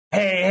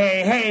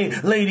Hey,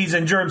 ladies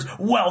and germs,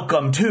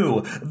 welcome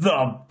to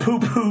the Poo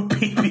Poo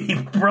Pee Pee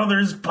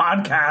Brothers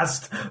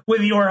podcast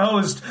with your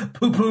host,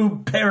 Poo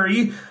Poo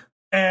Perry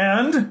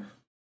and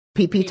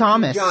Pee Pee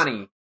Thomas.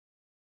 Johnny.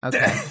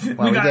 Okay.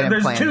 Well,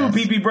 there's two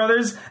Pee Pee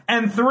Brothers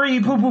and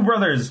three Poo Poo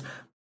Brothers.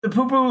 The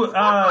Poo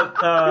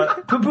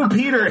Poo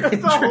Peter,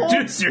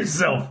 introduce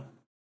yourself.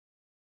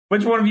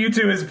 Which one of you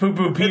two is Poo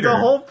Poo Peter? It's a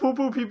whole Poo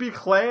Poo Pee Pee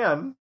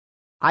clan.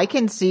 I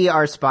can see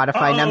our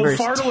Spotify numbers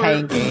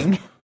tanking.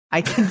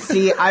 I can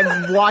see,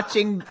 I'm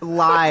watching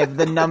live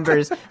the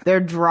numbers. They're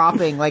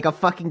dropping like a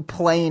fucking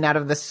plane out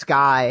of the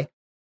sky.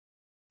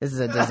 This is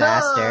a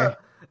disaster.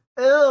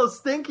 Ew,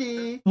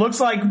 stinky. Looks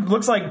like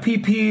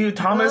PP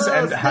Thomas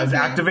has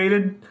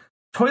activated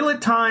toilet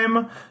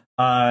time.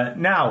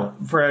 Now,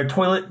 for a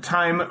toilet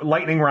time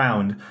lightning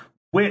round,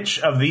 which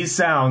of these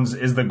sounds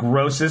is the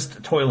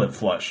grossest toilet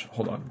flush?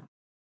 Hold on.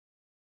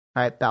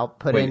 All right, I'll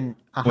put in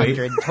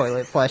 100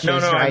 toilet flushes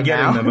right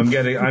now.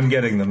 I'm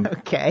getting them.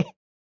 Okay.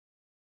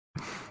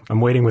 I'm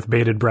waiting with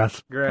bated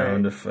breath. Great.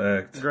 Sound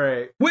effect.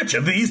 Great. Which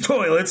of these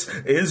toilets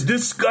is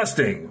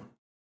disgusting?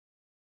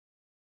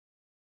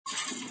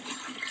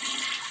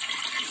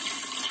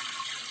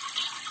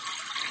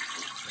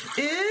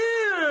 Ew.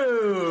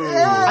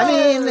 I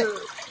mean,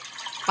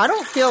 I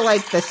don't feel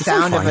like the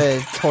sound of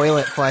a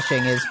toilet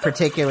flushing is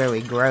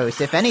particularly gross.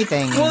 If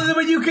anything, well,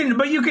 but you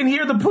can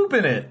hear the poop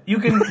in it. You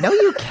can. No,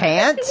 you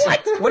can't.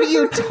 What are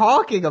you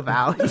talking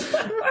about?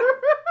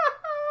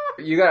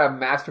 You got a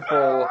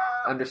masterful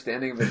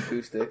understanding of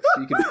acoustics.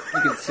 You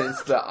can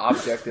sense the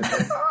object in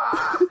there.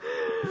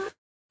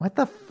 What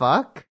the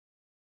fuck?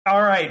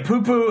 All right,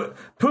 poo poo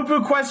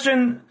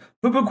question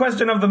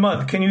of the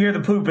month. Can you hear the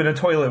poop in a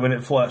toilet when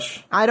it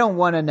flush? I don't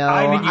want to know.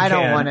 I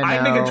don't want to know.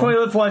 I think a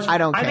toilet flush. I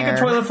don't care. I think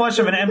a toilet flush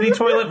of an empty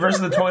toilet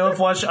versus the toilet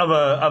flush of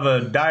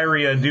a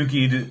diarrhea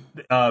dookie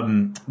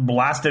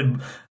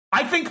blasted.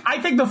 I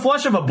think the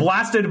flush of a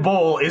blasted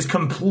bowl is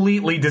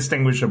completely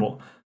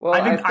distinguishable. Well,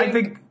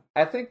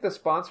 I think the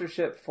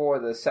sponsorship for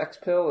the sex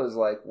pill is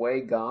like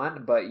way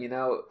gone, but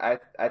I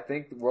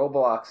think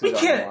Roblox is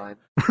on the line.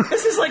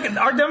 This is like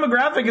our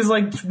demographic is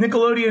like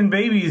Nickelodeon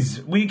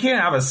babies. We can't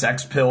have a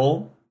sex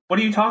pill. What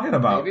are you talking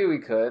about? Maybe we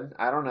could.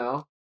 I don't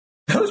know.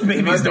 Those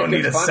babies don't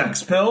need a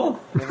sex pill.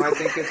 They might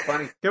think it's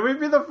funny. Can we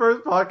be the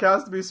first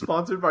podcast to be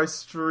sponsored by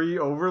Stree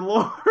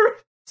Overlord?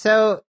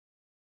 So,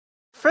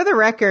 for the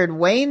record,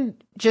 Wayne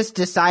just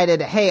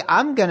decided, hey,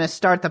 I'm going to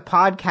start the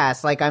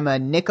podcast like I'm a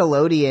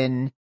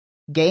Nickelodeon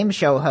game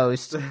show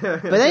host.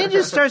 But then he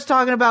just starts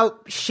talking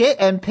about shit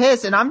and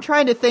piss, and I'm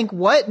trying to think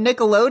what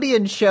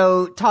Nickelodeon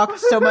show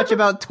talks so much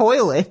about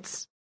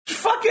toilets.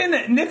 Fucking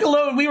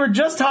Nickelodeon. We were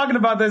just talking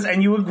about this,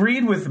 and you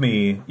agreed with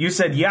me. You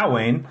said, yeah,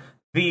 Wayne.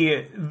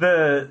 The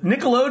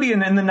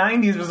Nickelodeon in the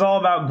 90s was all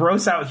about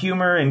gross out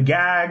humor and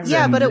gags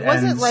but it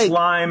wasn't like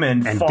slime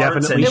and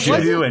farts and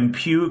shit and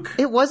puke.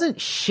 It wasn't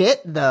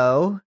shit,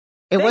 though.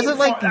 It wasn't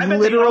like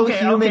literal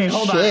human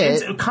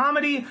shit.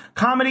 Comedy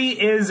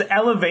is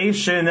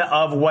elevation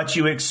of what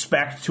you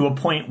expect to a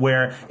point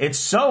where it's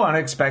so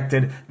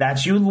unexpected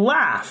that you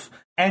laugh.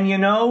 And you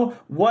know,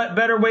 what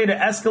better way to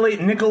escalate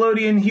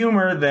Nickelodeon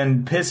humor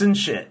than piss and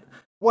shit?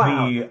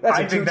 Wow,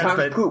 that's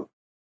poop.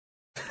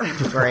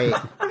 Great.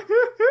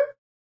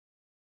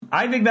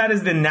 I think that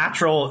is the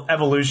natural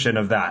evolution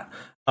of that.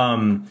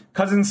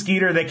 Cousin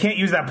Skeeter, they can't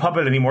use that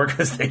puppet anymore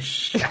because they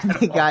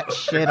got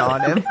shit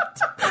on him.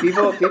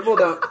 People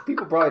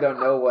probably don't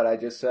know what I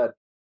just said.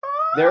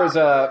 There was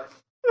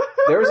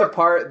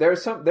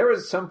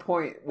some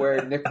point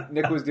where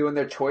Nick was doing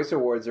their Choice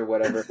Awards or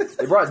whatever.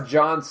 They brought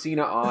John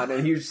Cena on,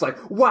 and he was just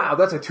like, "Wow,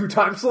 that's a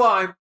 2-time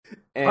slime."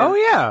 And, oh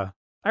yeah,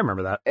 I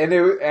remember that. And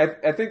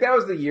I think that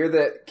was the year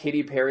that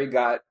Katy Perry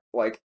got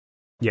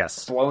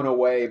blown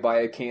away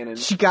by a cannon.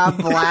 She got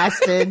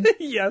blasted.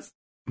 Yes,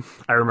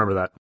 I remember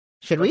that.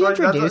 Should we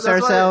introduce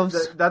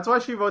ourselves? That's why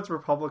she votes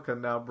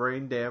Republican now.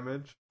 Brain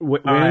damage. We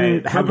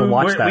have to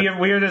watch that.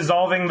 We are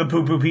dissolving the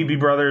Poo Poo Pee Pee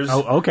Brothers.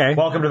 Oh, okay.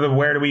 Welcome to the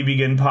Where Do We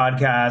Begin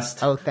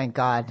podcast. Oh, thank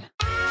God.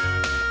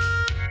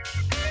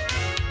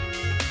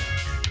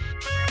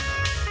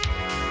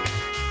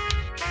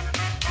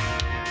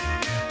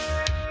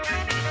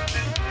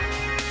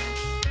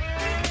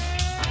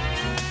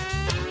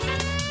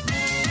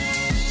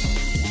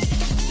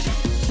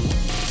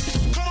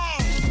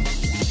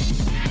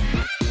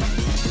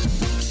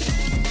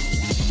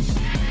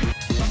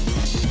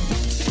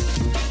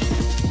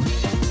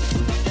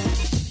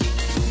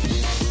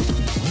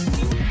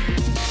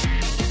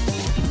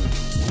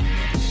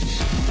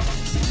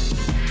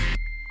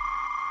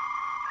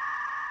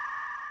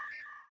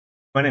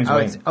 My name's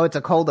Wayne. It's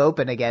a cold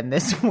open again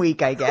this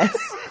week, I guess.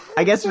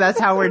 I guess that's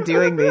how we're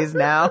doing these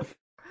now.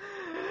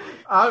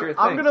 I'm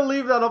going to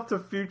leave that up to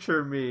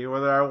future me,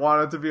 whether I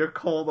want it to be a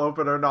cold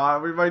open or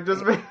not. We might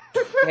just be...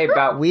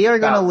 we are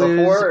going to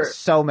lose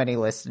so many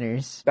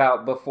listeners.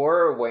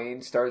 Before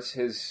Wayne starts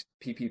his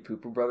PP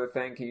Pooper Brother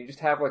thing, can you just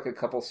have like a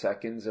couple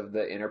seconds of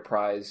the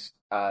Enterprise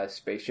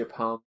spaceship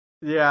hum?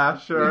 Yeah,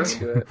 sure.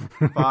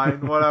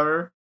 Fine,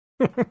 whatever.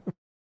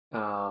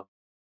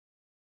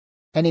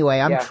 Anyway,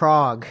 I'm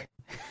Trog.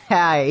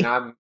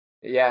 Hi.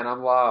 And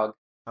I'm Log.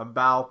 I'm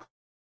Balp.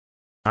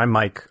 I'm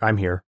Mike. I'm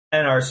here.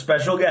 And our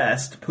special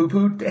guest, Poo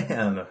Poo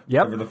Dan.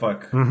 Yep. Whatever the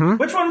fuck. Mm-hmm.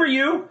 Which one were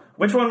you?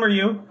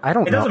 I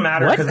don't know. It doesn't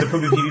matter because the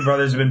Poo Poo TV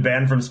brothers have been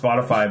banned from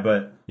Spotify,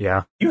 but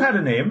yeah, you had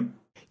a name.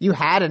 You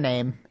had a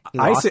name. You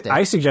lost it.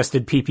 I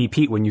suggested PP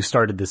Pete when you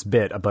started this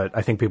bit, but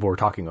I think people were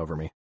talking over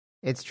me.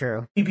 It's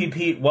true. PP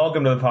Pete,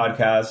 welcome to the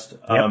podcast.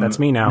 Yep, that's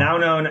me now.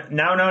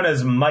 Now known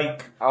as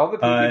Mike. All the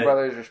PP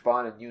brothers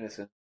respond in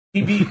unison.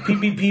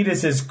 PP Pete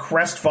is his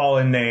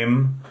crestfallen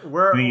name. So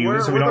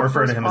we don't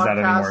refer to him as that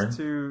anymore.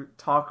 To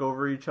talk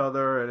over each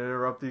other and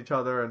interrupt each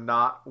other and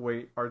not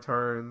wait our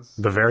turns.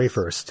 The very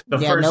first.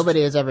 First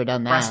nobody has ever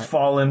done that.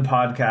 Crestfallen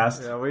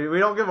podcast. Yeah, we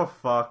don't give a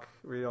fuck.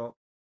 We don't.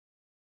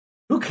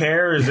 Who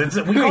cares?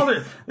 We called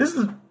it. This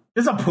is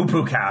a poo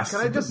poo cast.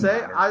 Can I just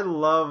say, I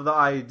love the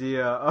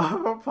idea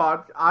of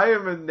a I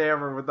am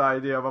enamored with the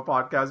idea of a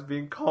podcast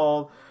being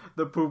called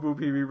the Poo Poo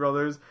PB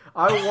Brothers.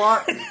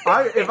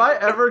 If I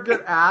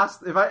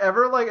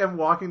ever like am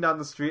walking down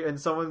the street and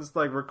someone's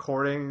like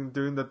recording,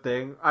 doing the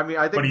thing. I mean,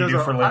 I think what do you do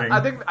for a living?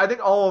 I think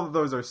all of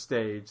those are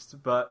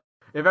staged, but.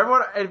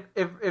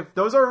 If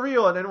those are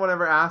real and anyone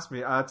ever asks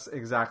me, that's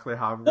exactly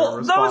how I'm going to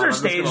respond. Those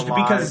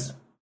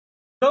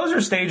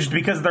are staged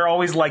because they're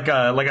always like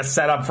a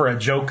setup for a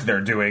joke they're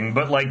doing.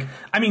 But like,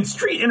 I mean,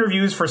 street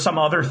interviews for some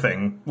other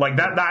thing like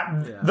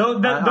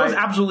those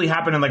absolutely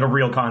happen in like a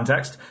real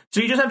context.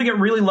 So you just have to get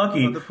really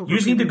lucky. You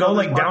just need to go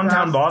like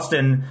downtown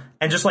Boston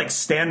and just like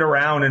stand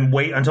around and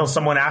wait until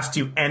someone asks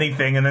you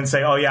anything, and then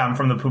say, "Oh yeah, I'm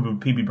from the Poo Poo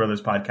PB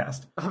Brothers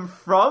podcast." I'm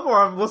from,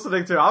 or I'm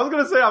listening to. I was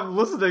gonna say I'm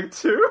listening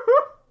to.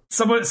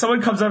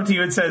 Someone comes up to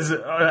you and says,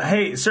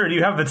 "Hey, sir, do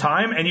you have the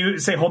time?" And you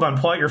say, "Hold on,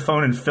 pull out your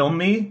phone and film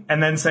me,"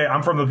 and then say,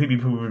 "I'm from the PB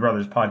Poo Poo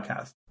Brothers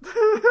podcast."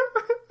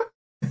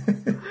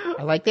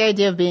 I like the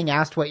idea of being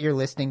asked what you're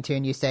listening to,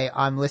 and you say,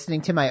 "I'm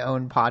listening to my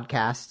own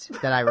podcast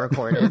that I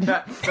recorded."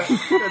 the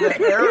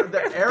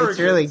arrogance. It's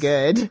really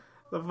good.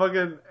 The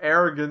fucking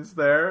arrogance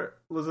there,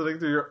 listening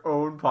to your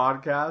own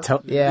podcast.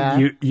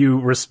 You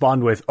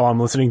respond with, "Oh, I'm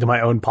listening to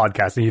my own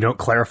podcast," and you don't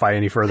clarify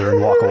any further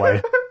and walk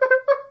away.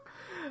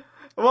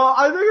 Well,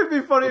 I think it'd be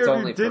funnier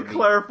if you did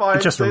clarify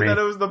and say that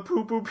it was the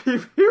Poo Poo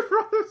PB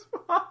Brothers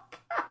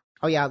podcast.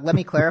 Oh yeah, let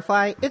me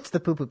clarify. It's the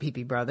Poo Poo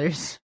PB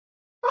Brothers.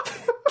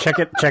 Check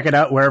it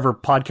out wherever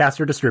podcasts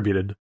are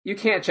distributed. You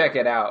can't check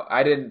it out.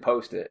 I didn't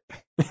post it.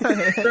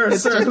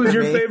 Sir, who's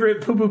your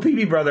favorite Poo Poo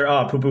PB brother?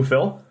 Poo Poo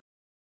Phil?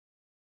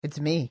 It's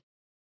me,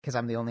 because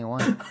I'm the only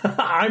one.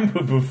 I'm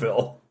Poo Poo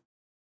Phil.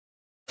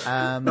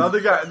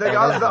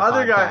 The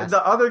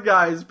other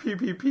guy is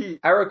PPP.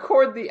 I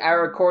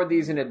record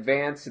these in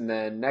advance, and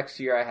then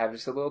next year I have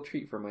just a little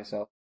treat for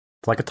myself.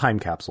 It's like a time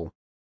capsule.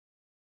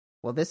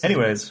 Well,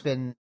 anyways, has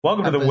been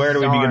welcome to the Where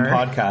Do We Begin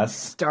podcast.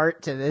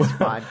 Start to this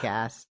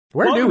podcast.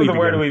 Where do we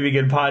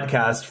begin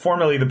podcast?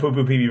 Formerly the Poo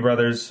Poo PB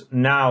Brothers,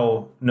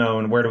 now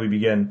known Where Do We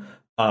Begin?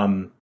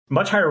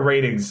 Much higher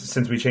ratings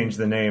since we changed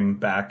the name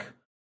back.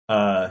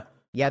 The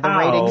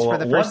ratings for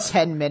the first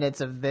 10 minutes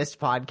of this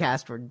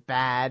podcast were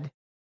bad.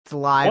 It's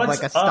live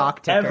like a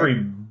stock ticker.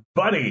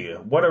 Everybody,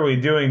 what are we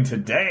doing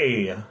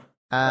today?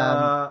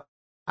 I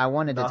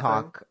wanted to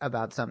talk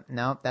about something.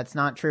 No, that's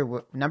not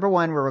true. Number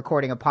one, we're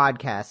recording a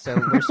podcast, so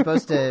we're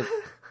supposed to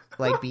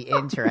like be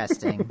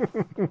interesting.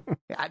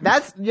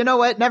 That's, you know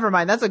what? Never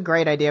mind. That's a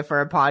great idea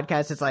for a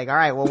podcast. It's like, all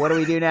right, well, what do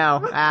we do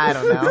now? I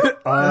don't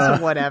know.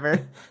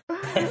 Whatever.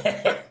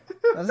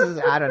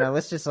 I don't know.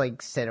 Let's just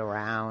like sit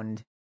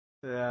around.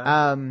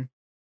 Yeah.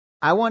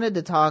 I wanted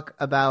to talk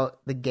about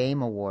the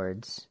Game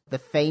Awards, the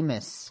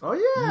famous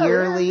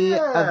yearly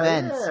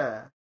event.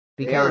 Yeah.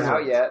 Because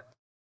not yet.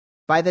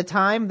 By the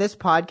time this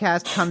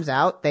podcast comes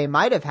out, they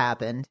might have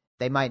happened.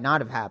 They might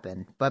not have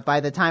happened. But by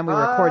the time we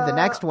record the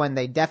next one,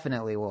 they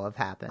definitely will have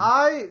happened.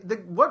 When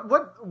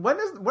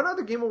are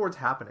the Game Awards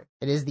happening?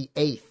 It is the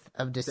 8th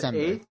of December.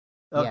 The 8th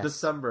of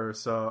December.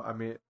 So, I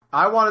mean,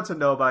 I wanted to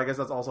know, but I guess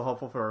that's also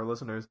helpful for our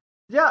listeners.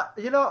 Yeah,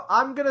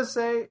 I'm going to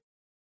say,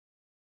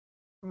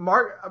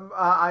 Mark,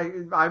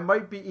 I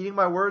might be eating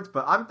my words,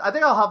 but I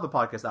think I'll have the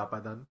podcast out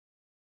by then.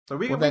 So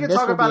we can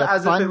talk about it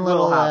as if it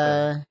will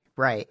happen.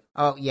 Right.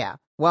 Oh, yeah.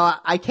 Well,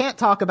 I can't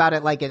talk about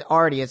it like it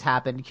already has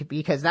happened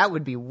because that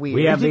would be weird.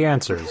 We have the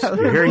answers.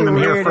 You're hearing them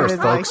here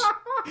first, folks.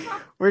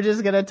 We're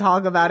just going to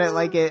talk about it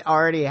like it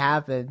already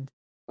happened.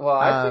 Well,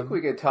 I think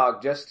we could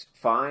talk just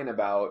fine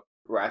about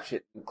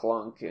Ratchet and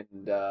Clank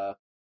and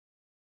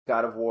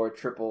God of War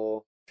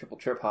triple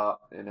trip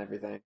hop and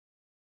everything.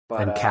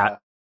 But, and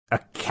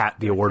Cat,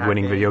 the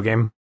award-winning video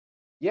game.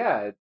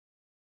 Yeah.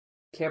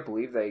 Can't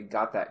believe they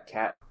got that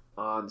cat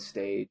on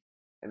stage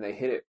and they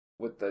hit it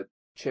with the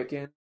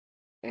chicken.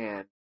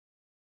 And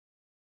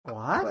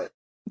what?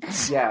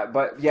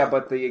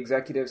 But the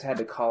executives had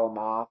to call them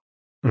off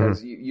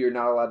because you're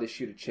not allowed to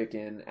shoot a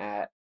chicken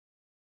at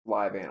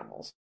live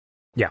animals.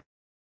 Yeah,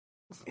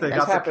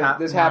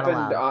 this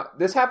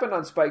happened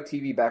on Spike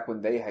TV back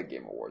when they had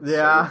Game Awards.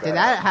 Yeah, did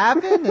that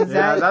happen?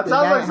 That sounds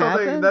like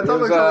something. That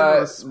sounds like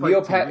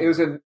something. It was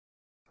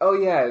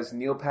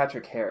Neil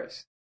Patrick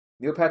Harris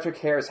Neil Patrick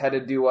Harris had to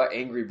do an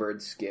Angry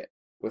Birds skit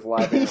with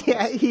live animals.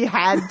 Yeah, he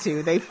had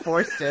to. They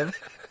forced him.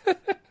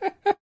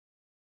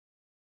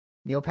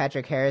 Neil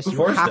Patrick Harris,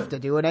 you have to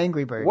do an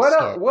Angry Birds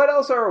skit. What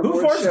else are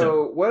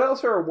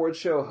award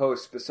show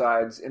hosts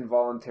besides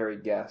involuntary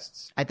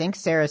guests? I think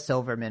Sarah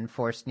Silverman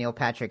forced Neil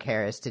Patrick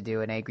Harris to do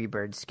an Angry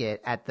Birds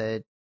skit at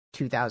the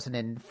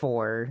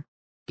 2004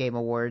 Game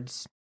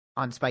Awards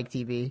on Spike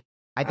TV.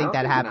 I think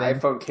that happened. An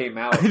iPhone came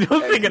out. I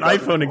don't think an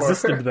iPhone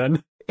existed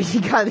then. He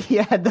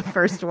had the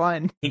first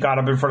one. He got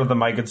up in front of the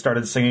mic and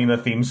started singing the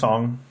theme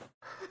song.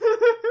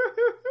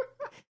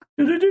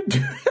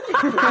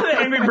 The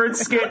Angry Birds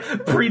skit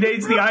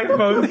predates the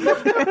iPhone.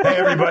 Hey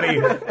everybody,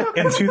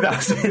 in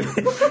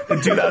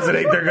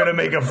 2008 they're gonna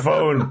make a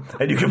phone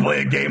and you can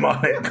play a game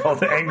on it called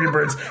the Angry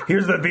Birds.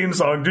 Here's the theme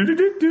song.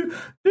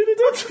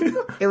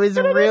 It was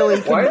really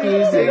Why are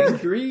these confusing.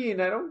 pigs green?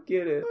 I don't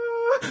get it.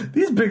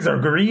 These pigs are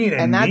green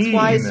and And that's mean.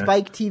 why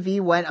Spike TV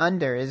went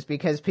under, is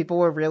because people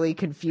were really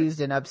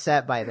confused and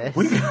upset by this.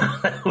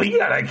 We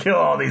gotta kill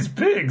all these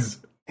pigs.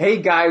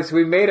 Hey guys,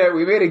 we made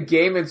a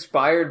game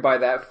inspired by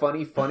that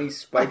funny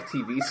Spike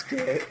TV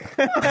skit.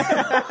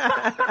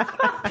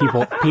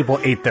 People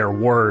ate their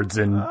words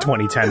in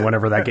 2010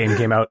 whenever that game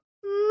came out.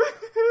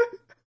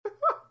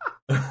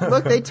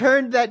 Look, they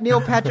turned that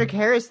Neil Patrick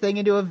Harris thing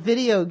into a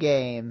video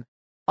game.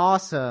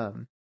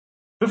 Awesome.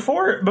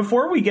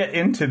 Before we get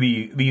into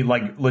the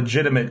like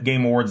legitimate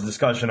Game Awards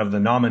discussion of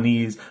the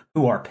nominees,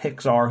 who our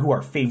picks are, who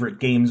our favorite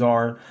games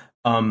are,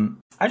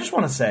 I just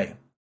want to say,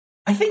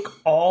 I think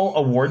all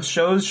awards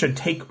shows should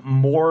take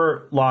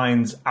more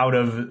lines out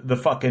of the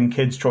fucking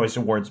Kids' Choice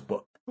Awards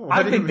book.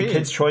 I think the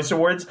Kids' Choice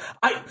Awards,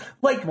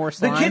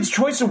 the Kids'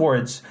 Choice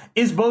Awards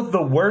is both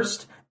the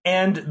worst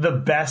and the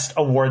best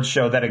awards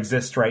show that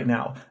exists right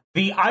now.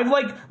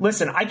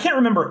 Listen, I can't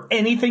remember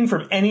anything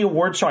from any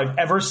award show I've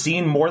ever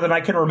seen more than I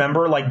can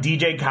remember, like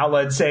DJ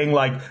Khaled saying,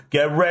 like,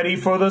 get ready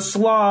for the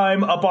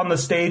slime up on the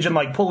stage and,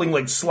 like, pulling,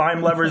 like,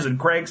 slime levers and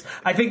cranks.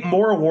 I think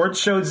more awards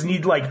shows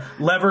need, like,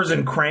 levers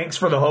and cranks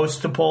for the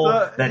host to pull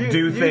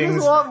do things.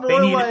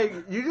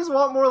 You just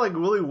want more, like,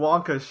 Willy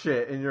Wonka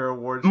shit in your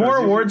award shows. More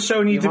awards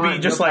show need to be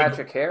just, Neil like...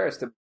 Patrick Harris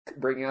to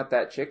bring out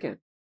that chicken.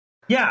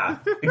 Yeah,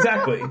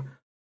 exactly.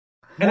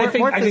 And I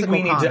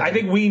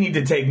think we need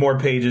to take more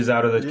pages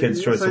out of the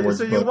Kids' Choice Awards.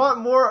 So you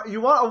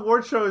want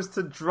award shows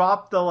to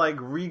drop the like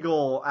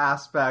regal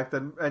aspect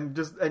and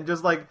just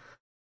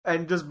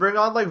bring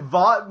on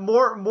like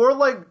more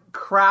like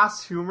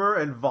crass humor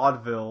and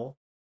vaudeville.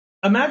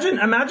 Imagine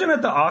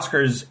at the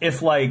Oscars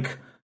if like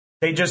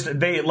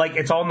they like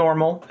it's all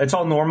normal,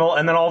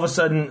 and then all of a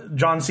sudden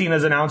John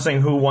Cena's announcing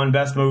who won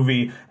Best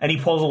Movie, and he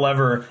pulls a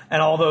lever,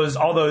 and all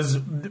those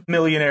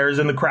millionaires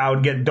in the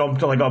crowd get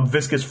dumped like a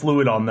viscous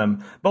fluid on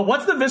them. But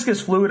what's the viscous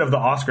fluid of the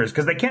Oscars?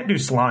 Because they can't do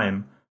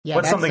slime. Yeah,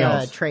 what's that's something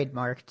else?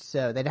 Trademarked,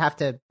 so they'd have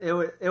to.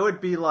 It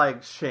would be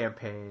like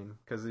champagne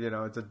because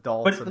it's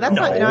adults. But that's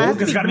not, it has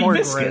to it's be got to be more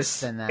viscous. gross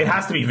than that. It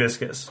has to be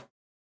viscous.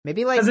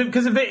 Maybe like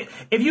Because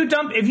if you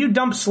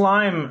dump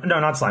slime, no,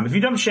 not slime. If you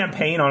dump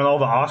champagne on all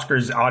the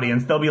Oscars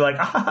audience, they'll be like,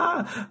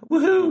 ah,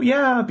 woohoo,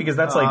 yeah, because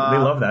that's like they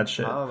love that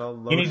shit. I don't know,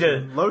 lotion. You need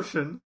to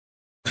lotion.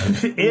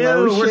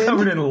 Ew, we're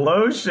covered in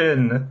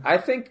lotion. I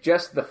think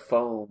just the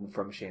foam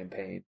from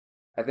champagne.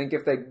 I think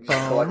if they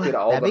just collected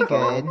all that'd the be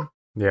foam, good.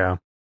 Yeah.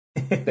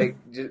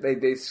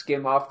 they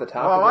skim off the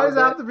top. Well, why does it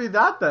have to be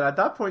that then? At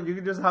that point, you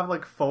can just have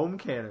like foam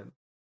cannon.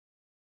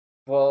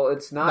 Well,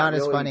 it's not as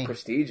really funny.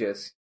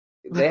 prestigious.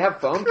 They have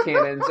foam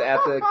cannons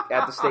at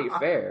the state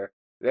fair.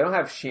 They don't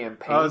have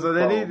champagne. Oh, so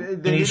they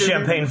foam. You need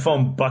champagne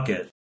foam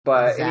bucket.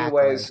 But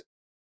Exactly. anyways,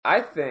 I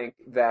think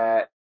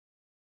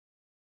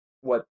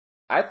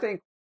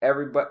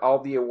all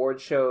the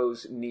award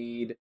shows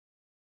need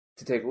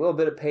to take a little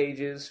bit of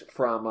pages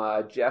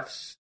from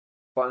Jeff's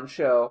fun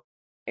show,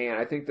 and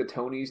I think the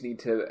Tonys need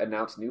to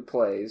announce new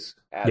plays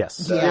at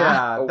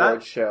the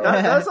award show.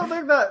 That's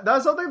something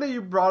that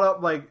you brought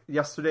up like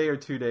yesterday or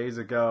 2 days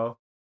ago,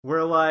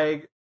 where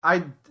like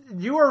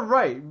you were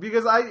right,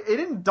 because it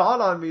didn't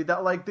dawn on me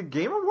that like the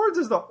Game Awards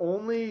is the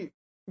only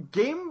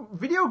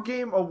video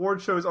game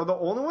award shows are the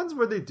only ones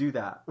where they do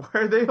that,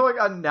 where they like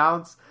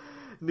announce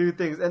new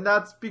things, and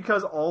that's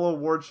because all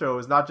award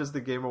shows, not just the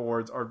Game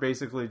Awards, are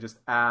basically just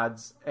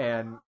ads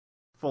and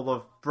full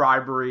of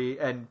bribery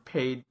and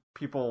paid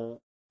people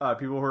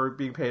who are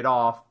being paid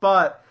off.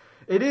 But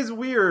it is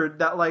weird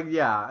that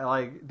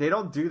they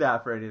don't do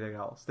that for anything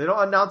else. They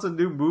don't announce a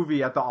new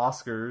movie at the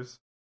Oscars.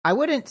 I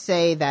wouldn't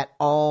say that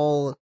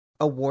all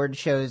award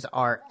shows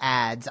are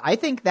ads. I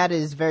think that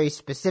is very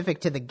specific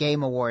to the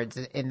Game Awards,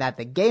 in that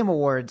the Game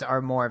Awards are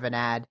more of an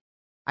ad.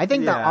 I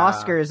think the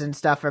Oscars and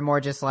stuff are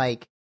more just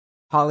like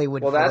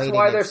Hollywood. Well, that's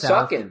why they're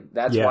itself. sucking.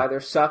 That's why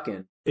they're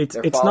sucking. They're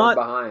it's falling not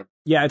behind.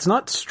 Yeah, it's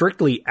not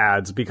strictly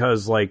ads,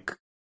 because like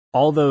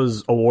all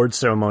those award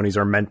ceremonies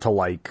are meant to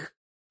like,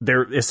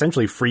 they're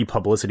essentially free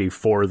publicity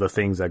for the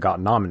things that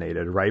got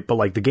nominated, right? But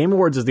like the Game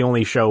Awards is the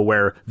only show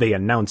where they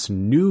announce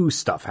new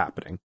stuff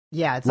happening.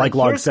 Yeah, it's like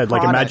Log said,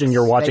 like imagine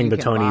you're watching the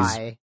Tonys.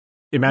 Buy.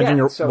 Imagine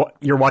Yeah,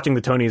 you're watching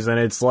the Tonys and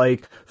it's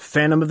like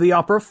Phantom of the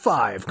Opera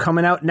 5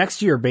 coming out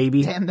next year,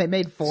 baby. Damn, they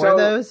made 4 of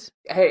those?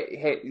 Hey,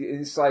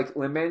 it's like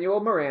Lin-Manuel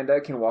Miranda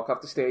can walk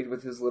off the stage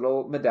with his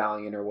little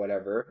medallion or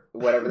whatever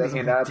they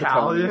hand out at the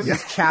medallion? Tonys.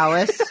 His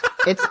chalice.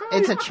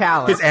 It's a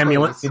chalice. His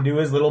amulet. He can do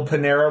his little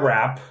Panera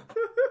rap.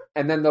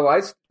 And then the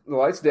lights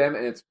dim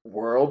and it's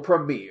world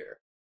premiere.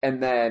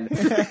 And then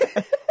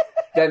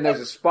then there's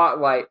a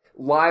spotlight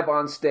live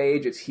on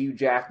stage. It's Hugh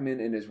Jackman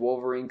in his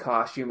Wolverine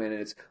costume and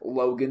it's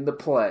Logan the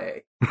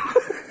Play.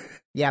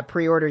 Yeah,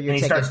 pre-order your And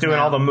he tickets starts doing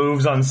now. all the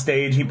moves on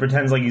stage. He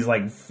pretends like he's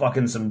like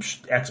fucking some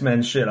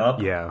X-Men shit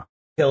up. Yeah.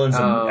 Killing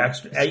some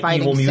He's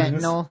fighting evil mutants.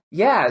 Sentinel.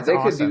 Yeah, That's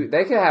awesome.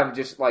 they could have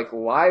just like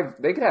live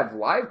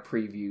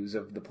previews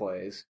of the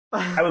plays.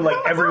 I would like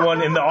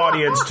everyone in the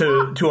audience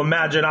to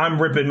imagine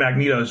I'm ripping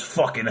Magneto's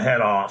fucking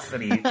head off,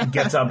 and he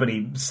gets up and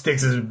he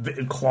sticks his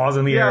claws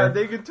in the Yeah, air.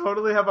 they could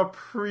totally have a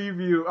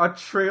preview, a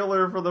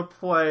trailer for the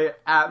play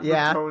at the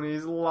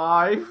Tonys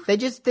live. They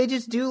just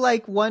do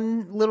like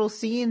one little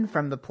scene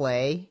from the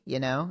play, you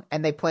know,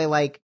 and they play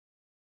like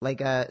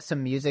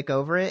some music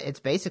over it.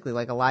 It's basically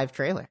like a live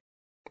trailer.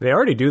 They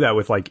already do that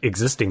with like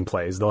existing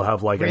plays. They'll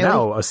have like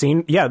Really? a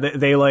scene. Yeah,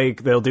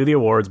 they'll do the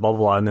awards, blah blah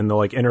blah, and then they'll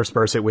like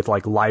intersperse it with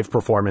like live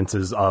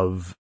performances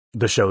of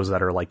the shows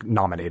that are like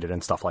nominated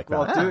and stuff like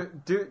that. Well,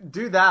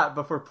 do that,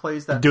 but for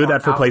plays that Do that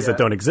aren't for out plays yet.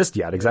 that don't exist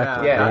yet.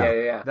 Exactly.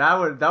 Yeah. That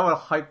would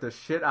hype the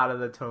shit out of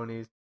the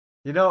Tonys.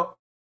 You know,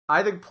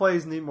 I think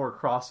plays need more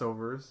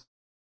crossovers.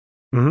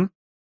 Mm-hmm.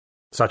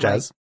 Such Like-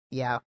 as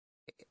Yeah.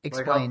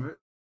 Explain.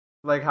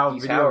 Like how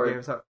Geese video Howard.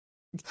 games have.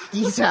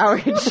 Geese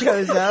Howard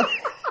shows up.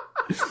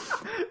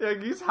 Yeah,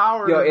 Geese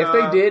Howard. Yo, and, if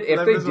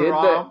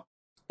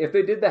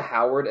they did the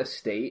Howard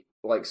estate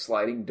like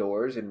sliding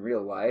doors in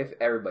real life,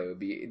 everybody would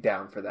be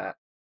down for that.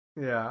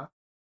 Yeah.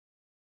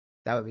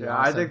 That would be Yeah,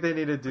 awesome. I think they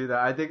need to do that.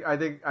 I think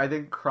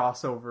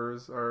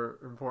crossovers are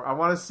important. I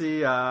want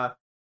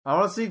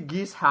to see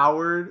Geese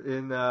Howard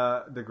in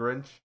The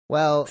Grinch.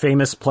 Well,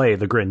 famous play,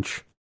 The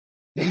Grinch.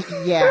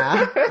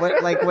 yeah.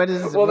 What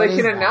is? Well, what they is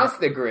can that? announce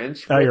the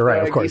Grinch. Oh, you're right,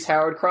 with, of course. Geese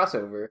Howard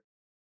crossover.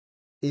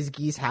 Is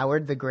Geese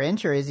Howard the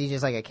Grinch, or is he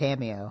just like a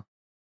cameo?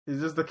 He's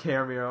just a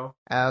cameo.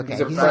 Okay,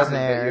 He's a he's present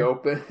there. that you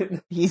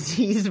open.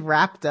 He's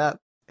wrapped up.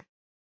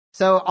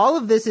 So all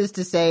of this is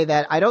to say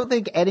that I don't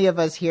think any of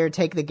us here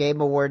take the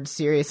Game Awards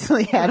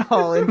seriously at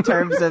all in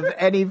terms of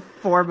any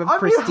form of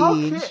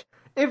prestige.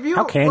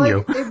 How can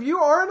you? If you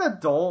are an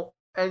adult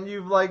and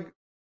you've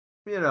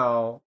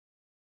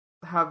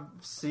have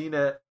seen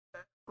it,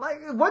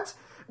 once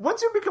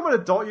you become an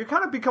adult, you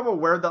kind of become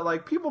aware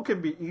that people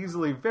can be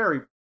easily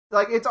very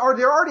there are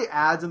already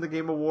ads in the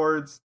Game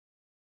Awards.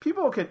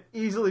 People can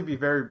easily be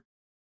very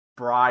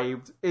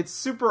bribed. It's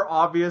super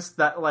obvious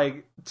that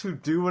to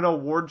do an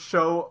award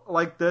show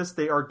like this,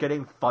 they are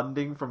getting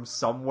funding from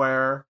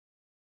somewhere,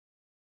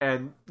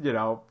 and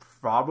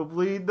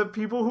probably the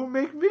people who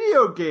make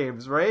video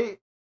games, right?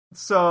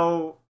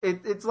 So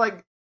it's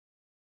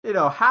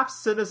half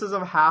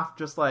cynicism, half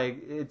just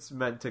it's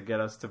meant to get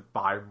us to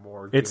buy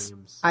more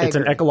games. It's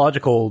an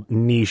ecological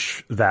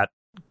niche that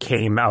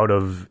came out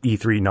of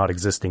E3 not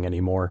existing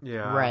anymore.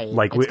 Yeah, right.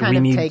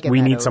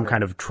 We need some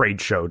kind of trade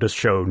show to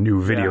show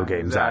new video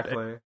games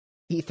exactly. at it.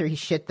 E3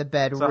 shit the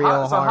bed So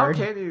real hard.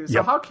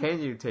 How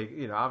can you take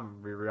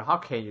I'm real? How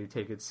can you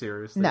take it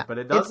seriously? No, but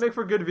it does make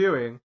for good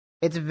viewing.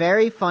 It's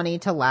very funny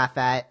to laugh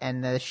at,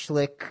 and the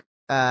schlick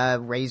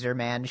razor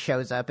man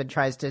shows up and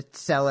tries to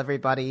sell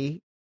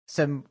everybody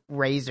some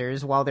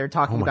razors while they're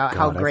talking about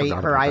how great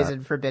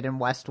Horizon Forbidden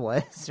West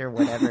was or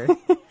whatever.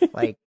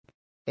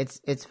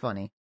 It's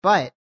funny.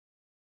 But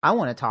I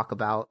want to talk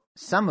about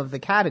some of the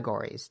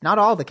categories. Not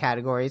all the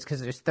categories,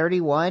 because there's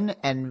 31,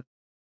 and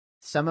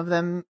some of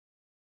them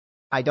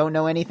I don't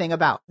know anything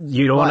about.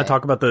 You don't want to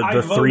talk about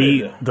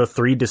the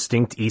three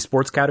distinct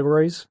esports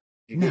categories?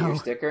 Did you get your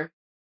sticker?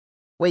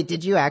 Wait,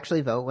 did you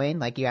actually vote,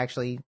 Wayne? You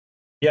actually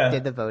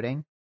did the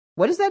voting?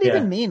 What does that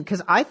even mean?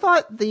 Because I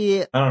thought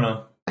I don't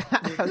know.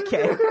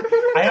 Okay.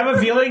 I have a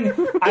feeling.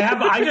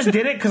 I just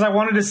did it because I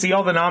wanted to see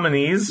all the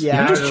nominees.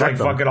 Yeah. Just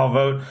fuck it, I'll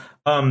vote.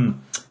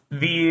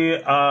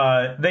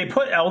 They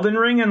put Elden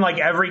Ring in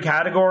every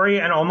category,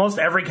 and almost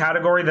every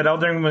category that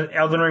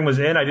Elden Ring was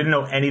in, I didn't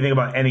know anything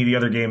about any of the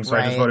other games, so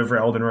I just voted for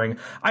Elden Ring.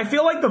 I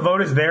feel like the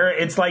vote is there.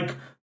 It's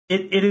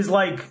it is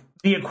the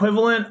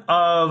equivalent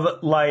of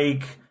a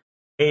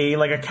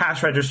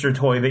cash register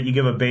toy that you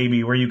give a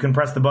baby, where you can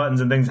press the buttons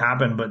and things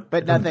happen,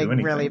 but nothing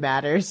really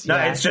matters. No,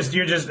 it's just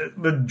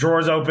the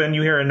drawers open,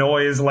 you hear a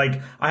noise. I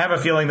have a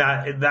feeling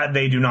that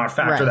they do not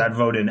factor that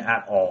vote in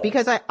at all.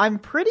 Because I'm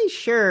pretty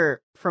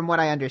sure, from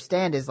what I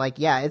understand, is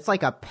it's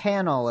like a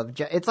panel of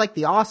it's like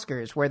the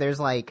Oscars, where there's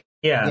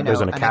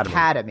there's an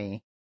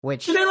academy,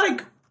 which do they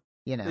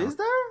is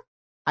there?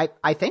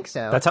 I think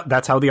so.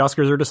 That's how the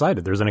Oscars are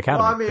decided. There's an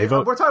academy. Well, I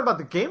mean, we're talking about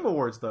the Game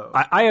Awards, though.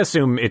 I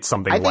assume it's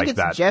something like it's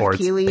that, Jeff or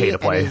it's Keighley pay to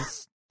play.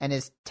 and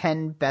his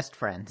 10 best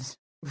friends.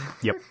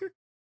 Yep.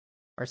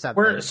 Or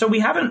something. So we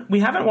haven't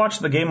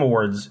watched the Game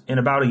Awards in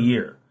about a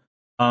year.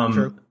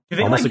 True. Do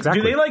they Almost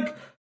exactly. Do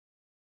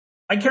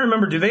they I can't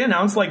remember. Do they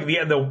announce like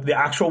the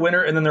actual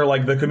winner, and then they're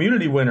like the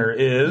community winner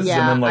is? Yeah,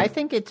 and then, like, I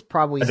think it's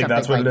probably I think something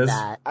that's what like it is.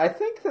 that. I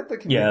think that the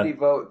community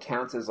vote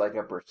counts as like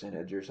a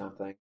percentage or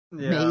something.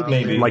 Yeah,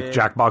 Maybe. Like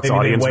Jackbox maybe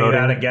audience they weigh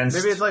that voting. against.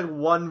 Maybe it's like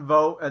one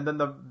vote, and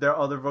then their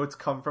other votes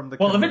come from the.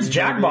 Well, if it's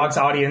community Jackbox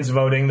audience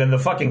voting, then the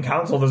fucking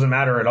council doesn't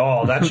matter at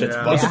all. That shit's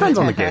Yeah. It busted. depends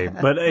on the game,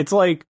 but it's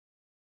like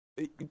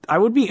I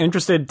would be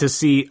interested to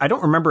see. I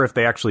don't remember if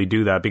they actually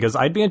do that because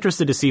I'd be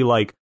interested to see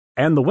like,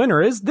 and the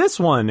winner is this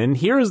one, and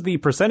here's the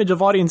percentage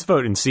of audience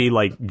vote, and see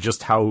like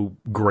just how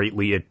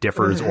greatly it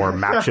differs or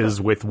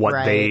matches with what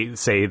Right. they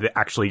say that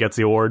actually gets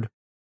the award.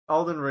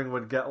 Elden Ring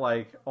would get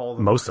like all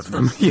the Most votes. of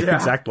them, yeah,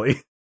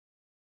 exactly.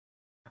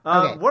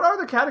 Okay. What are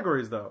the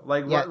categories though?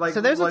 Like, Yeah, what, like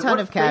so there's a like, ton what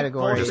of fake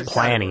categories. bullshit Just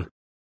plenty.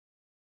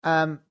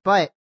 categories?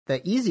 But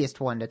the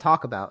easiest one to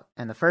talk about,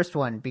 and the first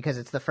one, because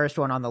it's the first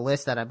one on the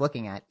list that I'm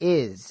looking at,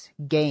 is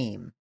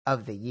Game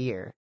of the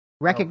Year.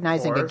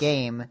 Recognizing a course.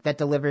 game that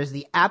delivers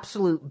the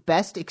absolute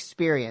best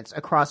experience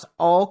across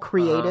all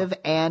creative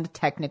and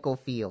technical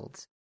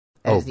fields.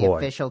 That Oh, is the boy.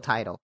 official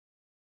title.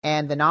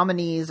 And the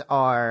nominees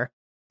are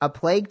A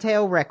Plague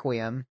Tale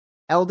Requiem,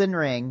 Elden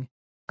Ring,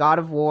 God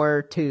of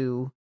War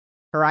 2,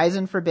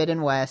 Horizon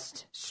Forbidden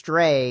West,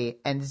 Stray,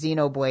 and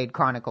Xenoblade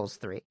Chronicles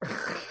 3.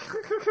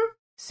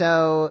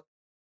 So,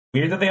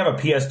 Weird that they have a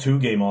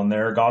PS2 game on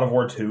there, God of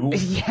War 2.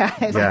 yeah.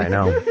 Yeah, I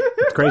know.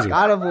 It's crazy.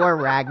 God of War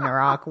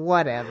Ragnarok,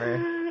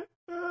 whatever.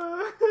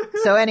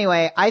 So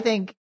anyway, I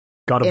think,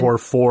 God of in- War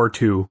 4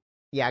 2.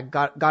 yeah,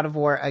 God of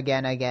War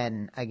again.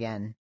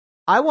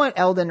 I want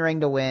Elden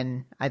Ring to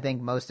win. I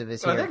think most of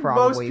us I here think most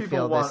probably people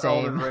feel the want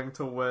same. Elden Ring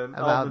to win.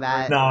 about Elden that.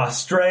 Ring. Nah,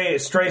 Stray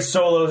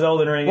solos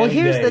Elden Ring. Well, any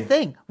here's day. the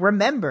thing.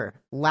 Remember,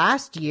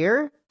 last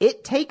year,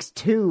 It Takes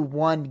Two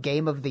won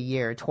Game of the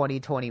Year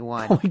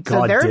 2021. Oh my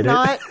God, so they're did it?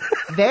 not.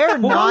 They're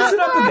Well, what was not. it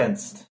up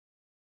against?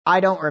 I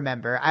don't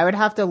remember. I would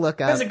have to look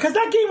up. Because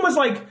that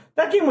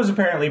game was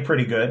apparently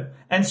pretty good,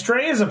 and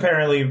Stray is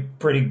apparently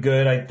pretty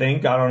good. I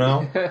think. I don't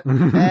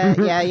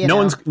know. Yeah, you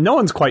No know,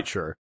 one's quite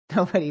sure.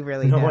 nobody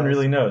really No knows. one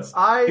really knows.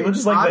 People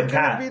just like I'm the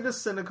gonna cat. be the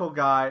cynical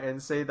guy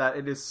and say that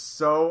it is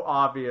so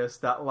obvious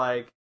that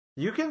like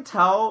you can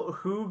tell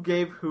who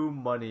gave who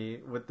money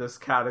with this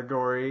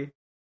category.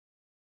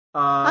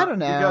 I don't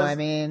know. because I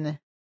mean,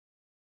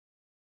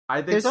 I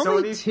think there's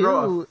only Sony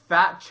wrote two- a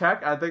fat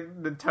check. I think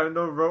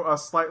Nintendo wrote a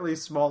slightly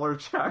smaller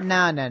check.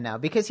 no.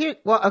 Because here's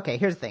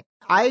the thing.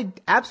 I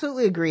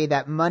absolutely agree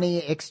that money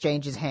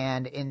exchanges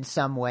hand in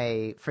some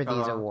way for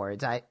these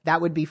awards.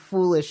 That would be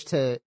foolish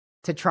to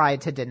try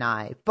to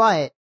deny.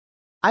 But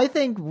I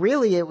think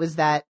really it was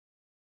that.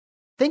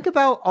 Think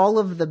about all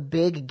of the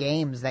big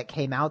games that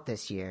came out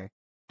this year.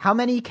 How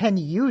many can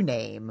you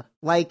name?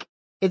 Like,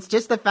 it's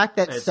just the fact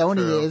that It's Sony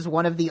true. is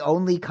one of the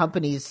only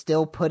companies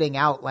still putting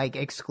out like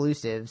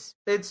exclusives.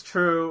 It's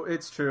true.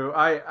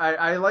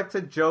 I like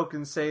to joke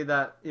and say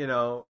that, you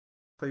know,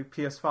 the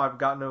PS5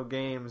 got no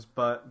games,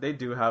 but they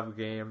do have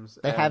games.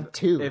 They And have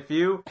two. If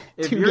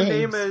Two your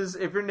games. name is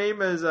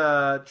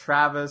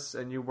Travis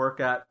and you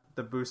work at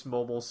the Boost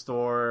Mobile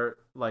store,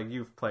 like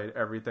you've played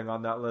everything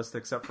on that list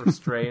except for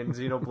Stray and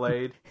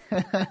Xenoblade.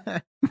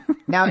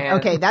 Now, And-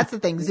 okay, that's the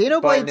thing. But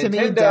Xenoblade to me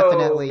Nintendo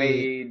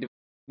definitely.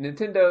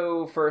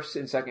 Nintendo first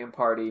and second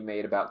party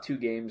made about 2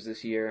 games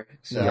this year,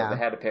 so Yeah. they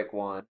had to pick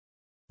one.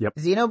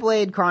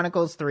 Xenoblade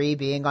Chronicles 3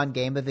 being on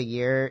Game of the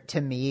Year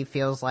to me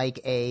feels like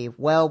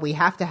we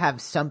have to have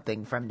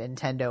something from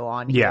Nintendo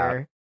on Yeah,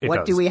 here. it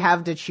What does. do we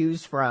have to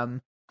choose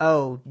from?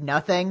 Oh,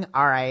 nothing?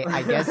 Alright,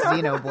 I guess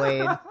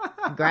Xenoblade.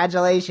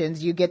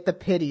 Congratulations, you get the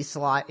pity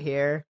slot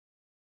here.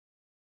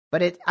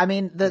 But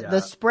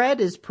the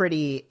spread is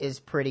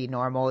pretty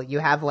normal. You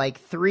have like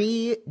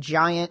 3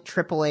 giant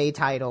AAA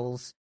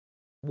titles,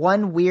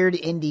 1 weird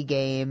indie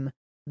game,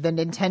 the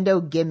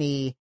Nintendo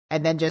gimme,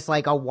 and then just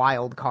like a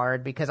wild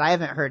card, because I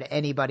haven't heard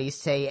anybody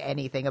say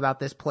anything about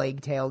this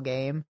Plague Tale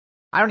game.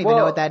 I don't even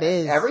know what that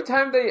is. Every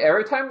time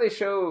they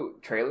show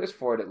trailers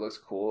for it looks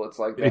cool. It's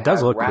like It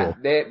does look cool.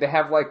 They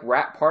have like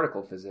rat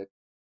particle physics.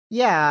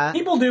 Yeah,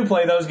 People do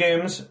play those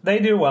games. They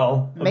do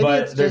well, Maybe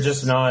but it's they're just-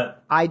 just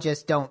not. I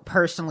just don't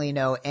personally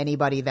know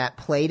anybody that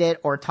played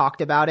it or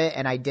talked about it,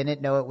 and I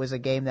didn't know it was a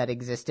game that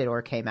existed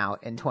or came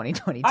out in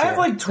 2022. I have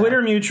like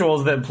Twitter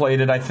mutuals that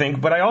played it, I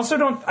think, but I also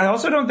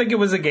don't think it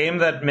was a game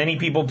that many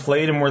people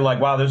played and were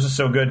like, "Wow, this is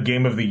so good,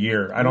 game of the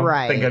year." I don't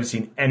Right. think I've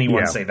seen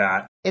anyone Yeah. say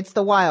that. It's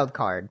the wild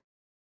card.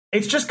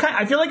 It's just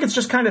I feel like it's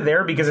just kind of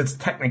there because it's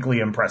technically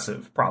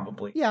impressive,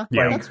 probably. Yeah,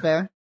 Yeah. that's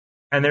fair.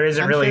 And there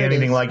isn't I'm really sure it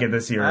anything is. like it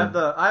this year.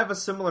 I have a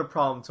similar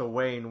problem to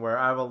Wayne, where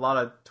I have a lot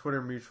of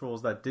Twitter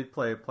mutuals that did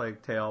play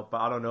Plague Tale, but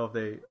I don't know if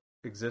they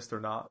exist or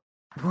not.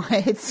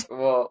 What?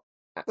 Well,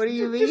 What do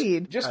you just-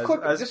 mean? Just As-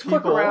 click as just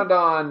click people- around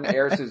on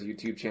Eris's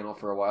YouTube channel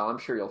for a while. I'm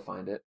sure you'll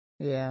find it.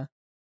 Yeah.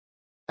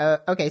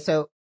 Okay,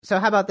 so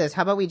how about this?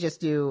 How about we just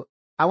do?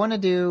 I want to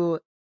do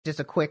just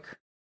a quick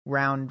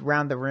round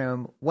the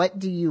room. What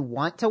do you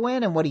want to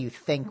win, and what do you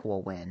think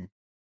will win?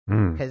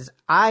 Hmm. Because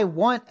I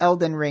want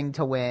Elden Ring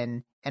to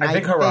win, and I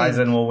think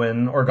Horizon will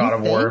win or God You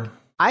of War. think?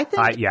 I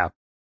think Yeah.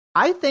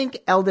 I think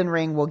Elden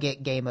Ring will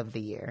get Game of the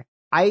Year.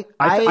 I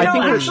think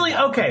actually,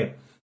 okay.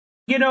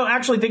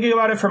 Actually thinking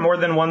about it for more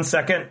than 1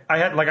 second,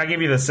 I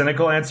gave you the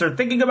cynical answer.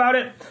 Thinking about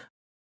it,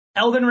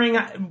 Elden Ring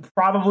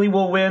probably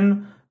will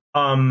win.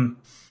 And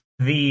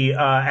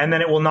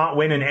then it will not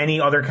win in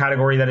any other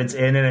category that it's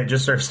in, and it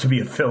just serves to be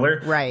a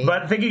filler. Right.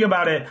 But thinking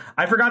about it,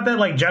 I forgot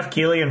that Jeff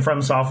Keighley and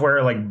From Software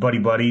are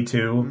buddy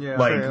too. Yeah.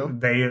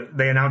 True.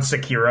 They announced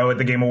Sekiro at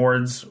the Game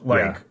Awards.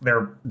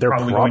 They're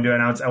probably going to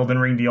announce Elden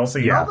Ring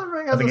DLC. Yeah. Elden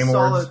Ring at has the a Game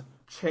solid Awards.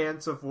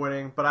 chance of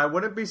winning, but I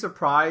wouldn't be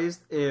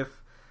surprised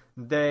if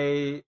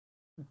they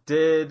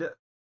did.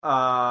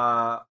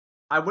 I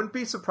wouldn't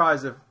be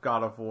surprised if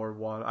God of War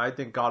won. I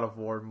think God of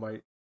War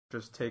might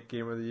just take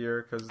Game of the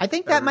Year because I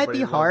think that might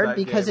be hard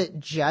because it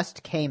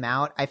just came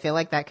out. I feel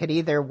like that could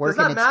either work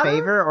in its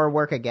favor or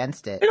work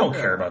against it. They don't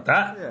care about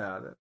that. Yeah.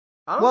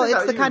 Well,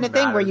 it's the kind of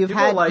thing where you've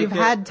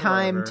had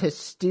time whatever. to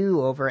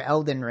stew over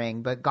Elden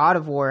Ring, but God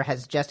of War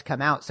has just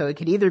come out, so it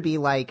could either be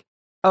like,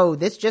 oh,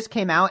 this just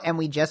came out and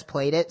we just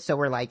played it, so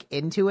we're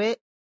into it,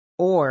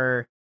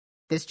 or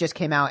this just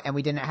came out and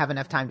we didn't have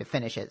enough time to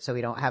finish it, so we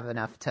don't have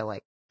enough to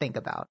think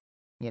about.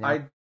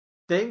 I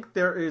think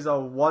there is a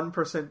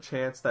 1%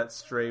 chance that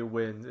Stray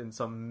wins in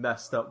some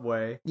messed up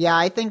way. Yeah,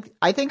 I think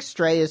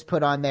Stray is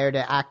put on there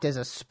to act as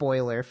a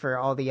spoiler for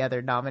all the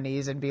other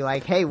nominees and be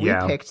like, hey, we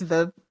picked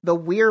the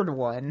weird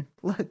one.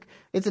 Look,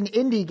 it's an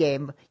indie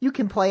game. You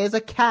can play as a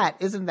cat.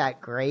 Isn't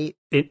that great?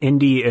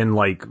 Indie in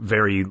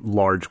very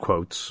large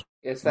quotes.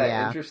 It's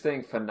that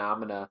interesting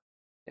phenomena,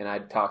 and I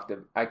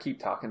keep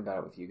talking about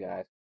it with you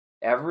guys.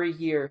 Every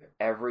year,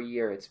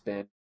 it's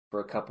been for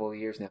a couple of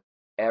years now.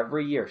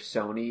 Every year,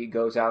 Sony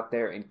goes out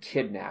there and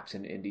kidnaps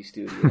an indie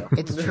studio.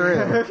 It's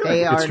true.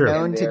 They are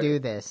known to do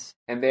this.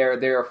 And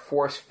they're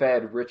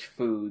force-fed rich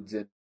foods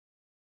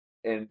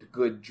and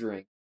good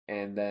drink.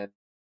 And then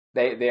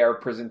they are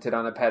presented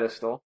on a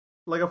pedestal.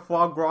 Like a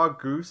foie gras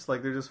goose,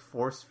 they're just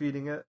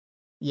force-feeding it.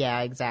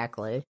 Yeah,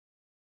 exactly.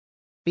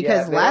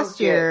 Because last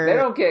year... They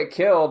don't get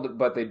killed,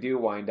 but they do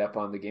wind up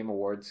on the Game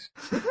Awards.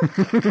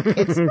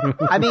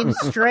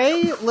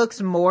 Stray looks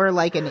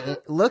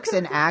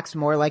and acts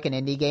more like an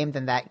indie game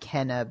than that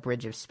Kenna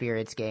Bridge of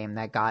Spirits game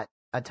that got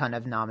a ton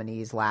of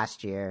nominees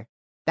last year.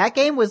 That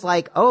game was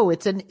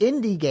it's an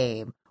indie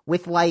game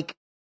with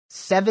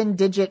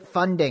 7-digit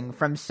funding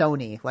from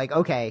Sony.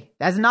 Okay,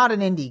 that's not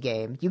an indie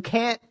game.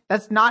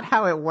 That's not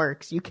how it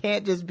works. You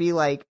can't just be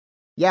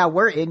yeah,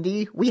 we're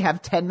indie. We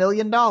have $10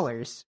 million.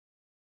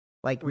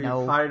 We've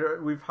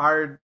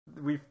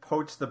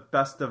poached the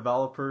best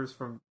developers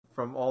from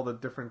all the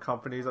different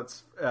companies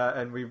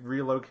and we've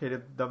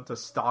relocated them to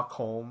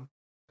Stockholm.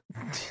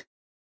 We're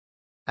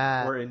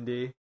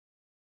indie.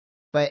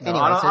 But anyway,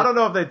 I don't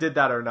know if they did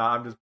that or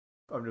not.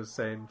 I'm just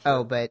saying. Shit.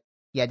 Oh, but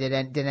yeah,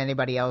 did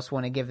anybody else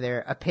want to give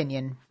their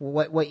opinion?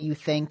 What you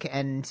think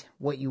and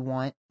what you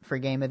want for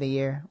Game of the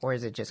Year, or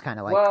is it just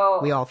kind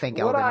of we all think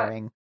Elden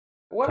Ring?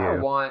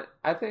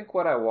 I think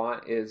what I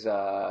want is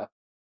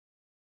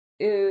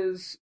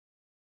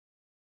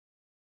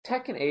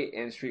Tekken 8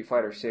 and Street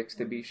Fighter 6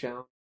 to be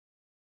shown.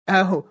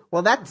 Oh,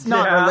 well, that's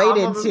not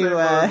related to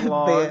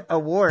the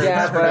awards.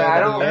 Yeah, but I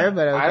don't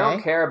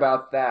okay. care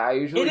about that. I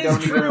usually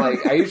don't even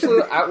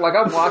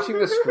I'm watching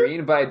the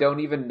screen, but I don't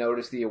even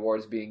notice the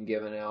awards being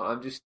given out.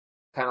 I'm just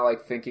kind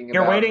of thinking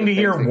about. You're waiting to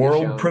hear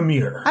world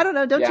premiere. I don't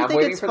know. Don't you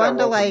think it's fun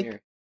to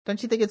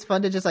Don't you think it's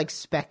fun to just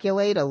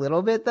speculate a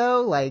little bit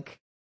though?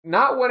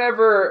 Not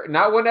whenever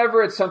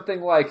it's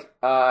something like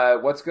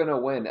what's gonna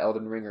win,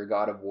 Elden Ring or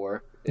God of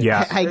War.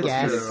 Yeah, I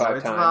guess.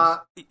 5 times.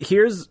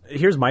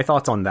 Here's my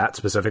thoughts on that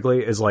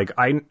specifically. Is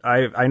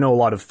I know a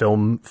lot of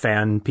film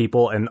fan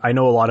people, and I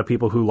know a lot of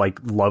people who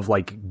love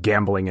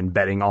gambling and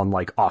betting on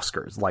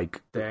Oscars.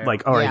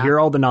 All right, here are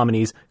all the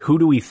nominees. Who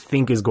do we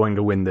think is going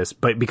to win this?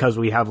 But because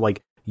we have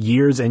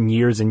years and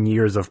years and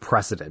years of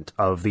precedent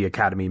of the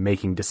Academy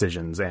making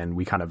decisions, and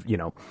we kind of,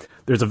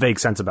 there's a vague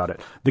sense about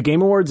it. The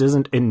Game Awards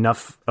isn't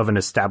enough of an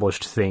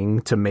established thing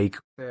to make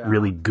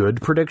really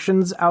good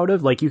predictions out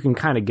of. You can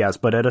kind of guess,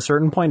 but at a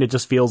certain point, it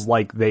just feels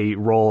like they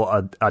roll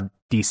a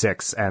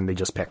D6 and they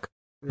just pick.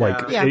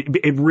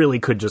 It really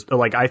could just,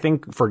 I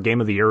think for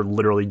Game of the Year,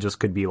 literally just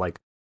could be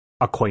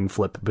a coin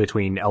flip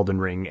between Elden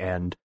Ring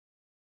and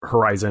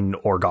Horizon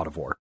or God of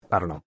War. I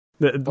don't know.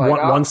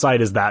 One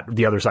side is that,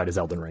 the other side is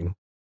Elden Ring.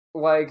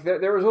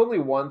 There was only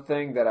one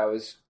thing that I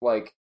was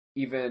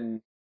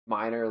even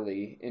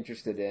minorly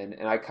interested in,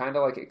 and I kind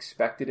of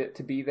expected it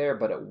to be there,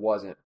 but it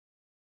wasn't.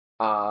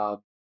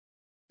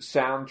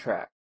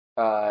 Soundtrack.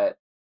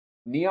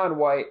 Neon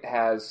White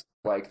has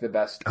the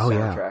best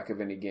soundtrack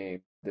of any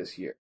game this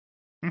year.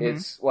 Mm-hmm.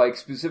 It's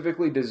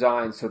specifically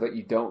designed so that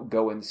you don't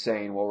go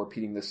insane while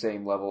repeating the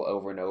same level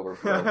over and over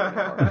for over an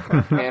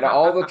hour. And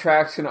all the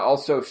tracks can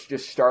also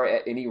just start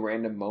at any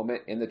random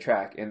moment in the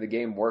track, and the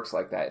game works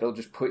like that. It'll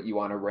just put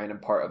you on a random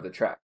part of the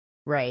track.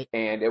 Right.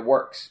 And it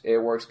works. It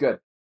works good.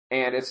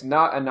 And it's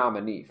not a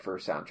nominee for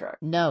soundtrack.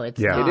 No, it's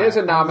not. It is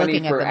a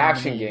nominee for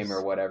action game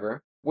or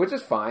whatever, which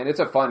is fine.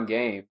 It's a fun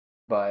game.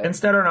 But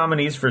instead, our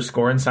nominees for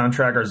score and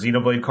soundtrack are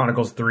Xenoblade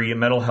Chronicles 3,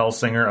 Metal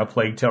Hellsinger, A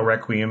Plague Tale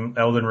Requiem,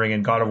 Elden Ring,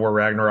 and God of War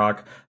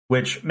Ragnarok.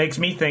 which makes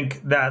me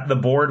think that the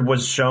board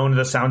was shown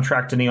the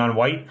soundtrack to Neon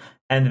White,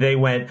 and they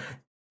went,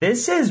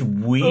 "This is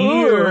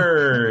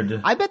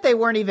weird." I bet they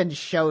weren't even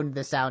shown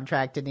the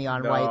soundtrack to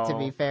Neon White, to No.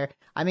 be fair.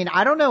 I mean,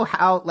 I don't know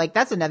how, like,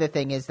 that's another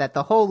thing, is that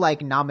the whole,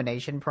 like,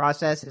 nomination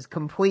process is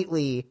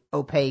completely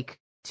opaque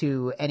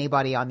to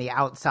anybody on the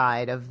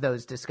outside of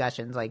those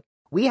discussions. Like,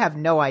 we have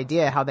no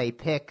idea how they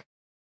pick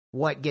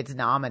what gets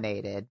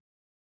nominated.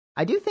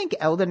 I do think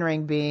Elden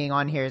Ring being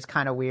on here is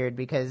kind of weird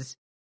because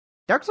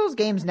Dark Souls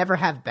games never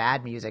have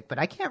bad music, but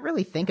I can't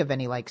really think of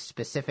any, like,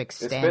 specific It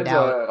spends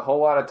standout. a whole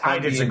lot of time I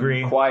disagree.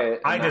 being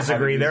quiet. I and not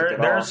disagree. having music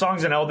at There are all.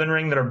 songs in Elden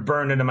Ring that are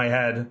burned into my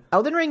head.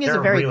 Elden Ring is There a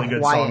are very really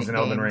good quiet songs in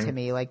Elden game Ring. to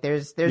me. Like,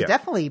 there's Yeah.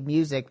 definitely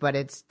music, but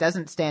it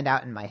doesn't stand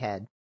out in my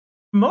head.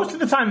 Most of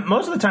the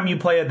time you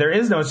play it, there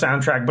is no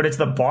soundtrack, but it's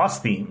the boss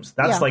themes.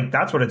 That's Yeah.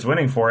 that's what it's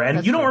winning for. And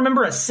That's you don't true.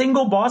 remember a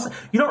single boss.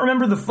 You don't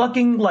remember the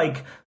fucking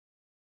like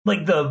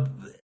the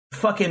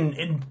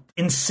fucking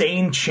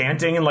insane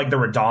chanting and like the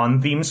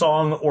Radon theme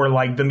song, or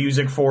like the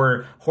music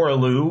for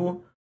Horaloo,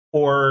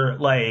 or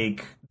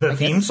like the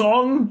theme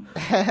song.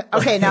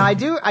 Okay, now I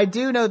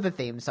do know the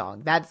theme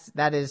song.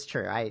 That is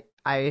true. I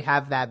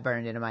have that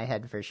burned into my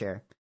head for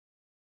sure.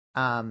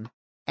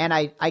 And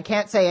I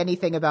can't say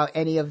anything about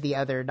any of the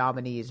other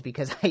nominees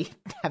because I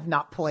have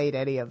not played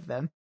any of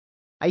them.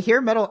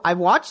 I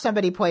watched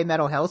somebody play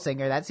Metal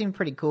Hellsinger. That seemed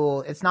pretty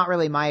cool. It's not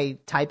really my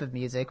type of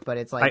music, but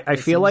it's like I it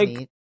feel seems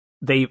like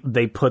neat.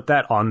 they put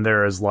that on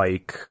there as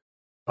like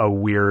a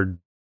weird,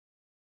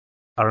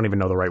 I don't even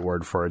know the right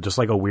word for it, just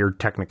like a weird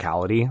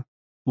technicality.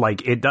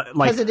 Like it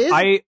like 'Cause it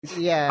is-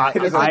 yeah, It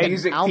is it's a like an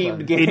music-themed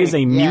album. game. it is a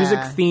Yeah. music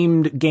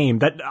themed game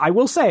that I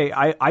will say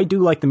I do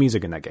like the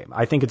music in that game.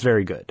 I think it's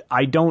very good.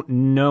 I don't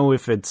know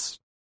if it's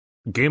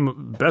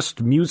game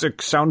best music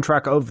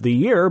soundtrack of the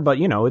year, but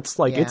you know, it's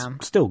like it's Yeah.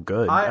 still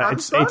good. I'm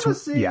it's starting to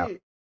see. yeah.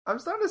 I'm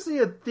starting to see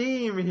a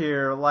theme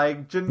here,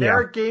 like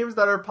generic games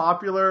that are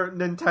popular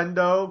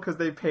Nintendo because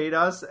they paid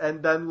us,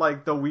 and then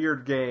like the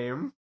weird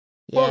game.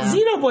 Well, Yeah.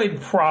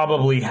 Xenoblade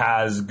probably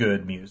has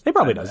good music. It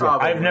probably does. Yeah.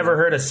 Probably. I've never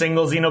heard a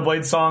single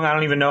Xenoblade song. I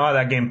don't even know how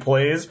that game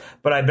plays,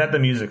 but I bet the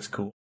music's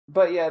cool.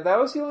 But yeah, that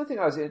was the only thing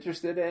I was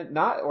interested in.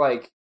 Not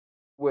like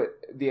with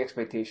the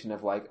expectation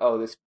of like, oh,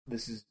 this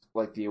is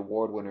like the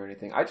award winner or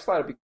anything. I just thought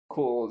it'd be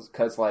cool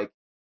because like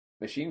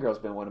Machine Girl's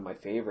been one of my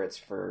favorites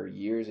for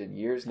years and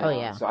years now. Oh,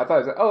 yeah. So I thought it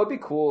was like, oh, it'd be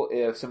cool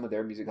if some of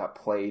their music got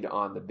played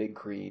on the big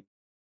screen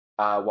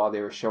while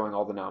they were showing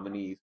all the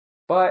nominees.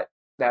 But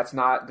that's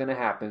not going to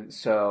happen.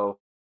 So,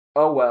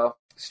 oh well.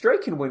 Stray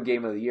can win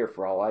Game of the Year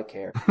for all I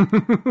care.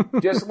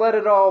 Just let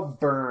it all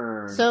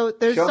burn. So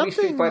there's Show me Street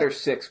something- Fighter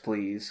 6,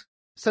 please.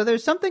 So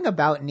there's something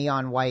about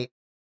Neon White.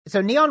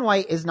 So Neon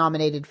White is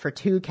nominated for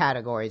 2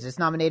 categories. It's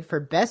nominated for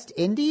Best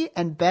Indie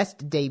and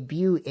Best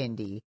Debut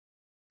Indie.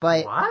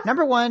 But What?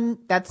 number one,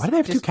 that's Why do they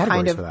have 2 just kind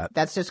categories of, for that?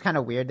 That's just kind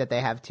of weird that they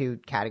have 2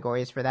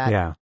 categories for that.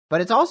 Yeah.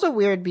 But it's also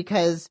weird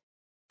because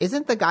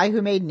isn't the guy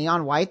who made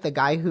Neon White the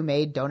guy who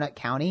made Donut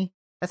County?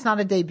 That's not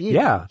a debut.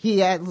 Yeah. He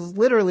has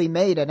literally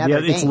made another Yeah,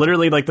 it's game.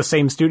 literally like the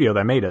same studio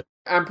that made it.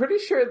 I'm pretty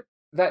sure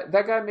that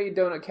guy made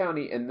Donut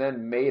County and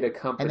then made a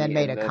company. And then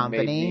made a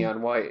company?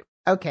 Neon White.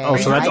 Okay. Oh,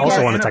 so that's I also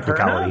guess- on a Annapurna?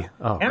 technicality.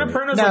 Oh, great.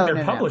 Annapurna's No, like their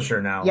no, no.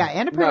 publisher now. Yeah,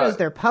 Annapurna No, is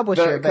their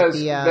publisher, but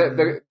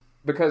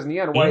because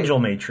Neon White. Angel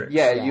Matrix.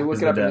 Yeah, Yeah. you look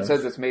is it the up and it dev.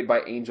 says it's made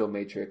by Angel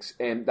Matrix,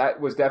 and that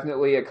was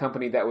definitely a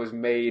company that was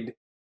made.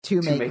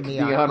 to to make make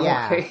Neon. Neon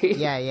yeah. White.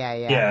 yeah,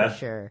 Yeah. for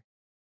sure.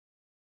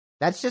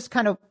 That's just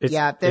kind of It's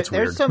there's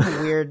weird. some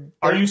weird.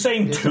 Are you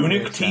saying there's some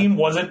Tunic weird Team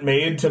wasn't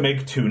made to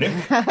make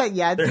Tunic? stuff.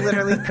 Yeah, it's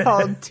literally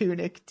called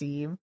Tunic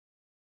Team.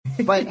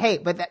 But hey,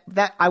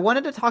 that I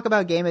wanted to talk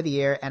about Game of the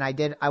Year, and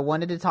I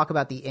wanted to talk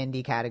about the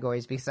indie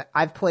categories because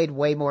I've played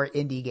way more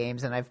indie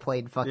games than I've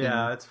played fucking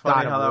Yeah, it's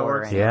funny God how of that War or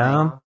works. anything.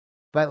 Yeah.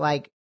 But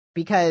like,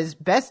 because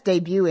Best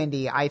Debut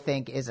Indie, I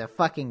think, is a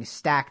fucking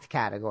stacked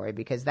category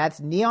because that's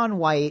Neon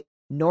White,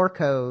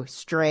 Norco,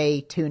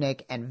 Stray,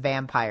 Tunic, and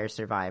Vampire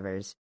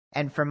Survivors.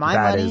 And for my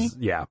That money, is,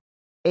 yeah.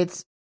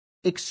 it's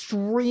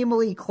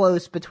extremely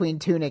close between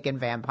Tunic and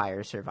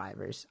Vampire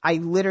Survivors. I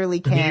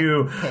literally can't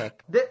You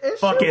pick. The issue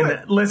Fucking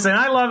with- listen,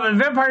 I love it.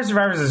 Vampire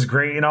Survivors is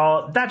great and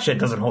all. That shit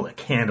doesn't hold a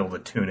candle to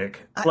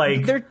Tunic.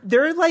 Like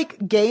They're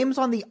like games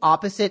on the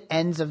opposite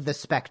ends of the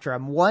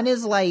spectrum. One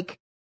is like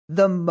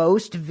the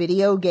most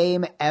video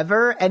game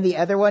ever, and the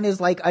other one is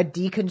like a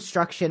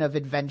deconstruction of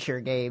adventure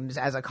games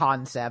as a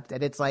concept.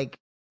 And it's like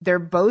they're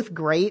both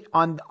great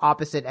on the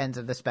opposite ends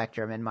of the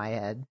spectrum in my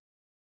head.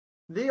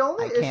 The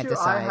only I can't issue I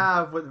decide.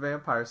 have with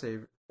Vampire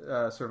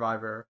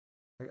Survivor,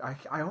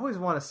 I always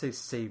want to say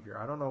Savior.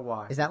 I don't know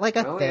why. Is that like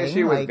The a only thing?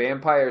 issue Like, with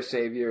Vampire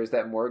Savior is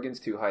that Morgan's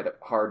too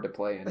hard to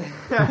play in.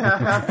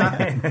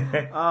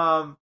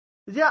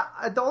 Yeah,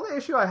 the only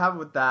issue I have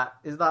with that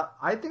is that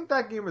I think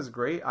that game is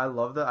great. I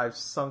loved it. I've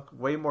sunk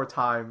way more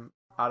time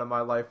out of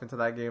my life into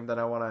that game than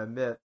I want to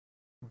admit.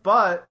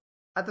 But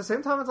at the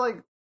same time, it's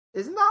like,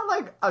 isn't that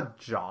like a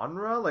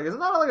genre? Like, isn't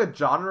that like a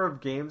genre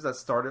of games that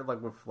started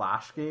like with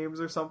Flash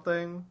games or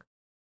something?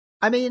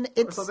 I mean, Or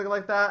it's something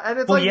like that? And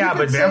it's well, like, you yeah, could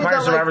but say Vampire that,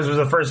 like, Survivors was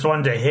the first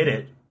one to hit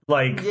it.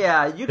 Like,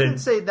 Yeah, you can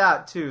say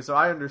that too, so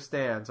I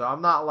understand. So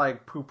I'm not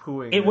like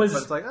poo-pooing it, was-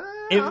 but it's like,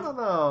 I don't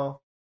know.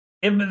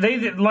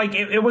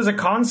 it was a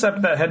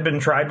concept that had been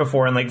tried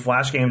before in like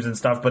Flash games and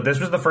stuff, but this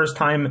was the first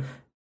time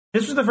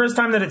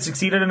that it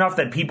succeeded enough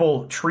that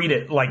people treat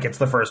it like it's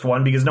the first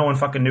one because no one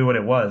fucking knew what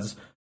it was.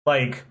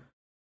 Like,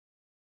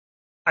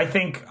 I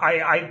think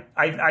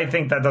I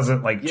think that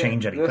doesn't like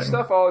change anything. The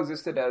stuff all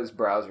existed as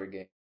browser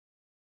games,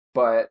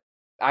 but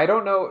I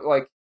don't know.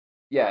 Like,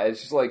 yeah,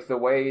 it's just like the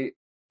way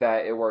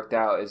that it worked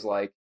out is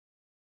like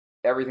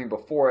everything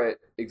before it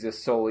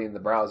exists solely in the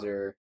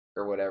browser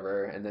or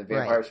whatever, and then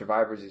Vampire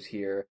Survivors is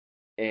here,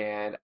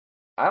 and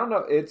I don't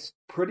know. It's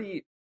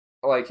pretty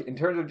like in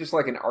terms of just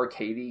like an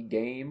arcadey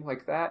game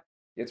like that.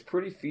 It's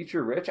pretty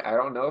feature rich. I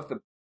don't know if the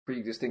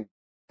pre-existing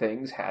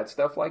things had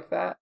stuff like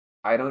that.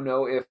 I don't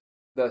know if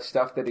the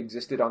stuff that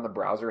existed on the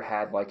browser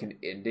had like an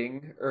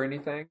ending or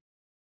anything.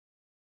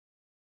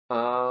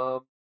 I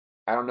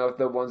don't know if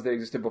the ones that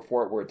existed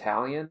before it were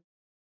Italian.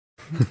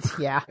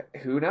 Yeah.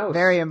 Who knows?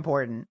 Very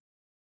important.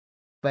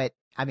 But,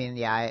 I mean,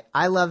 yeah,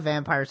 I love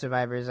Vampire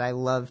Survivors. I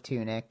love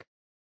Tunic.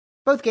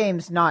 Both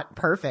games not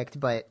perfect,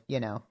 but, you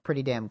know,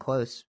 pretty damn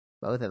close.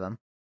 Both of them.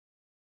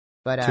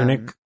 But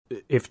Tunic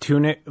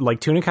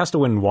has to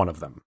win one of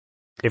them.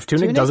 If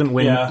Tunic doesn't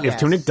win,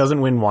 Tunic doesn't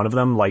win one of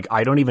them, like,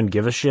 I don't even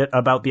give a shit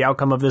about the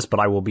outcome of this, but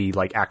I will be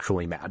like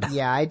actually mad.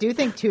 Yeah, I do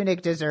think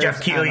Tunic deserves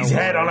Jeff Keighley's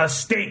head on a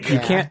stake.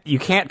 Yeah. You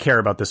can't care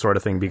about this sort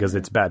of thing because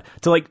it's bad.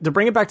 To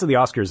bring it back to the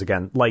Oscars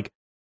again, like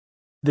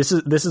this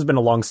has been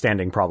a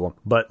long-standing problem,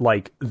 but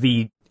like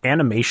the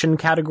animation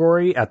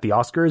category at the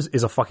Oscars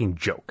is a fucking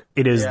joke.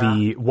 It is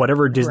the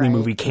whatever Disney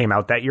movie came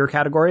out that year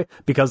category,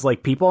 because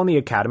like people on the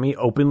Academy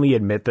openly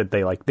admit that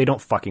they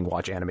don't fucking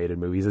watch animated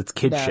movies. It's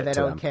kid shit they to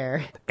don't them.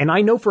 care. And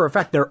I know for a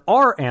fact there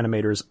are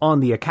animators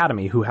on the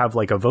Academy who have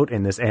like a vote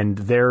in this, and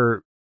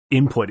their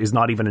input is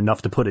not even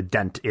enough to put a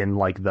dent in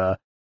like the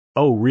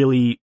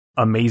really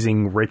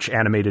amazing rich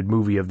animated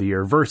movie of the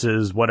year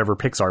versus whatever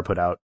Pixar put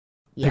out.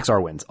 Yeah.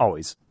 Pixar wins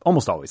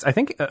almost always. I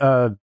think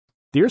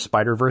the year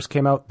Spider-Verse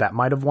came out, that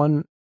might have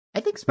won. I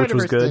think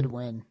Spider-Verse did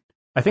win.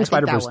 I think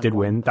Spider-Verse did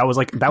win. That was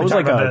like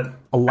a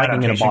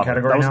lightning in a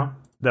bottle.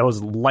 That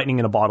was lightning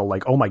in a bottle.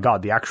 Like, oh my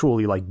god, the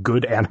actually like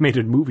good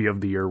animated movie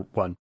of the year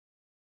won,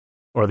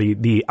 or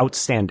the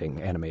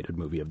outstanding animated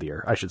movie of the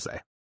year, I should say.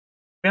 To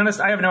be honest,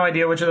 I have no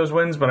idea which of those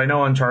wins, but I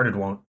know Uncharted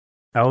won't.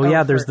 Oh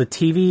yeah, there's the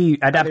TV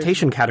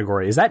adaptation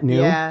category. Is that new?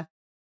 Yeah,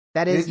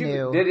 that is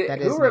new.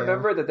 Who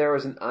remembered that there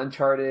was an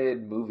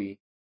Uncharted movie?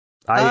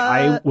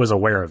 I was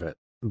aware of it.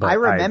 But I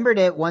remembered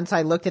it once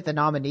I looked at the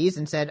nominees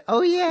and said,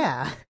 "Oh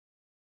yeah,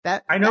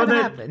 that I know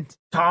that happened."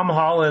 Tom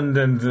Holland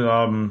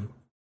and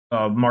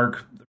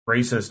Mark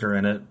Racist are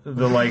in it.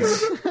 The like,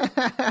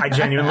 I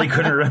genuinely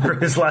couldn't remember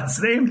his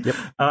last name. Yep.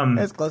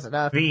 That's close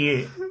enough.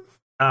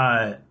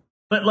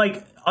 But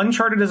like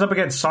Uncharted is up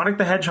against Sonic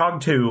the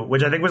Hedgehog 2,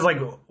 which I think was like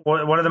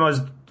one of the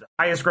most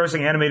highest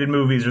grossing animated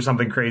movies or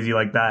something crazy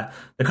like that.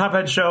 The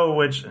Cuphead show,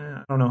 which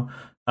I don't know.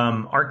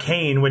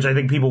 Arcane, which I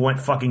think people went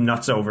fucking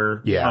nuts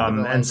over. Yeah.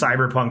 And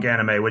Cyberpunk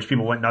anime, which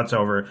people went nuts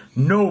over.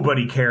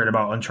 Nobody cared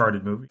about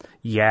Uncharted movie.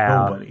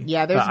 Yeah. Nobody.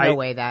 Yeah, there's no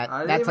way that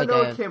I didn't that's even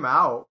like know it came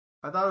out.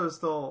 I thought it was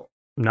still.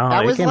 No,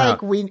 that it was came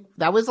like out.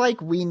 that was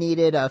like we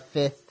needed a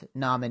fifth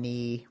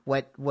nominee.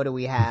 What do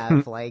we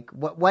have? Like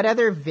what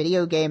other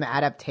video game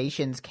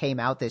adaptations came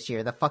out this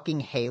year? The fucking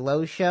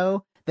Halo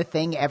show, the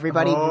thing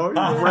everybody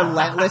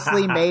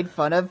relentlessly made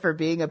fun of for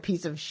being a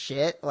piece of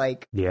shit.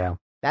 Like, yeah,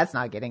 that's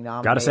not getting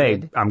nominated. Gotta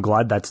say, I'm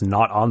glad that's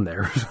not on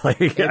there.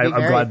 Like, I'm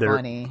glad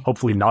they're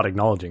hopefully not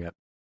acknowledging it.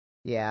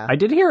 Yeah,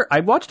 I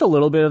watched a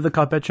little bit of the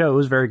Cuphead show. It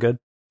was very good.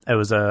 It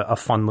was a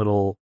fun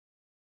little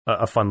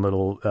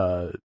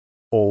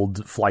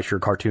old Fleischer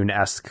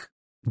cartoon-esque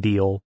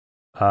deal.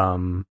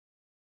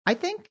 I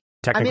think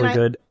technically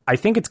good. I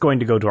think it's going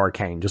to go to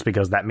Arcane just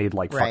because that made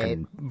like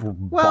fucking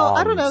well,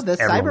 I don't know. The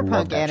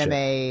Everyone Cyberpunk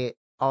anime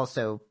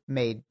also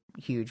made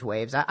huge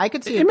waves. I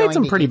could see it made going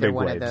some to pretty either big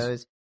one waves. of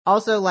those.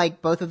 Also,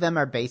 like both of them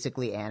are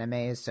basically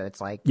animes, so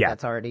it's like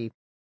that's already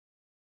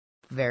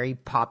very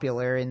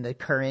popular in the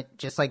current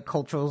just like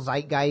cultural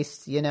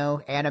zeitgeist. You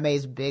know,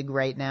 anime's big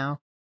right now.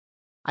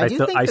 I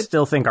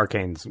still think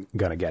Arcane's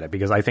gonna get it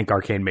because I think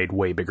Arcane made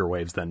way bigger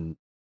waves than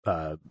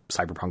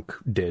Cyberpunk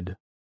did.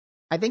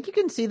 I think you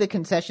can see the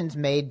concessions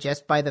made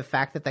just by the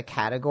fact that the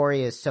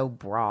category is so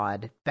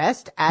broad.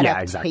 Best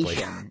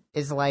adaptation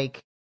is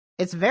like,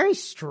 it's very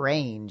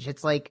strange.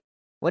 It's like,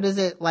 what is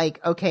it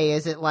like? Okay,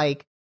 is it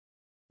like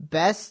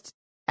best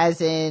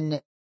as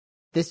in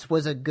this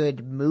was a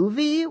good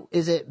movie?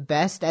 Is it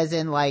best as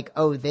in like,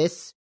 oh,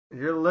 this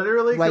you're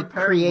literally like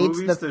comparing creates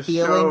movies the to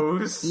feeling?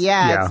 shows.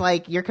 Yeah, it's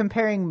like you're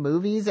comparing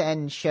movies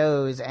and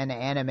shows and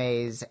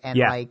animes and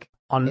like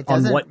it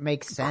doesn't on what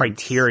make sense.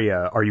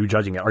 Criteria are you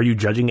judging it? Are you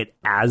judging it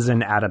as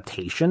an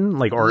adaptation,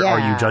 like, or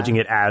are you judging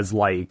it as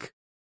like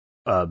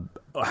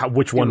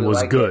which one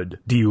was good?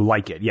 Do you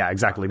like it? Yeah,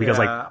 exactly. Because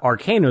like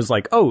Arcane was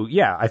like, oh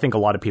yeah, I think a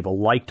lot of people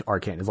liked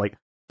Arcane. It's like,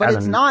 But as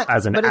it's not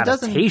as an but it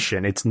doesn't.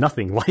 adaptation. It's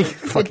nothing like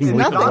fucking It's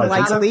League of nothing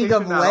Legends. like League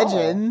of Adaptation at all.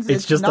 Legends.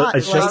 It's just not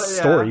it's like, just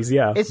stories,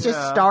 yeah. It's just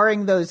Yeah.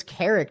 starring those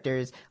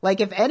characters.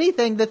 Like, if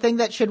anything, the thing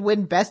that should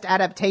win Best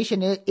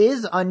Adaptation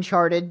is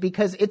Uncharted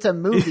because it's a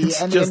movie,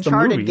 It's and the just a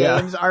Uncharted movie, yeah.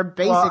 games are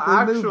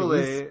basically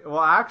movies.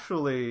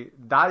 Actually,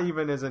 that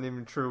even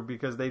isn't true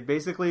because they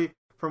basically,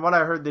 from what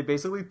I heard, they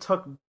basically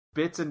took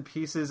bits and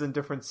pieces and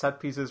different set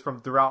pieces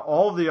from throughout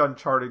all the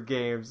Uncharted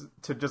games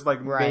to just like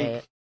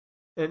Right.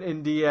 make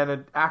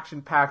an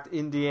action-packed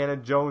Indiana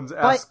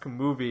Jones-esque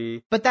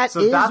movie. But that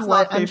So is that's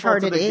what not faithful to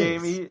Uncharted the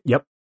is. game.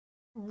 Yep.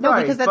 No,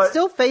 Right, because that's but-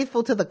 still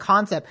faithful to the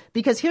concept.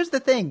 Because here's the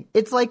thing.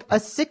 It's like a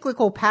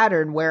cyclical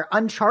pattern where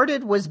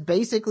Uncharted was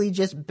basically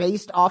just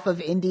based off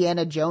of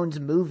Indiana Jones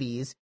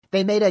movies.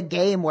 They made a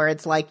game where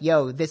it's like,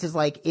 yo, this is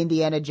like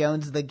Indiana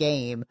Jones the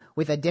game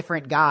with a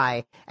different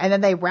guy. And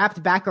then they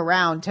wrapped back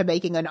around to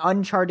making an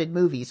Uncharted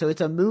movie. So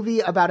it's a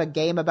movie about a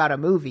game about a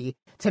movie.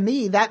 To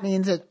me, that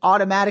means it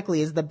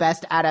automatically is the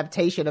best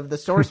adaptation of the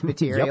source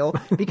material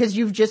because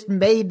you've just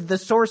made the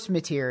source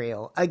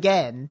material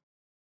again,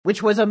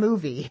 which was a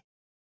movie.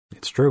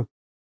 It's true.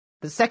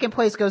 The second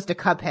place goes to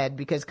Cuphead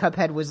because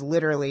Cuphead was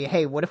literally,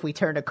 hey, what if we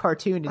turned a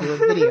cartoon into a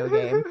video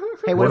game?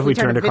 Hey, What if we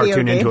turned a video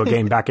cartoon into a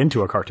game back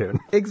into a cartoon?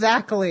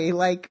 Exactly.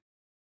 Like,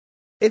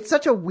 it's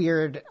such a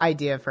weird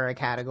idea for a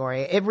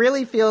category. It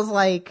really feels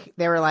like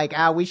they were like,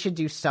 we should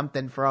do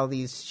something for all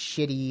these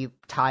shitty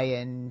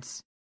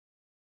tie-ins.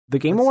 The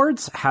Game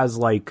Awards has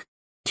like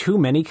too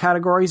many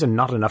categories and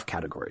not enough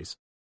categories.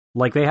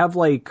 Like they have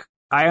like,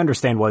 I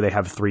understand why they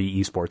have 3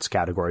 esports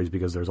categories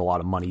because there's a lot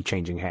of money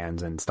changing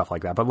hands and stuff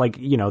like that. But like,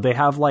 you know, they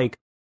have like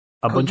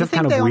a bunch you of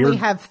think kind they of weird. only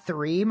have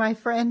 3, my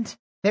friend?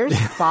 There's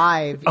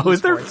 5. Oh,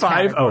 is there esports 5?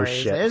 Oh, categories.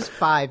 shit. There's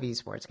 5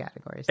 esports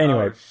categories.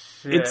 Anyway, Oh,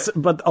 shit.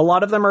 but a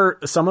lot of them are,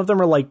 some of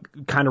them are like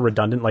kind of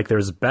redundant. Like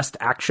there's best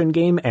action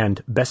game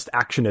and best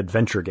action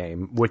adventure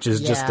game, which is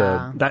just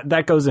Yeah.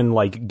 that goes in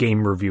like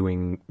game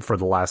reviewing for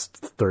the last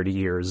 30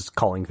 years,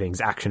 calling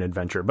things action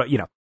adventure. But you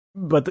know,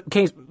 but the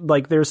case,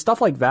 like there's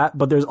stuff like that,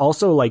 but there's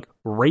also like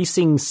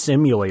racing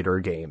simulator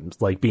games,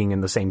 like being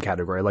in the same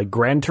category, like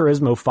Gran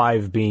Turismo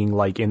 5 being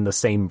like in the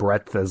same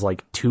breadth as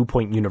like 2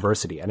 Point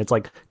University. And it's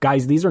like,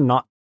 guys, these are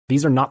not the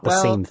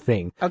Well, same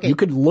thing. okay. You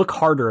could look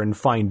harder and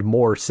find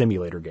more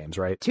simulator games,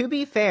 right? To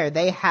be fair,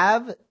 they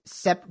have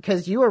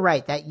because you were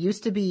right. That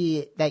used to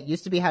be how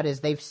it is.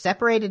 They've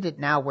separated it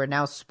now, where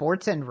now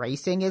sports and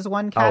racing is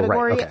one Oh, right,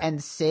 category, okay.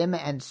 and sim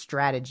and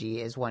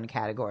strategy is one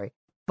category.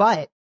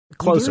 But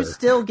Closer. you do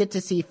still get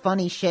to see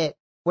funny shit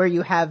where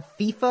you have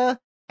FIFA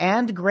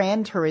and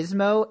Gran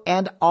Turismo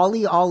and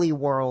Ollie Ollie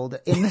World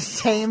in the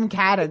same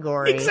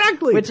category.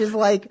 Exactly. Which is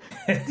like,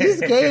 these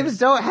games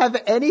don't have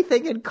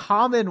anything in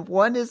common.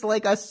 One is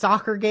like a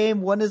soccer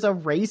game, one is a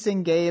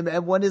racing game,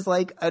 and one is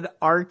like an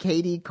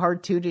arcadey,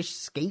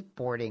 cartoonish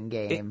skateboarding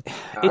game.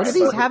 What do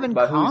these have in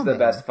but common? who's the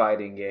best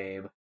fighting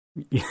game?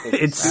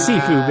 It's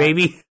Sifu,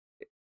 baby.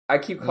 I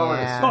keep calling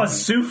Yeah. Oh, it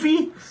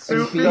Sufi?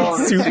 Sufi?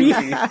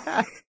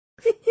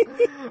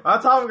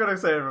 That's how I'm gonna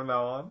say it from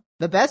now on.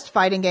 The best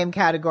fighting game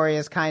category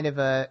is kind of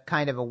a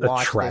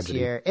wash this tragedy.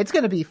 year. It's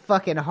going to be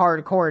fucking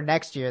hardcore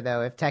next year,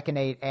 though, if Tekken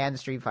 8 and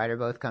Street Fighter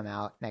both come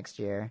out next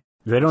year.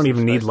 They don't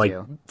even need like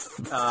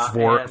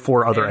supposed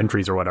four other and-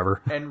 entries or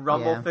whatever. And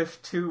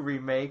Rumblefish 2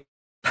 remake.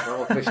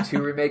 Rumblefish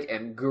 2 remake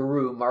and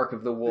Guru Mark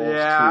of the Wolves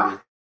Yeah.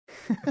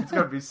 2. It's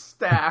gonna be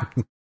stacked.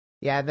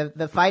 Yeah,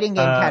 the fighting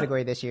game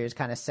category this year is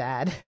kind of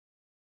sad.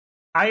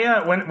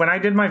 I when I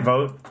did my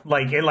vote,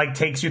 like it like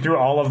takes you through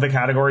all of the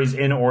categories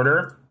in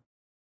order.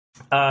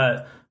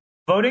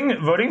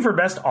 Voting for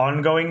best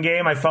ongoing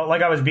game, I felt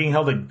like I was being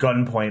held at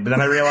gunpoint, but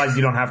then I realized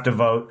you don't have to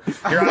vote.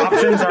 Your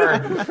options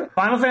are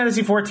Final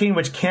Fantasy XIV,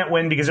 which can't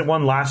win because it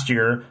won last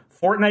year.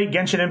 Fortnite,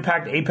 Genshin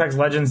Impact, Apex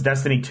Legends,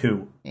 Destiny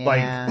 2. Like,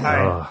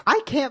 Yeah.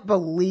 I can't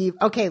believe.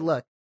 Okay,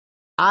 look,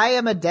 I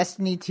am a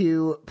Destiny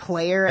 2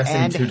 player Destiny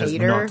and 2 does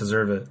hater. not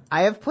deserve it.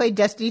 I have played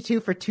Destiny 2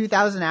 for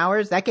 2,000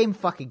 hours. That game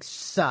fucking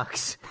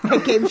sucks.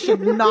 That game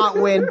should not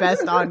win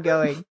best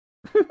ongoing.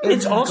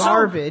 It's also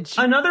garbage.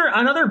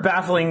 Another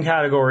baffling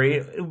category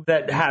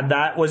that had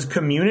that was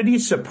community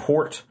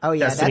support. Oh,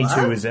 yeah, Destiny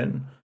that's- 2 is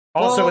in.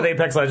 Also Well- with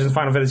Apex Legends,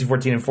 Final Fantasy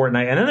 14, and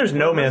Fortnite. And then there's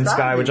No Man's that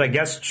Sky, mean? which I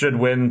guess should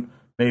win.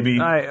 Maybe.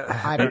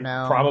 I don't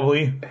know.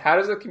 Probably. How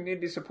does the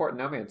community support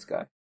No Man's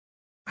Sky?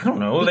 I don't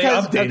know.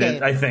 Because- they updated, okay.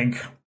 I think.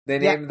 They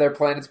Yeah. named their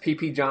planets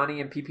PP Johnny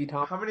and PP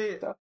Tom. How many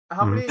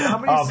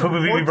Oh, support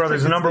Poopa Beebe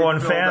Brothers, the tickets number they one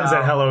filled fans out?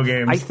 at Hello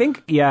Games. I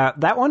think, yeah,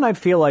 that one I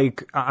feel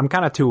like I'm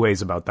kind of two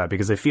ways about that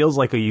because it feels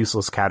like a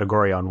useless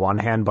category on one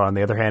hand, but on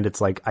the other hand,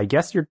 it's like, I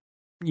guess you're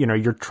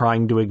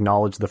trying to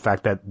acknowledge the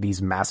fact that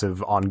these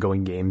massive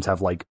ongoing games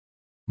have like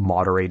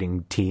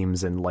moderating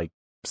teams and like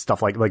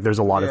stuff like there's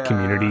a lot of Yeah.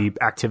 community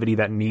activity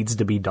that needs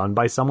to be done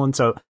by someone.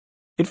 So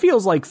it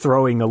feels like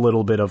throwing a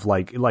little bit of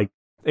like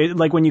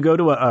when you go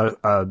to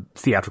a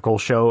theatrical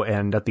show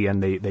and at the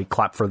end they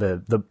clap for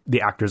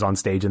the actors on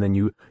stage and then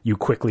you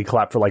quickly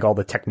clap for like all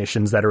the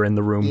technicians that are in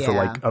the room for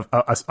Yeah.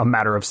 like a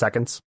matter of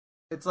seconds.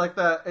 It's like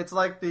the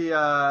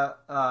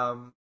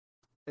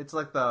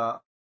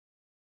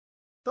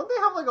Don't they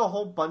have like a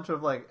whole bunch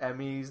of like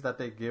Emmys that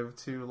they give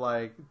to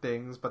like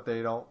things, but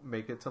they don't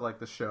make it to like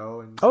the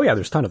show? And Oh yeah,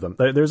 there's a ton of them.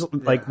 There's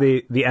like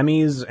the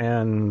Emmys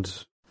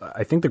and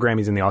I think the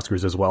Grammys and the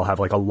Oscars as well have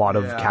like a lot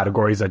of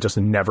categories that just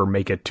never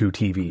make it to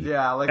TV.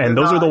 Yeah, like and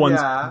those are the ones.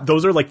 Yeah.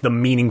 Those are like the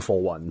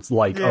meaningful ones,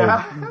 like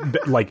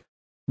like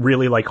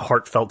really like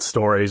heartfelt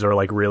stories or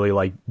like really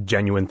like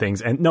genuine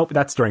things. And nope,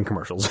 that's during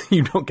commercials.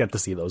 You don't get to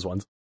see those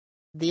ones.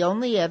 The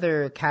only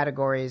other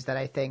categories that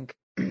I think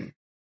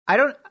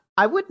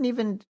I would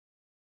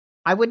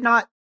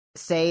not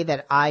say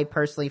that I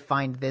personally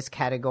find this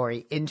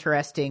category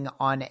interesting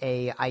on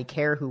a I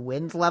care who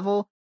wins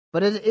level,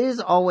 but it is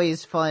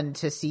always fun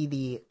to see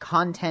the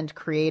Content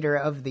Creator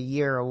of the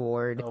Year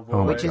award,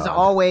 which is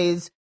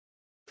always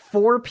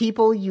 4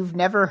 people you've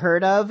never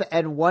heard of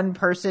and 1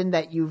 person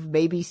that you've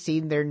maybe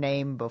seen their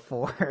name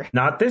before.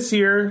 Not this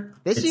year.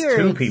 This year,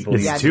 2 people.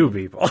 It's 2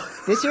 people.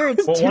 This year,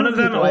 it's 2 one of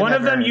them. people One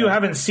of them you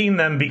haven't seen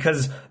them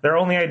because they're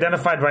only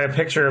identified by a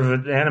picture of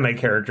an anime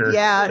character.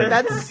 Yeah,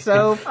 that's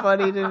so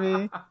funny to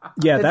me.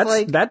 Yeah, It's that's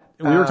like, that.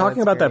 We were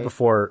talking about that great.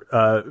 before.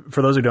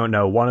 For those who don't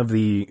know, one of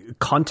the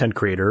content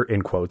creator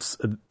in quotes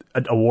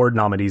award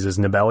nominees is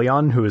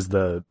Nibelion, who is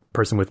the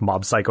person with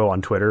Mob Psycho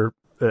on Twitter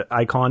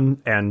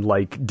icon and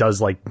like does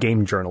like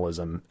game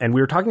journalism. And we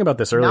were talking about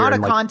this earlier. Not a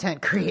and, like,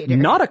 content creator.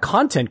 Not a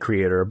content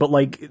creator, but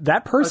like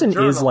that person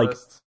is like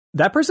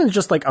that person is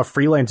just like a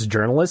freelance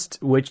journalist,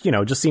 which, you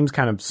know, just seems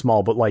kind of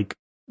small, but like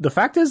the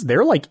fact is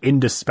they're like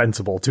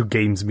indispensable to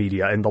games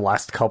media in the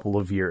last couple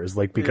of years,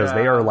 like because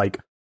they are like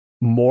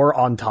more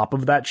on top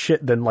of that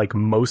shit than like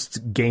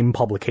most game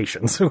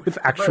publications with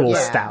actual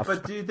staff.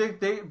 But do you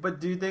think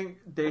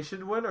they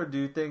should win, or do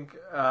you think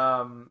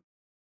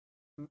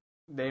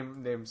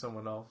name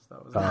someone else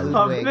that was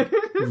Ludwig.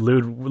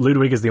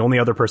 Ludwig is the only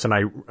other person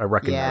I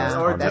recognize. Yeah,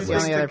 or that's do the you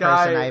only think other the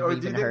person guy, I've or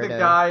even do you think heard the of.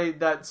 guy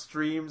that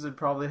streams and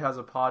probably has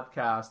a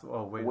podcast?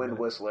 Oh wait, Wind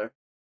Whistler.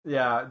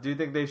 Yeah, do you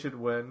think they should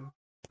win?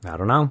 I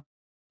don't know.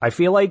 I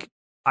feel like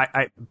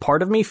I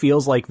part of me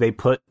feels like they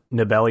put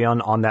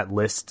Nibelion on that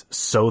list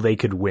so they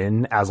could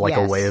win as like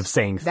a way of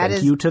saying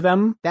thank you to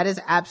them. That is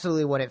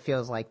absolutely what it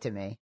feels like to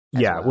me.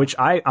 Yeah, which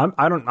I'm not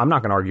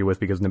going to argue with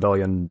because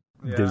Nibelion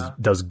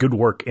does good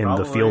work in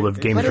the field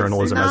of game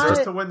journalism. They as deserve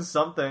just to win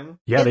something.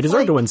 Yeah, they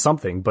deserve to win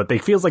something, but they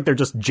feels like they're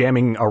just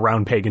jamming a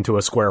round peg into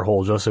a square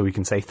hole just so we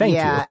can say thank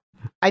you.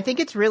 I think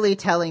it's really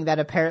telling that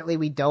apparently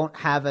we don't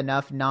have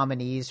enough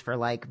nominees for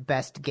like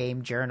best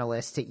game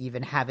journalist to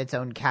even have its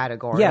own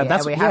category. Yeah,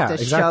 that's and we have to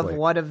exactly. shove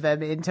one of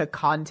them into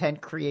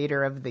content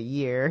creator of the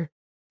year.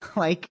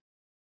 Like,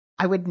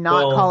 I would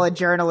not call a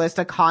journalist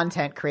a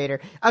content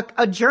creator.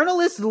 A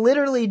journalist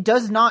literally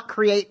does not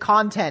create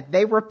content.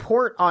 They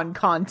report on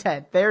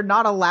content. They're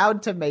not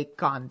allowed to make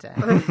content.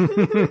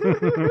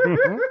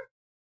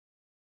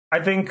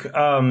 I think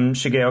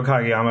Shigeo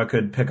Kageyama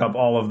could pick up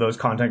all of those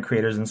content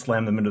creators and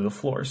slam them into the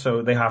floor.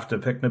 So they have to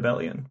pick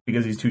Nibelion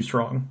because he's too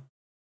strong.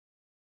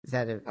 Is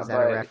that a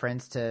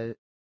reference to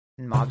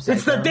Mob Psycho?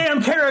 It's the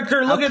damn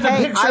character. Look at the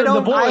picture of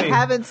the boy. I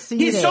haven't seen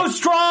it. He's so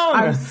strong.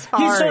 I'm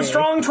sorry. He's so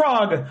strong,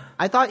 Trog.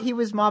 I thought he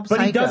was Mob Psycho.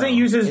 But he doesn't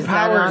use his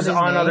powers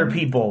on name? other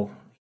people.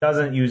 He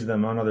doesn't use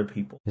them on other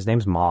people. His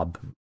name's Mob.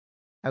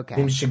 Okay.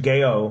 His name's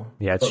Shigeo.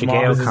 Yeah, it's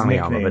Shigeo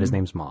Kageyama, but his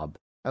name's Mob.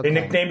 Okay.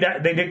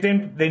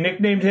 They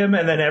nicknamed him,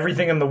 and then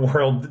everything in the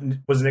world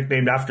was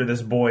nicknamed after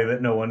this boy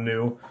that no one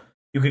knew.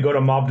 You could go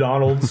to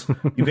McDonald's.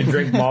 You could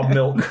drink mob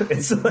milk.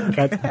 It's like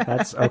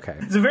that's okay.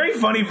 It's a very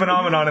funny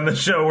phenomenon in the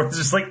show where it's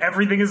just like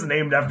everything is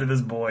named after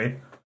this boy.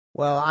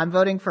 Well, I'm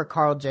voting for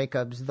Carl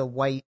Jacobs, the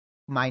white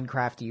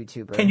Minecraft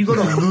YouTuber. Can you go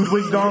to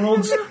Ludwig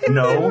Donald's?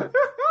 No.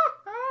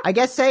 I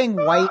guess saying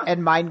white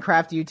and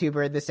Minecraft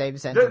YouTuber in the same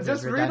sentence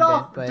is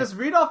redundant. Just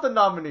read off the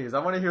nominees. I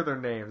want to hear their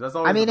names. That's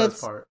always the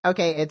best part.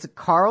 Okay, it's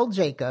Carl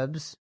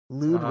Jacobs,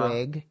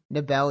 Ludwig,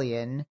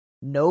 Nibelion,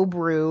 No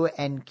Brew,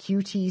 and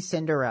QT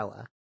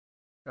Cinderella.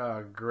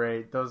 Oh,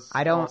 great! Those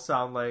all all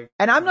sound like.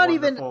 And I'm not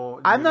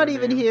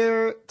even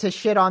here to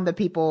shit on the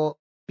people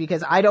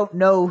because I don't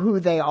know who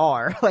they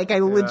are. Like, I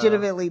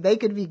legitimately, they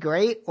could be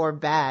great or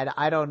bad.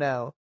 I don't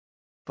know,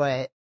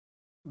 but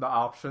the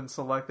option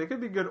select, they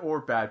could be good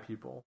or bad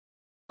people.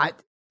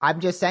 I'm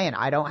just saying,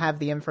 I don't have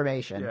the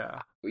information.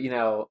 Yeah, you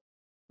know,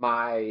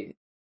 my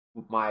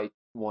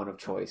one of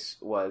choice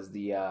was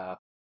the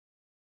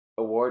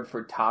award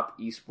for top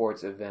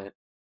esports event.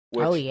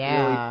 Which really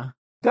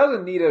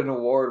doesn't need an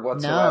award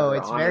whatsoever. No,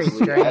 it's honestly.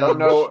 very strange. I don't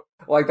know.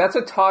 Like, that's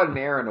a Todd and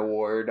Aaron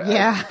award.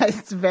 Yeah,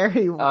 it's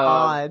very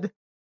odd.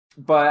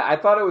 But I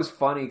thought it was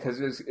funny because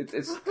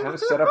it's kind of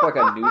set up like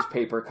a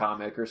newspaper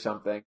comic or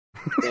something.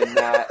 In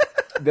that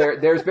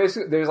there's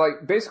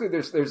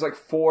like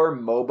 4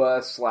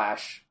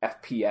 MOBA /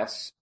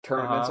 FPS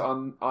tournaments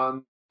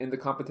on in the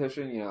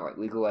competition. You know, like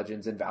League of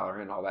Legends and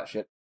Valorant and all that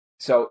shit.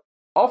 So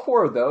all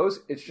 4 of those,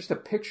 it's just a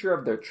picture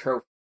of their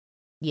trophy.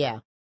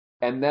 Yeah.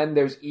 And then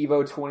there's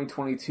EVO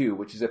 2022,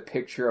 which is a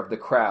picture of the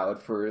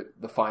crowd for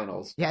the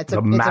finals. Yeah, it's a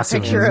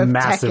picture of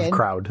massive Tekken.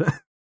 crowd.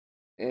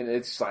 And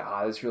it's like,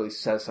 this really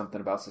says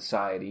something about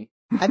society.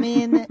 I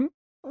mean,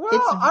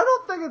 well, I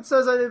don't think it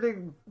says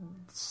anything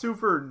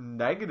super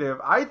negative.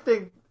 I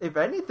think, if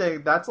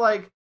anything, that's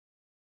like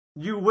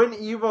you win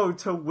Evo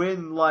to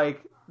win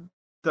like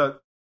the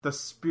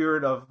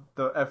spirit of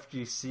the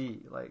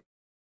FGC. Like,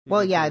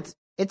 well, yeah,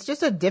 it's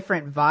just a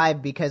different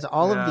vibe because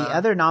all of the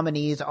other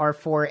nominees are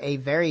for a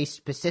very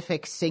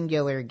specific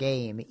singular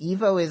game.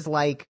 Evo is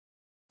like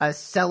a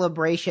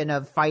celebration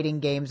of fighting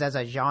games as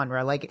a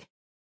genre. Like,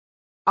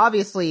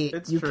 obviously,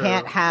 you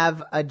can't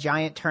have a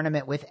giant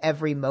tournament with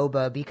every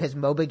MOBA because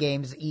MOBA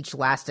games each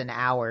last an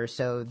hour,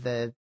 so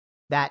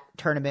that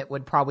tournament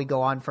would probably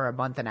go on for a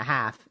month and a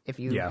half if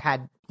you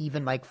had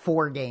even like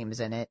 4 games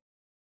in it.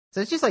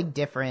 So it's just like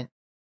different.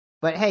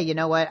 But hey, you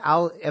know what?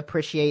 I'll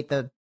appreciate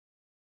the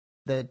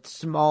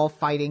small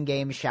fighting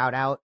game shout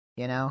out.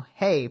 You know,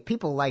 hey,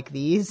 people like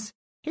these.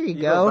 Here you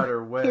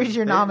go. Here's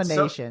your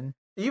nomination.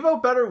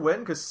 Evo better win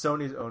because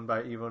Sony's owned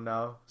by Evo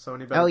now.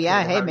 Sony better. Oh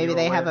yeah, hey, maybe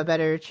they have a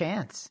better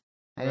chance.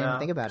 I didn't even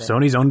think about it.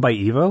 Sony's owned by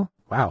Evo?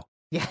 Wow.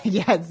 Yeah,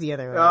 it's the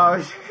other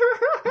way.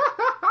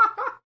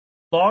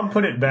 Log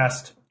put it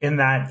best in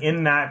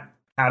that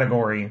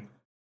category.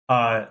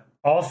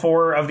 All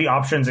 4 of the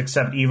options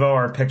except Evo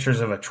are pictures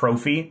of a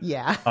trophy.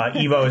 Yeah.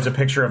 Evo is a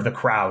picture of the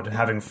crowd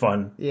having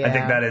fun. Yeah. I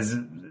think that is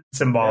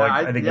symbolic. Yeah,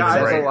 I think it that's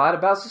says right. a lot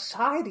about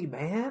society,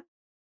 man.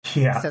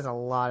 Yeah. It says a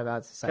lot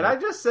about society. Can I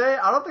just say,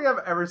 I don't think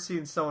I've ever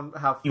seen someone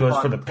have Evo's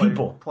fun for the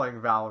people.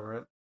 playing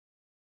Valorant.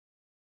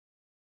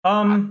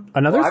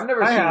 Another. Well, I've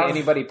never seen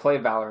anybody play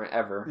Valorant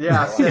ever.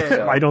 Yeah,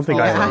 same. I don't think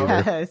I have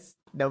either.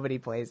 Nobody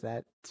plays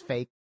that. It's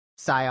fake.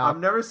 Psyop. I've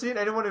never seen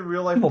anyone in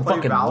real life People play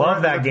fucking Valorant.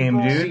 love that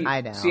game, dude.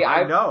 I know.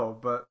 I know,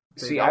 but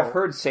I've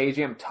heard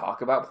Sajam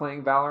talk about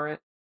playing Valorant,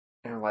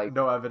 and like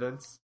no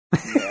evidence.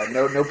 Yeah,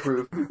 no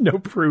proof. No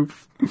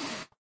proof.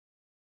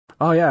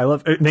 Oh yeah, I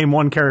love name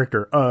one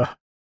character.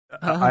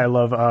 I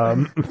love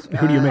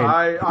who do you mean?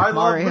 I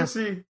love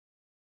Lucy.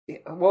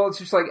 Well, it's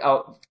just like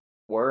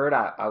word.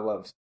 I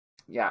love.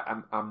 Yeah,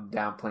 I'm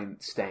down playing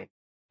Stank,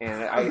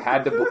 and I would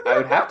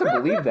have to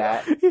believe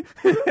that.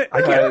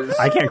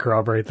 I can't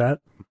corroborate that.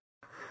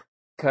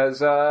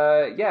 Because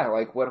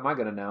like what am I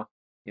gonna know?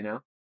 You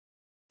know.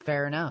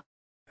 Fair enough.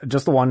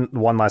 Just the one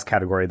last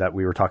category that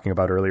we were talking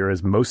about earlier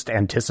is most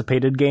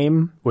anticipated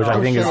game, which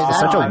I think is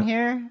such on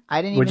here.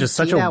 I didn't even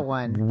see that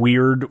one.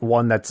 Weird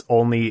one that's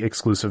only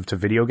exclusive to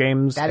video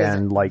games. That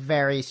is like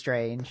very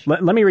strange.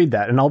 Let me read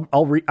that, and I'm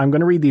going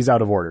to read these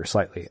out of order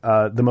slightly.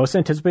 The most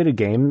anticipated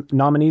game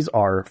nominees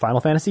are Final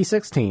Fantasy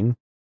 16,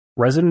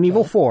 Resident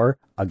Evil 4,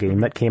 a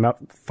game that came out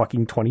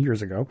fucking 20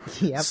 years ago,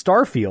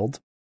 Starfield,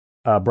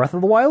 Breath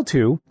of the Wild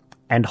 2,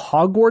 and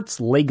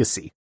Hogwarts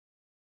Legacy.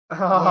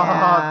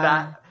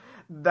 Oh,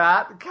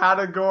 that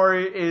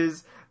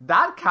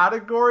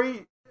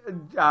category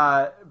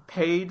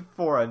paid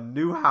for a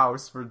new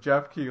house for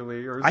Jeff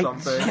Keighley or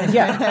something.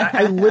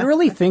 I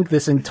literally think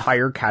this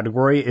entire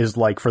category is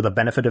like for the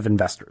benefit of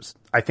investors.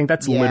 I think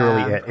that's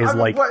literally it.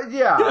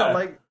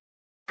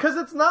 Because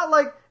it's not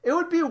like it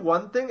would be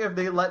one thing if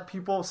they let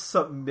people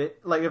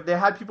submit, like if they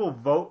had people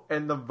vote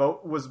and the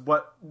vote was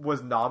what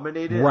was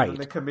nominated and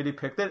the committee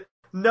picked it.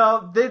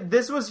 No,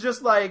 this was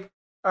just like,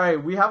 all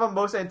right, we have a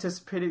most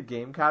anticipated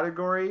game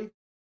category.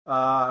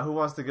 Who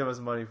wants to give us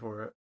money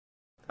for it?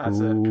 That's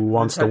it. Who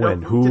wants to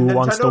win? Who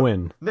wants to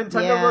win?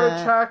 Nintendo wrote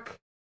a check.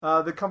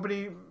 The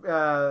company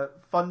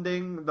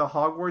funding the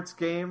Hogwarts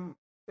game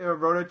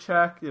wrote a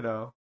check, you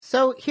know.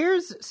 So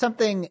here's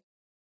something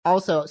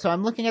also. So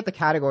I'm looking at the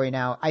category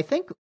now. I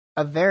think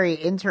a very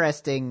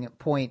interesting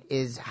point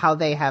is how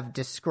they have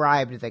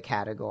described the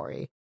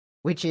category,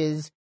 which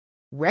is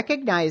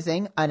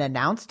recognizing an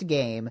announced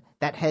game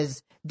that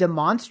has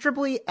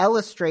demonstrably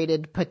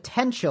illustrated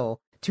potential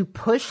to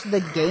push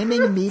the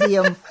gaming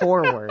medium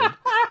forward.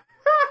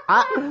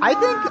 I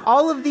think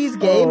all of these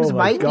games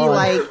might be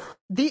like...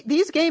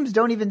 These games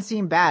don't even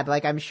seem bad.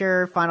 Like, I'm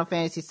sure Final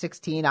Fantasy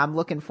 16, I'm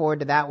looking forward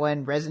to that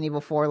one. Resident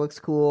Evil 4 looks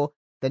cool.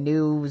 The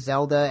new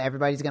Zelda,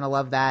 everybody's going to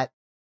love that.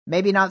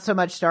 Maybe not so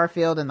much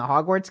Starfield and the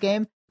Hogwarts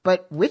game,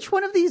 but which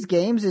one of these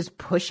games is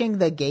pushing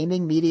the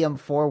gaming medium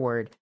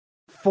forward?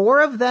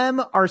 4 of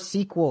them are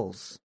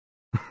sequels.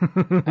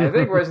 I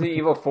think Resident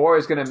Evil 4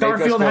 is going to make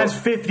Starfield has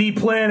 50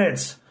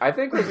 planets. I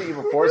think Resident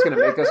Evil 4 is going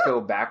to make us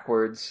go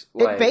backwards.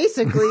 It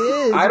basically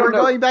is. We're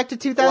going back to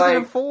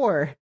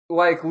 2004.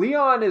 Like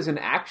Leon is an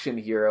action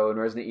hero in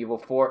Resident Evil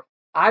 4.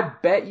 I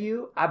bet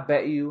you,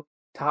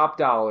 top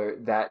dollar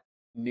that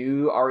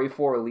new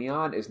RE4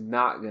 Leon is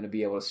not going to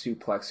be able to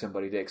suplex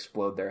somebody to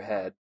explode their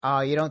head. Oh,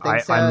 you don't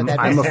think so?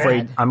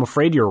 I'm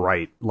afraid you're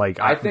right. Like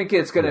I think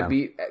it's going to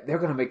be. They're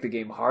going to make the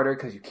game harder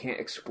because you can't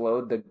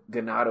explode the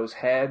Ganados'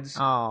 heads,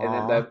 and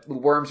then the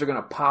worms are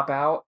going to pop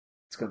out.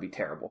 It's going to be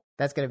terrible.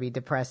 That's going to be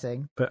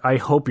depressing. But I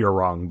hope you're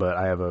wrong. But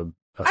I have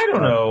I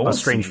don't know. A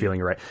strange feeling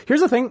you're right.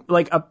 Here's the thing.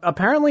 Like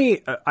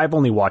apparently, I've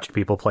only watched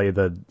people play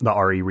the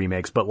RE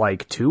remakes, but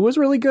like 2 was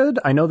really good.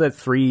 I know that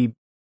 3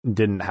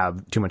 didn't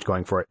have too much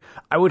going for it.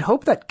 I would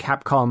hope that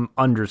Capcom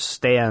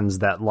understands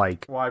that,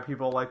 like, why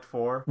people liked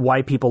 4,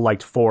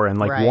 and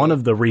like one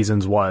of the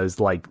reasons was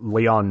like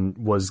Leon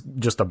was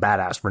just a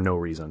badass for no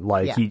reason.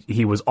 Like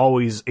he was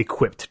always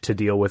equipped to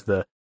deal with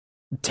the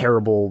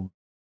terrible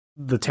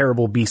the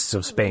terrible beasts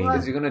of Spain.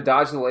 Is he going to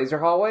dodge the laser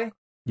hallway?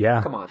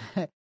 Yeah. Come on.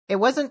 It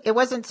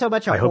wasn't so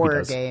much a I hope he horror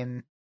does.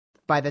 game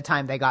by the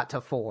time they got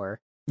to 4.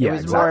 Yeah, it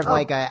was exactly. more of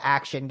like a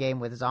action game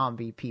with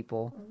zombie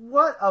people.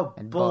 What a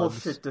And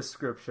bullshit bugs.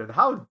 description.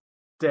 How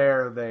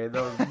dare they,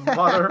 those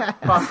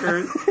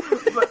motherfuckers.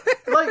 But,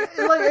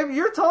 like, if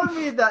you're telling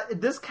me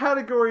that this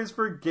category is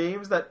for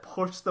games that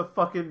push the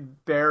fucking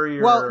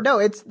barrier... Well, no,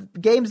 it's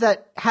games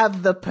that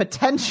have the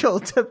potential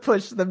to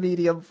push the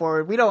medium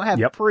forward. We don't have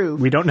Yep. proof.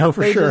 We don't know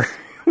for They sure. just-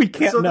 We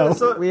can't know.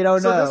 We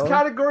don't know. So this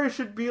category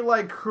should be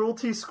like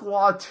Cruelty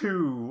Squad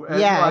 2. And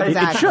Yeah, like,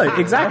 exactly. It should,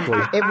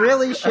 exactly. It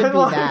really should And be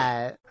like-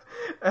 that.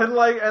 And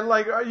like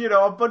you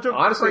know, a bunch of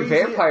Honestly,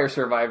 crazy... Vampire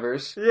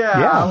Survivors.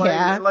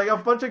 Yeah. Like a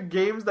bunch of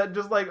games that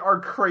just like are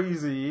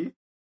crazy.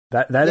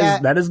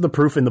 That is the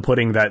proof in the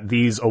pudding that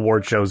these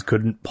award shows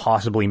couldn't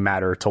possibly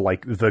matter to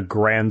like the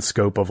grand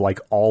scope of like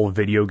all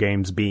video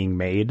games being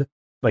made.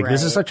 Like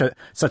this is Right.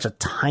 such a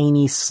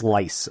tiny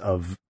slice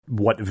of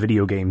what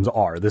video games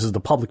are. This is the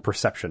public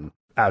perception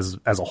as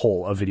a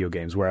whole of video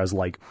games, whereas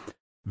like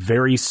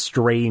very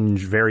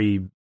strange,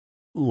 very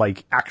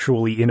like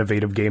actually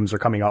innovative games are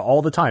coming out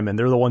all the time, and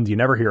they're the ones you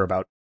never hear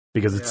about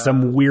because it's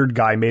some weird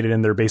guy made it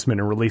in their basement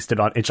and released it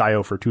on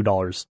itch.io for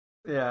 $2.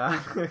 Yeah.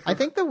 I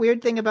think the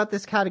weird thing about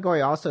this category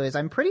also is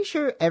I'm pretty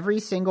sure every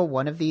single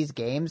one of these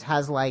games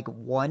has like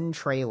one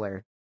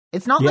trailer.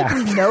 It's not like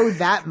Yeah. we know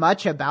that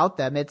much about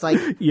them. It's like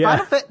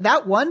Yeah.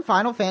 that one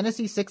Final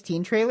Fantasy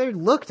 16 trailer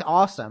looked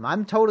awesome.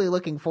 I'm totally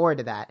looking forward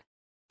to that.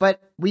 But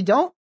we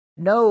don't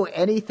know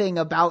anything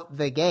about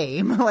the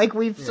game. Like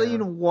we've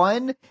seen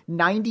one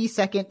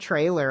 90-second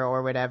trailer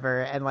or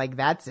whatever, and like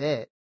that's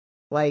it.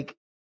 Like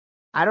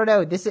I don't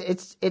know.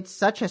 It's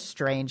such a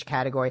strange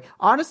category.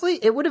 Honestly,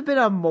 it would have been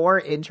a more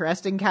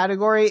interesting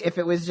category if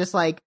it was just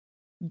like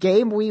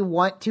game we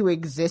want to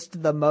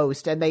exist the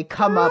most, and they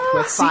come up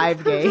with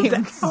 5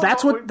 games.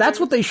 That's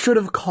what they should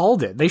have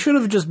called it. They should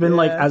have just been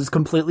like as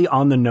completely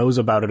on the nose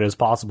about it as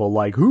possible.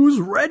 Like, who's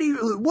ready?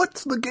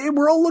 What's the game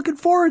we're all looking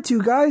forward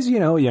to, guys? You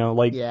know,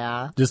 like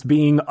Yeah. just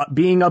being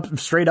up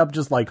straight up,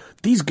 just like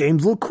these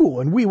games look cool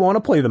and we want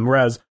to play them.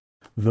 Whereas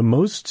the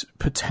most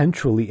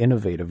potentially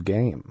innovative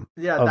game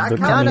Yeah, of that the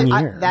kind coming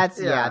None of-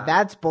 year.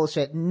 that's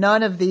bullshit.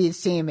 None of these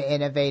seem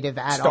innovative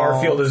at all.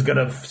 Starfield is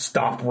gonna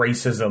stop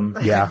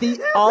racism. yeah.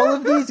 All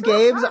of these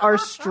games are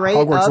straight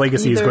Hogwarts up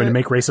Legacy is either- going to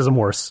make racism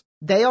worse.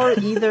 They are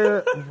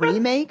either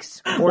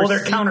remakes or Well,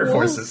 they're sequels,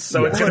 counterforces,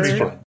 so it's gonna be or-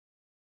 fun.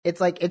 It's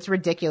like, it's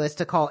ridiculous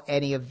to call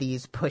any of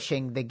these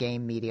pushing the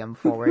game medium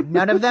forward.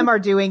 None of them are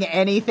doing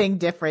anything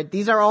different.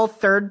 These are all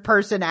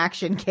third-person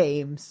action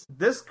games.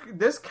 This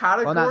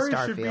category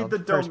not should be Starfield, the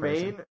first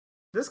domain. person.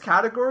 This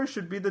category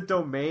should be the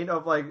domain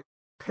of like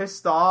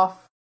pissed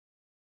off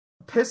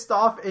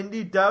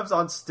indie devs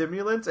on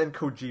stimulants and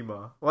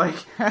Kojima. Like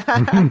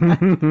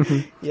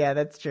Yeah,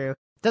 that's true.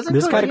 Doesn't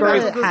This Kojima category-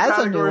 has This a new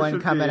category one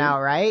should coming be.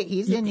 out, right?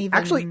 He's in even...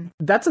 Actually,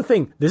 that's the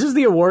thing. This is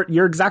the award.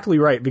 You're exactly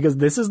right, because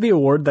this is the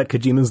award that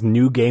Kojima's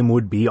new game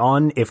would be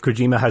on if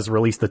Kojima has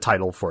released the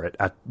title for it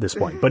at this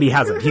point. But he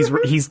hasn't.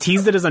 He's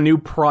teased it as a new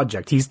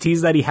project. He's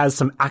teased that he has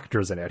some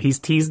actors in it. He's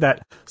teased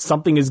that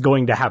something is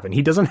going to happen.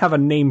 He doesn't have a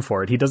name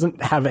for it. He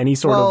doesn't have any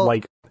sort of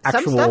like some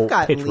actual stuff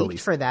got pitch leaked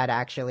release. for that,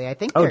 actually. I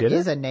think Oh, there did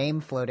is it? a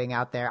name floating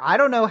out there. I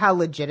don't know how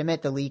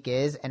legitimate the leak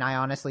is, and I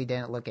honestly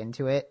didn't look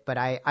into it, but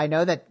I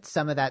know that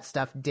some of that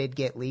stuff did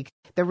get leaked.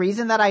 The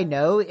reason that I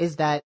know is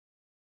that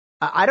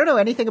I don't know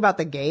anything about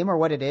the game or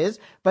what it is,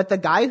 but the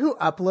guy who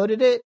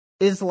uploaded it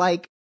is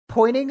like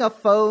pointing a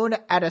phone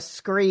at a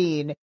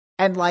screen,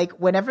 and like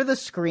whenever the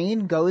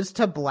screen goes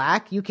to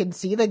black, you can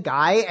see the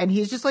guy, and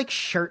he's just like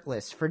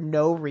shirtless for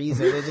no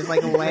reason. It's just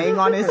like laying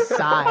on his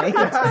side.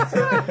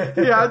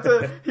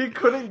 he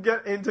couldn't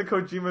get into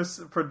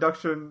Kojima's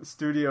production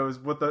studios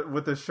with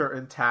the shirt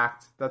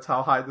intact. That's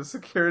how high the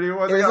security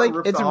was. It was got like,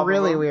 ripped it's off of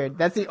really him weird.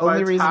 That's the by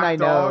only reason I attack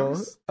know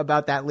dogs.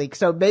 about that leak.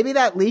 So maybe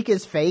that leak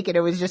is fake and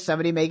it was just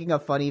somebody making a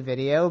funny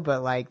video,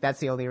 but like, that's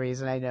the only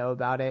reason I know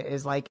about it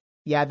is like,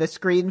 yeah, the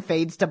screen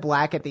fades to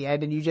black at the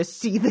end and you just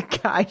see the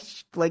guy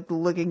like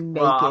looking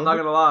naked. Well, I'm not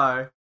gonna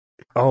lie.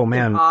 Oh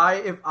man.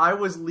 If I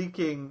was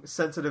leaking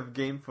sensitive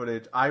game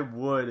footage, I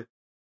would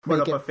put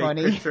Make up it a fake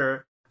funny.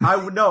 picture. I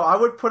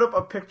would put up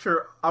a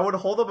picture. I would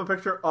hold up a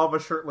picture of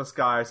a shirtless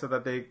guy so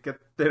that they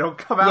don't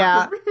come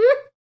after me.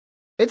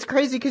 It's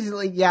crazy because,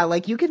 like, yeah,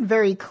 like you can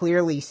very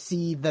clearly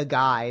see the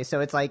guy.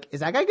 So it's like,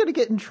 is that guy going to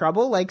get in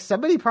trouble? Like,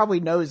 somebody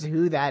probably knows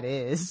who that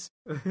is,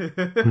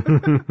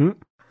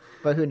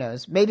 but who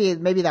knows? Maybe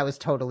that was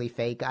totally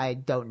fake. I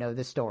don't know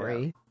the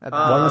story.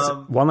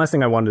 About One last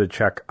thing I wanted to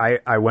check.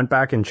 I went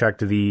back and checked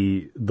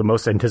the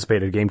most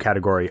anticipated game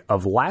category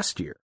of last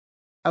year.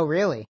 Oh,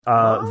 really?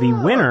 The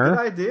Good winner,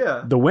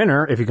 idea.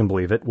 if you can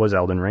believe it, was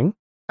Elden Ring.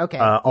 Okay.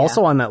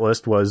 Also on that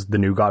list was the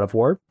new God of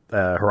War,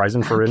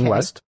 Horizon Forbidden Okay.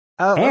 West,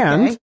 oh, okay.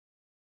 and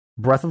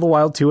Breath of the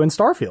Wild 2 and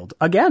Starfield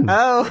again.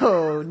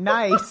 Oh,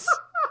 nice.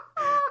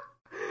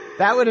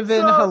 That would have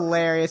been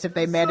hilarious if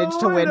they managed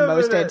to win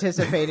most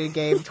anticipated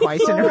game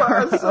twice in a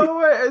row.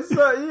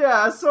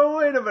 So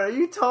wait a minute. Are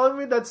you telling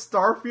me that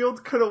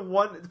Starfield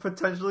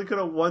potentially could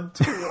have won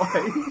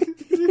twice?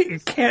 You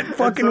can't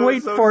fucking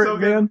wait for it,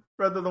 man.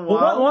 Breath of the Well,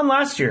 Wild. what won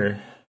last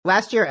year?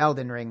 Last year,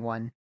 Elden Ring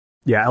won.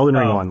 Yeah, Elden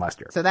Ring won last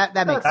year. So that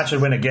makes That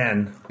should win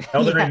again.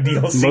 Elden Ring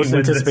DLC Most wins this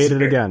anticipated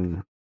year.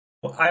 again.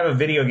 Well, I have a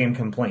video game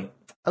complaint.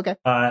 Okay.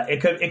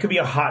 It could be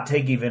a hot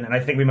take even, and I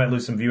think we might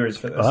lose some viewers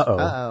for this.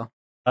 Uh-oh.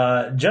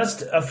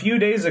 Just a few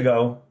days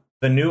ago,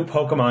 the new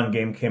Pokemon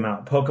game came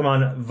out.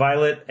 Pokemon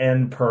Violet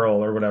and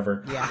Pearl or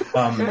whatever. Yeah.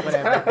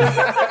 Whatever.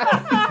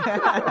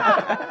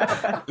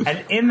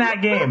 And in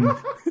that game,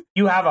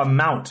 you have a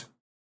mount.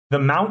 The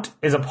mount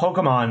is a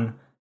Pokemon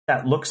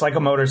that looks like a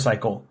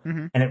motorcycle,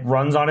 and it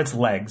runs on its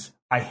legs.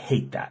 I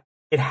hate that.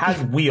 It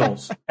has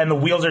wheels, and the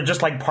wheels are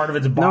just like part of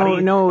its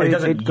body. No, and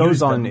doesn't it goes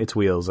use on them. its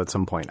wheels at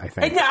some point, I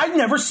think. I've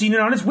never seen it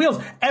on its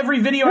wheels. Every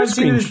video I've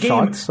seen in this game,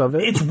 screenshots of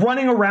it. it's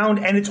running around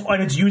and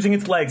it's using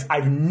its legs.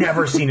 I've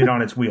never seen it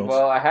on its wheels.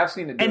 Well, I have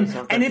seen it doing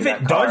something. And if to it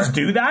that car. does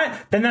do that,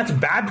 then that's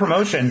bad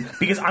promotion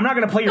because I'm not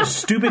going to play your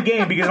stupid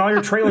game because in all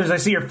your trailers I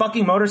see your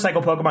fucking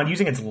motorcycle Pokemon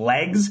using its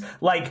legs.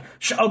 Like,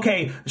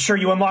 okay, sure,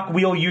 you unlock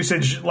wheel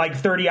usage like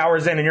 30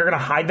 hours in and you're going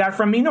to hide that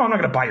from me? No, I'm not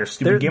going to buy your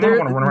stupid game. I don't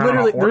want to run around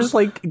on a horse. There's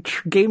like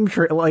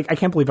I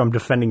can't believe I'm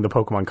defending the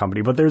Pokemon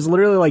Company, but there's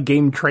literally like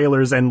game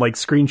trailers and like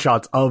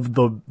screenshots of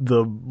the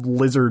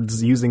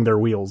lizards using their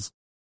wheels.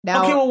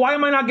 Now, Okay, well, why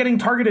am I not getting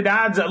targeted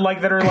ads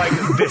like that are like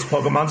this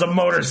Pokemon's a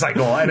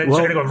motorcycle and it's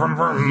going to go vroom,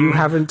 vroom, You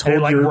haven't and it,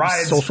 told like, your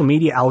rides. social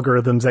media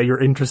algorithms that you're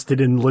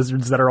interested in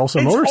lizards that are also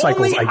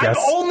motorcycles, I guess.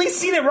 I've only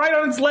seen it right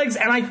on its legs,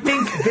 and I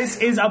think this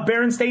is a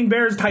Berenstain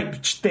Bears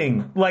type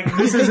thing. Like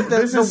this is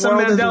some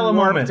world Mandela is warped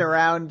moment.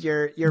 around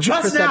your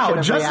Just perception now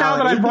of that I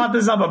reality. brought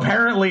this up,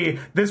 apparently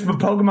this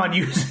Pokemon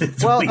uses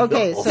its Well, wheels.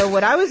 okay, so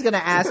what I was going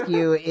to ask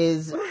you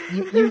is,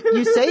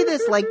 you say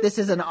this like this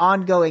is an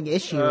ongoing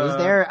issue. Is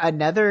there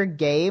another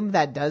game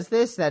that does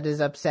this that is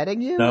upsetting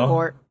you? No.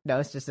 Or no,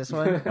 it's just this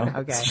one.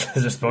 Okay. It's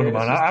just Pokemon.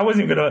 I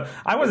wasn't even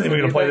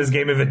gonna play this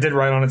game if it did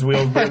ride on its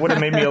wheels, but it would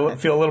have made me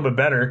feel a little bit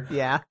better.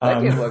 Yeah.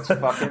 That game looks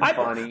fucking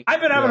funny.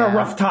 I've been having Yeah. a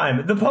rough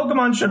time. The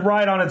Pokemon should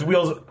ride on its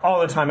wheels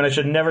all the time, and I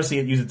should never see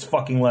it use its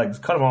fucking legs.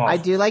 Cut them off. I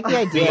do like the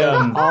idea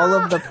of all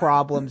of the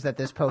problems that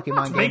this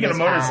Pokemon game Make it a has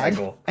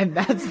motorcycle. had, and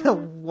that's the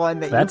one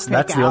that That's you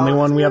pick the only out.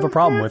 one we have a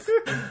problem with.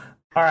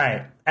 All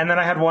right, and then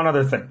I had one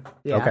other thing.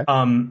 Yeah. Okay.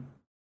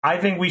 I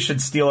think we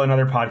should steal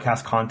another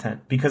podcast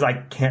content because I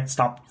can't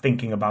stop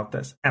thinking about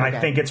this, and Okay. I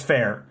think it's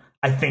fair.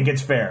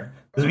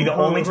 This will be the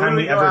Who- only who time do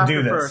we go ever after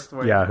do this. first?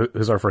 Wait. Yeah,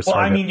 who's our first Well,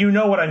 I target? mean, you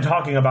know what I'm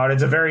talking about.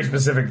 It's a very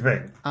specific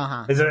thing.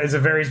 Uh-huh. It's a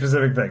very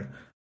specific thing.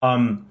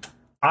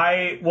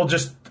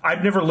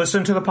 I've never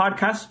listened to the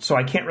podcast, so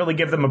I can't really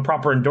give them a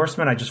proper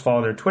endorsement. I just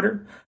follow their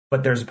Twitter.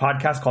 But there's a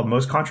podcast called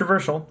Most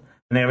Controversial,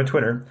 and they have a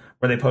Twitter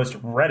where they post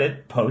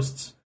Reddit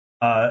posts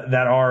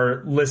that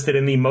are listed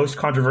in the most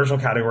controversial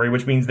category,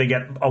 which means they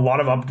get a lot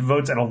of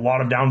upvotes and a lot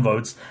of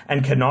downvotes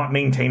and cannot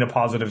maintain a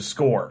positive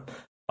score.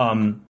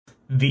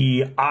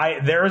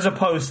 There is a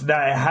post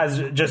that has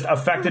just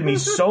affected me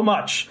so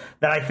much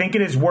that I think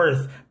it is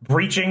worth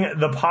breaching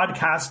the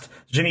podcast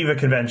Geneva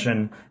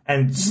Convention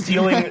and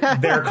stealing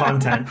their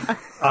content,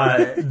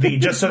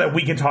 just so that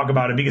we can talk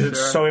about it because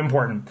it's so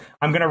important.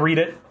 I'm going to read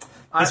it.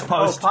 This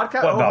post.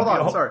 Podcast. What, Hold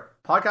Bob? on, sorry.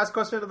 Podcast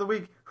question of the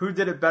week: who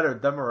did it better,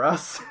 them or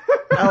us?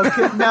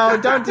 No,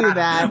 don't do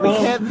that. We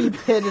can't be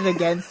pitted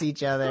against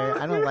each other.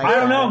 I don't like I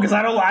don't that. know because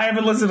I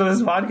haven't listened to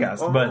this podcast.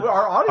 Well, but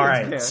our audience all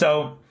right, can.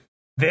 so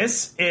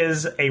this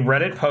is a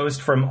Reddit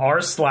post from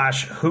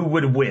r/who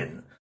would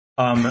win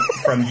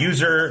from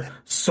user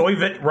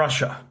Soyvit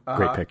Russia.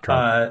 Great pick,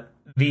 Trump.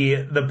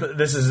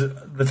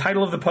 The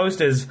title of the post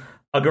is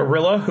 "A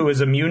Gorilla Who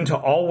is Immune to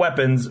All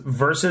Weapons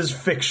versus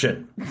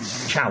Fiction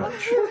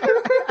Challenge."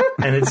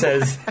 And it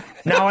says,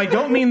 "Now, I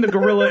don't mean the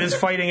gorilla is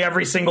fighting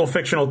every single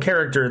fictional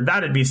character.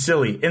 That'd be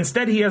silly.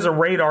 Instead, he has a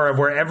radar of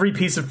where every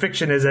piece of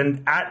fiction is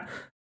and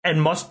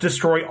must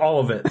destroy all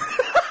of it.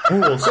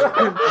 Rules.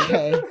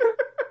 Okay.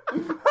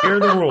 Here are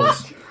the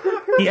rules.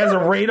 He has a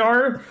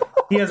radar.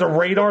 He has a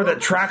radar that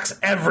tracks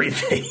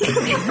everything.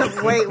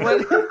 Wait,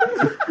 what?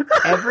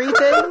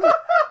 Everything?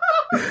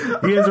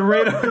 He has a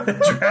radar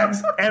that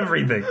tracks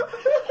everything.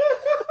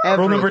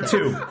 Rule number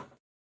two.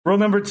 Rule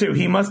number two,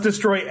 he must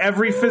destroy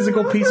every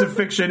physical piece of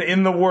fiction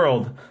in the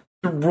world.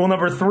 Rule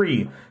number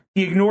three,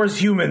 he ignores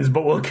humans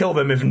but will kill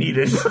them if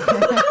needed.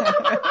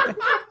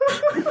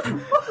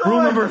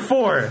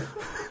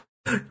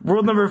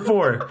 Rule number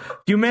four,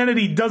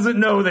 humanity doesn't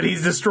know that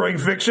he's destroying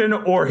fiction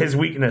or his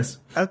weakness.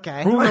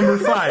 Okay. Rule number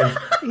five,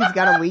 He's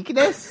got a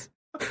weakness?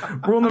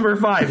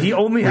 he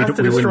only has to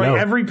we wouldn't destroy know.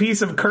 every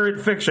piece of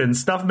current fiction.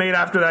 Stuff made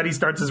after that he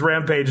starts his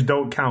rampage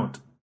don't count.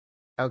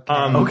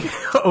 Okay.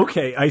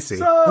 Okay, I see.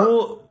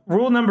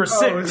 Rule number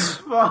six.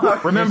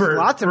 Fuck. Remember, There's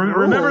lots of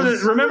remember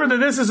rules. that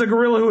this is a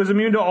gorilla who is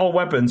immune to all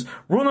weapons.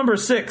 Rule number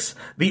six: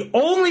 the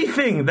only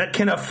thing that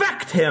can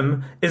affect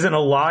him is an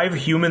alive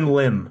human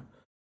limb.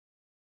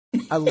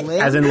 A limb?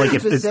 As in, like,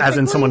 if it's, as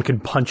in specifically? someone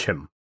could punch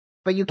him.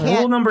 but you can't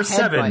Rule number headbutt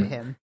 7.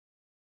 him.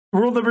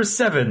 Rule number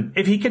 7.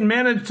 If he can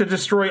manage to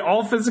destroy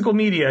all physical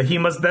media, he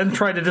must then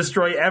try to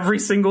destroy every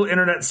single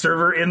internet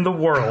server in the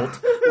world.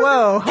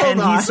 Whoa, hold Can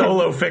on. he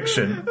solo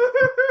fiction?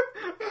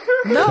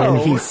 No. Can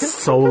he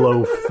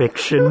solo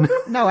fiction?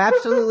 No,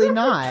 absolutely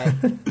not.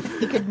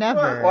 He could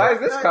never. Why is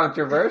this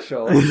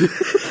controversial?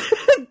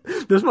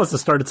 This must have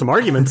started some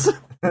arguments.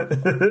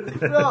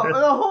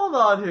 No, hold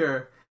on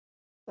here.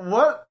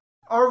 What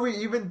are we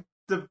even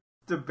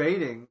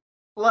debating?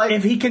 Like,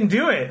 If he can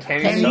do it,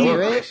 Can Can he he solo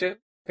do it? fiction?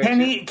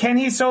 can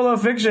he solo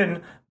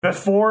fiction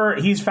before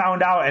he's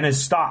found out and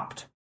is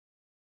stopped?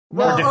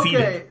 well,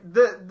 defeated?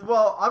 okay.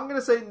 Well, I'm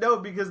gonna say no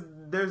because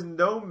there's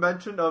no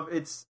mention of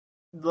its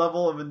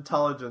level of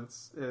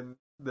intelligence in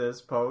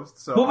this post.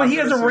 So, Well, but I'm he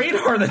has gonna a say-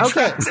 radar that Okay.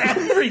 tracks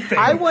everything.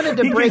 I wanted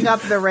to He bring can-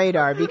 up the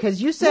radar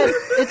because you said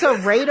it's a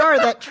radar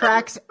that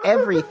tracks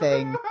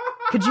everything.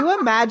 Could you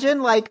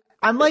imagine, like,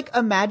 I'm like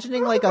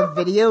imagining like a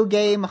video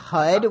game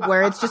HUD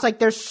where it's just like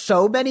there's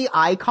so many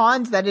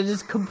icons that it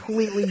is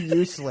completely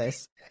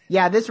useless.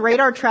 Yeah, this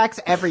radar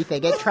tracks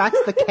everything. It tracks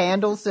the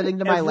candle sitting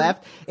to my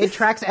left. It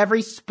tracks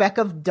every speck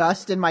of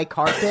dust in my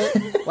carpet.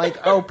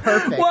 Like, oh,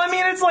 perfect. Well, I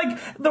mean, it's like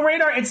the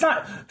radar. It's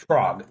not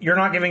Trog. You're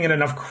not giving it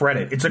enough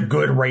credit. It's a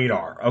good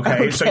radar.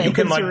 Okay, so Okay, you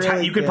can it's like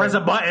really you can good. press a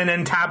button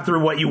and tap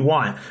through what you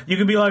want. You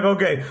can be like,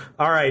 okay,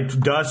 all right,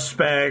 dust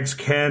specks,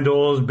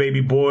 candles, baby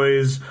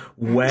boys,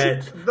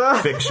 wet,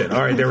 fiction.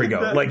 All right, there we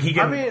go. Like he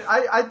can. I mean,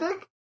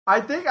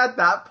 I think at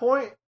that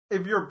point,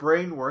 if your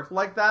brain worked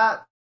like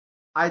that,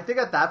 I think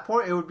at that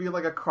point it would be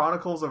like a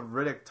Chronicles of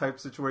Riddick type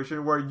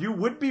situation where you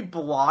would be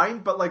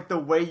blind, but like the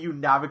way you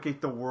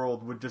navigate the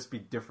world would just be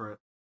different.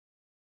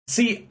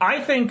 See,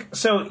 I think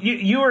so.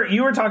 You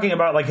were talking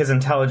about like his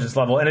intelligence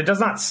level, and it does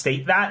not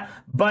state that,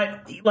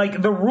 but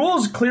like the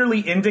rules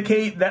clearly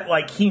indicate that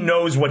like he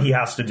knows what he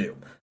has to do.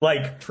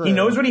 Like True. he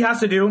knows what he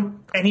has to do,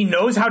 and he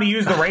knows how to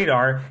use the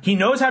radar. He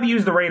knows how to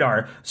use the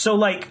radar. So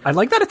like, I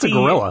like that it's a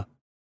gorilla.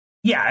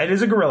 yeah, it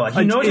is a gorilla. He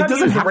It- knows it how to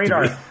doesn't use the have to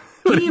radar. be,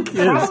 but He it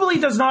is. probably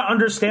does not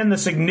understand the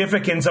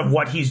significance of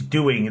what he's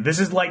doing. This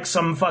is like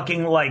some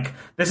fucking like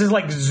this is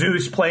like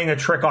Zeus playing a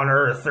trick on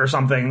Earth or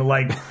something.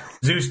 Like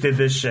Zeus did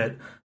this shit.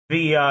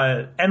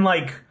 And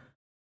like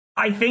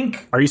I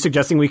think Are you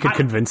suggesting we could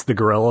convince the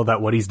gorilla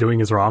that what he's doing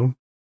is wrong?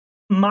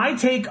 my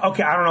take,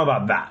 okay, I don't know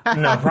about that.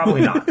 No,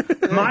 probably not.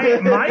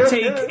 My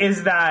take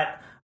is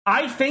that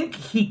I think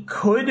he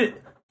could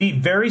be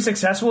very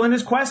successful in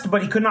his quest,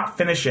 but he could not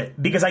finish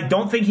it because I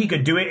don't think he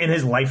could do it in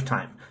his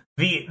lifetime.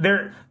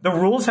 The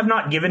rules have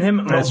not given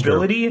him That's true.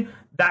 mobility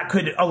that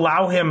could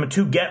allow him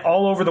to get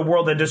all over the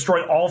world and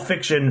destroy all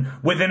fiction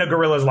within a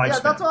gorilla's lifespan. Yeah,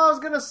 that's what I was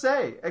gonna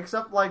say.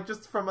 Except like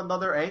just from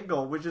another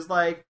angle, which is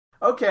like,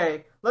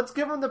 okay, let's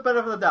give him the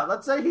benefit of the doubt.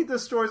 Let's say he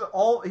destroys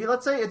all.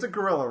 Let's say it's a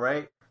gorilla,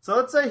 right? So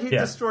let's say he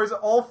Yeah. destroys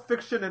all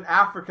fiction in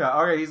Africa.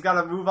 Okay, he's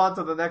got to move on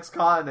to the next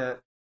continent.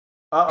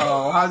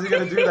 How's he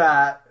gonna do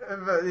that?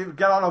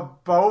 Get on a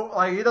boat?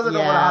 Like he doesn't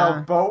know how Yeah.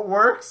 a boat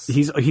works.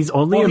 He's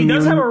only Well, he immune.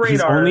 does have a He's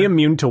radar. only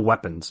immune to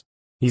weapons.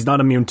 He's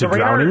not immune to The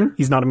radar- drowning.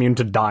 He's not immune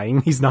to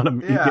dying. He's not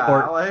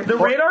Yeah, like, The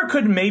radar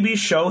could maybe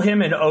show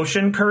him an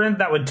ocean current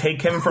that would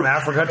take him from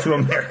Africa to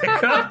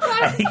America,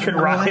 and he could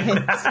ride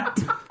What? that.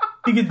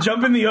 He could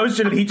jump in the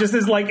ocean, and he just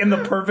is like in the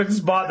perfect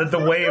spot that the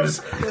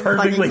waves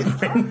perfectly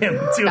bring him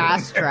to.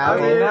 Fast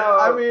America.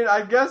 travel.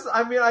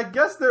 I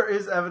guess there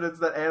is evidence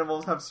that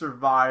animals have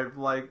survived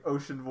like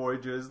ocean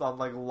voyages on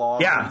like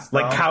logs. Yeah, and stuff.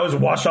 like cows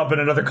wash up in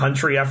another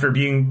country after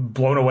being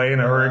blown away in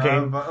a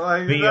hurricane. But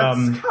like The,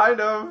 that's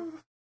kind of.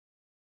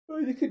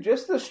 Well, you could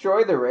just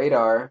destroy the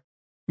radar.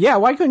 Yeah,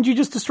 why couldn't you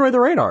just destroy the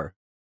radar?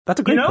 That's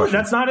a great question.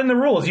 That's not in the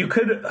rules. You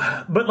could,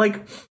 but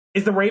like,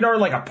 is the radar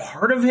like a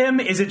part of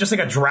him? Is it just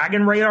like a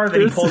dragon radar that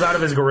he pulls out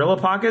of his gorilla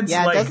pockets?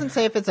 Yeah, like, it doesn't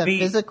say if it's a the-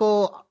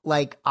 physical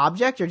like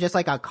object or just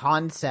like a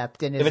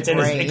concept in his If it's in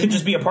his, brain. it could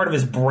just be a part of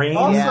his brain.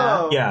 Also,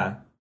 Yeah. Yeah.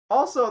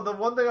 Also, the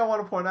one thing I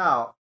want to point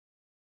out,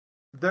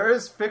 there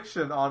is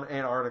fiction on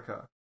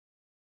Antarctica.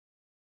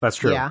 That's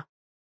true. Yeah.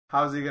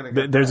 How's he gonna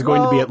get? There's that?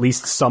 going to be Well- at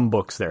least some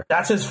books there.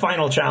 That's his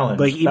final challenge.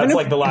 Like, even That's if-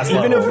 like the last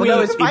even level. if Well, we-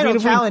 no, his even final if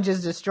we- challenge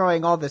is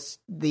destroying all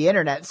the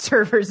internet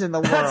servers in the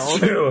world. That's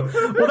true.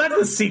 Well, that's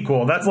the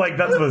sequel. That's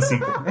the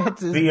sequel.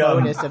 That's his The,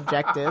 bonus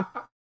objective.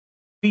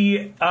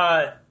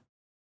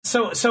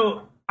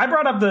 So I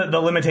brought up the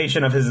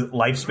limitation of his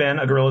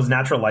lifespan, a gorilla's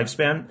natural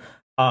lifespan.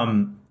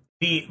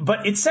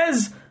 But it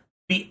says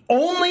the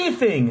only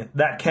thing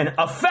that can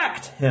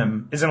affect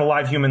him is an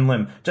alive human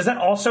limb. Does that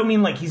also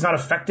mean like he's not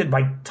affected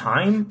by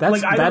time?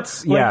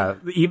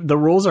 The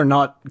rules are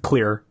not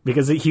clear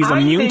because he's I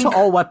immune to think-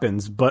 all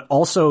weapons, but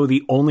also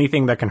the only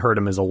thing that can hurt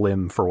him is a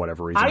limb for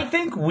whatever reason. I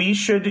think we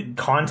should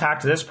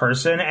contact this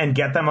person and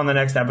get them on the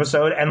next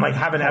episode and like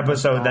have an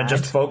episode that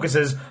just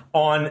focuses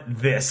on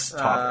this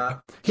topic.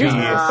 Here's, okay,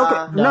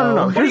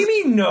 no. What do you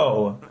mean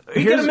no?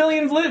 We get Here's- a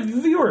million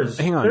viewers.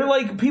 Hang on. They're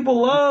like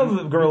people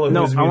love gorilla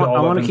No, who's I immune to all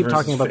want to weapons keep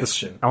talking versus about this.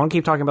 fiction. I want to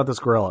keep talking about this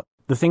gorilla.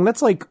 The thing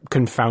that's like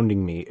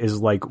confounding me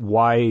is like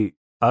why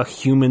a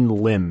human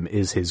limb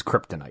is his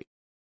kryptonite.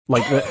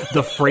 Like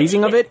the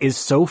phrasing of it is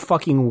so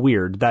fucking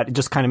weird that it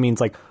just kind of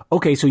means like,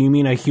 okay, so you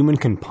mean a human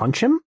can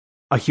punch him?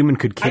 A human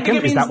could kick him?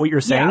 Is that what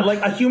you're saying? Yeah,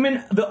 like a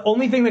human, the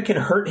only thing that can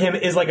hurt him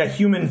is like a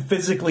human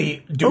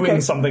physically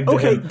doing something to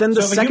him. Then so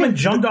if a human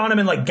jumped on him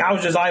and like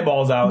gouged his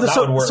eyeballs out, that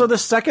would work. So the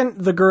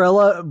second the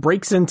gorilla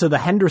breaks into the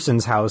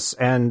Henderson's house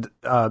and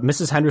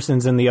Mrs.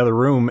 Henderson's in the other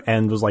room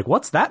and was like,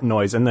 what's that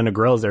noise? And then a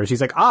gorilla's there.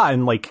 She's like,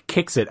 and like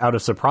kicks it out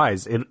of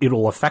surprise.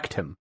 It'll affect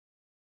him.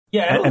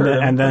 Yeah, it'll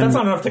hurt him, but that's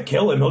not enough to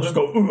kill him. He'll just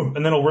go, ooh,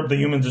 and then he'll rip the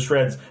humans to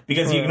shreds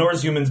because he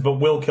ignores humans but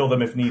will kill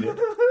them if needed.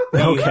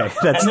 Okay,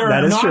 that is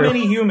true.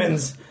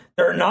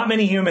 There are not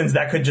many humans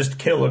that could just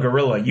kill a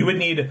gorilla. You would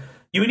need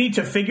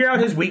to figure out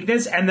his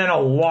weakness and then a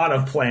lot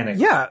of planning.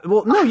 Yeah,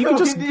 well, no, you can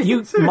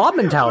just mob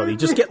mentality.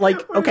 Just get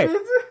like, okay,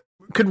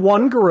 could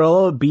one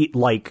gorilla beat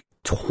like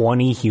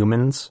 20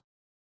 humans?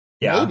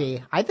 Yeah,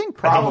 maybe. I think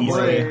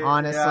probably.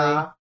 Honestly,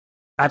 yeah.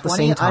 At the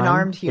same time,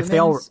 unarmed humans. If they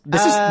all,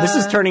 this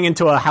is turning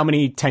into a how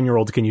many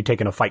 10-year-olds can you take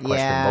in a fight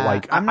question? But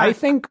like, I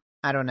think.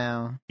 I don't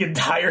know. The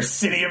entire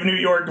city of New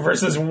York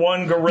versus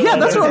one gorilla. Yeah,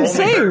 that's what I'm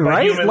saying,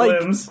 right? Like,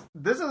 limbs.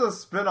 This is a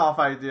spin-off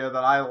idea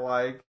that I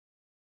like.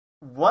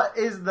 What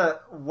is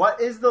the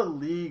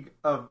league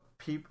of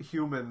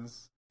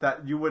humans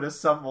that you would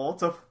assemble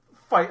to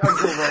fight a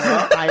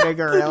gorilla? Fight a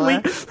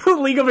gorilla.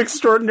 League of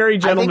Extraordinary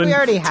Gentlemen we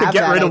already have to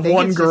get rid of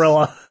one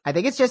gorilla. I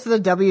think it's just the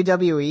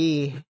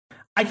WWE.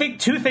 I think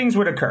two things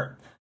would occur.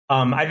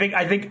 I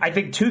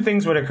think two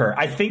things would occur.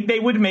 I think they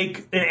would make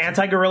an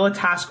anti-gorilla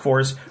task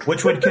force,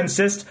 which would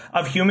consist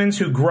of humans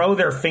who grow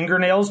their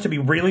fingernails to be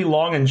really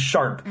long and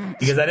sharp,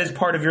 because that is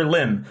part of your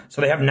limb.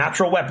 So they have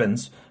natural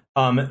weapons.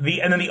 And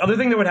then the other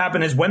thing that would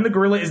happen is when the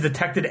gorilla is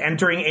detected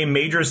entering a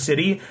major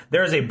city,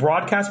 there is a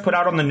broadcast put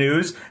out on the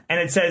news, and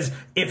it says,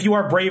 if you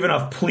are brave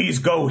enough, please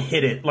go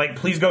hit it. Like,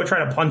 please go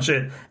try to punch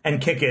it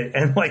and kick it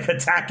and, like,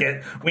 attack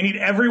it. We need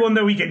everyone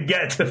that we can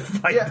get to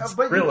fight this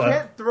gorilla. You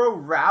can't throw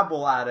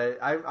rabble at it.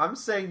 I'm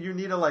saying you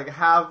need to, like,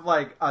 have,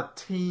 like, a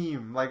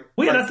team. Like,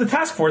 well, yeah, that's the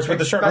task force with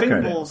the sharp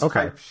fingernails.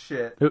 Type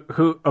shit.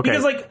 Okay.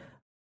 Because, like,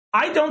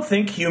 I don't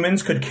think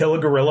humans could kill a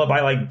gorilla by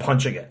like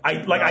punching it. I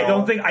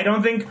don't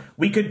think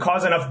we could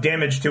cause enough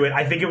damage to it.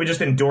 I think it would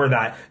just endure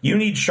that. You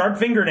need sharp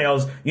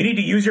fingernails. You need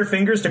to use your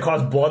fingers to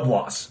cause blood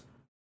loss.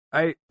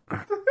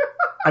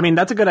 I mean,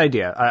 that's a good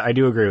idea. I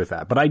do agree with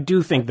that. But I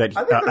do think that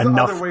there's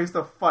enough other ways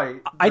to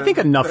fight. I think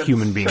enough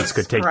human beings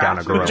could take down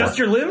a gorilla. Just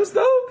your limbs,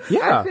 though?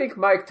 Yeah. I think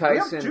Mike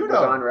Tyson was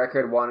on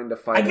record wanting to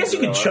fight. I guess you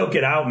could choke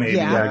it out, maybe.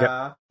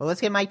 Yeah. Well,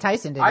 let's get Mike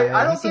Tyson to do it.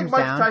 I don't he think seems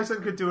Mike down.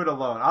 Tyson could do it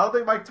alone. I don't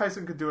think Mike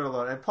Tyson could do it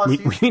alone. And plus,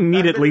 we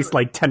need at least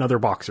like 10 other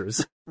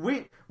boxers.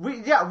 We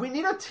need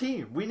a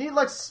team. We need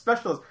like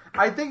specialists.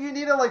 I think you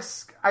need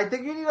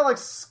to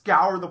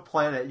scour the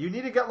planet. You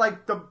need to get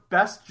like the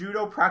best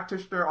judo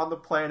practitioner on the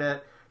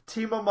planet.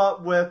 Team them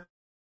up with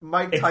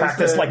Mike Tyson.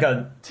 Practice like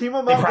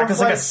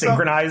a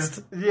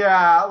synchronized.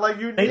 Yeah, like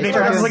you. They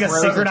practice like a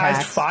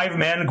synchronized attacks.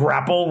 5-man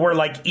grapple where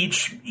like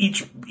each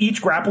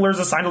grappler is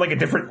assigned to like a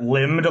different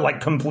limb to like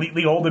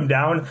completely hold him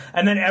down,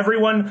 and then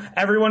everyone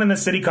in the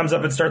city comes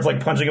up and starts like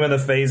punching him in the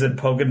face and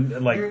poking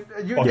and like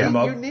fucking him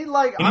up. You need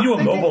like you need to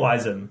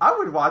immobilize him. I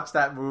would watch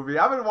that movie.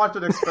 I would watch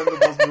an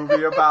Expendables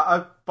movie about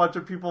a bunch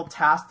of people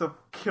tasked to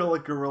kill a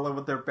gorilla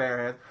with their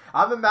bare hands.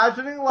 I'm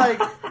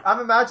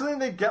imagining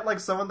they get like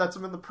someone that's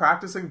been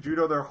practicing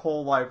judo their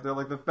whole life. They're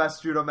like the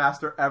best judo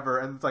master ever,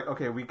 and it's like,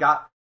 okay, we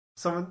got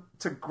someone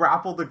to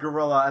grapple the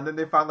gorilla, and then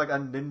they find like a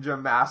ninja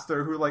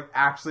master who like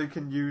actually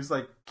can use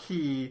like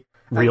ki.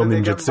 Real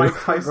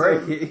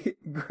ninjutsu.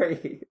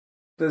 Great.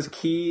 Does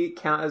ki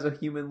count as a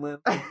human limb?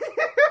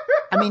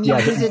 I mean, you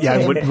use it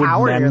to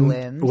empower your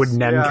limbs. Would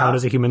Nen count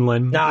as a human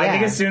limb? No, I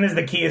think as soon as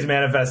the key is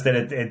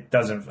manifested, it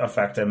doesn't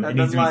affect him. It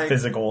needs to be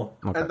physical.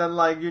 Okay. And then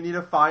like you need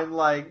to find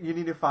like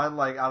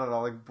I don't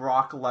know, like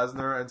Brock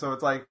Lesnar, and so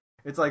it's like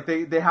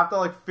they have to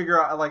like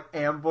figure out like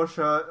ambush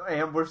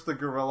the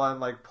gorilla and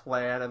like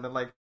plan and then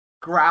like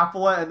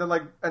grapple it and then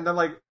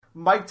like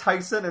Mike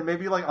Tyson and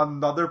maybe like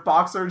another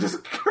boxer just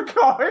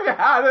going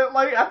at it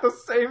like at the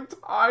same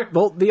time.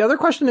 Well, the other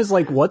question is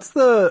like, what's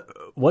the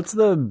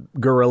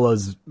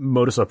gorilla's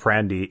modus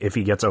operandi if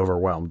he gets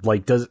overwhelmed?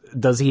 Like,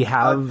 does he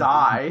have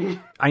die?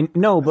 I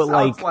know, but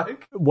like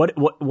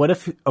what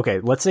if?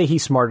 Okay, let's say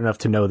he's smart enough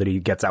to know that he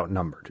gets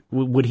outnumbered.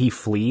 Would he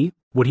flee?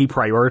 Would he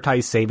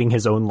prioritize saving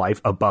his own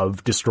life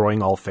above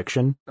destroying all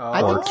fiction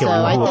or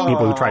killing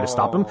people who try to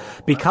stop him?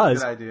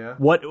 Because that's a good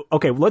idea.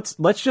 Okay, let's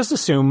just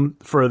assume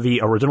for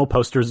the original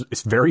poster's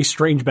very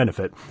strange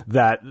benefit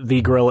that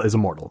the gorilla is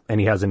immortal and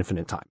he has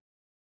infinite time.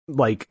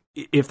 Like,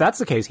 if that's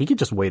the case, he could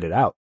just wait it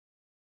out.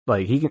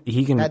 Like he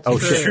can.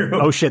 That's true.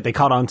 Oh shit! They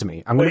caught on to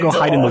me. I'm gonna go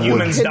hide in the woods.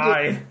 Humans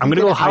die. I'm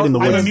gonna go hide in the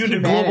I'm woods. immune to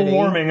global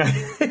warming.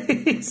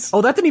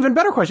 Oh, that's an even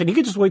better question. He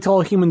could just wait till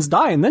all humans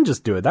die and then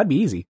just do it. That'd be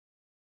easy.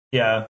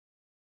 Yeah.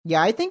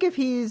 Yeah, I think if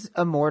he's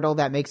immortal,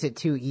 that makes it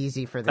too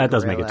easy for the That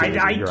does gorilla. make it too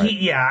easy. You're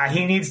right.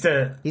 He needs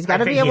to. He's got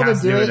to be able to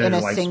do it in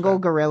a single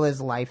gorilla's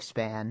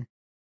lifespan.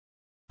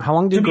 How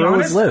long do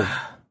gorillas live?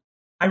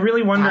 I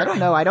really wonder. I don't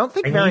know. I don't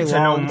think very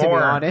long, to be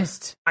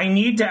honest. I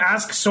need to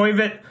ask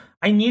Soyvit.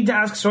 I need to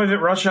ask Soviet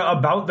Russia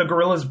about the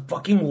gorilla's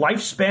fucking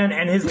lifespan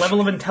and his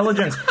level of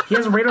intelligence. He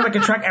has a radar that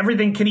can track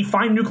everything. Can he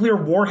find nuclear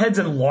warheads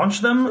and launch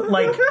them?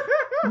 Like,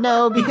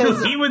 No,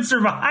 because he would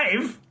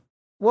survive.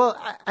 well,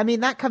 I mean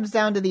that comes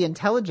down to the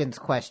intelligence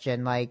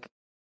question. Like,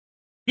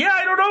 Yeah,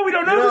 I don't know. We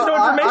don't know. There's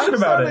no information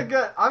about it.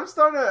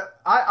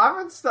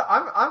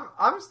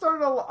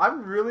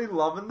 I'm really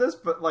loving this,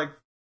 but like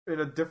in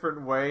a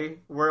different way.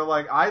 Where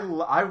like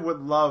I would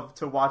love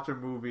to watch a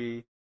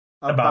movie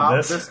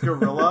about this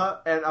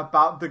gorilla and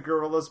about the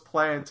gorilla's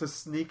plan to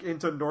sneak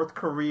into North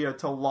Korea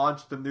to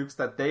launch the nukes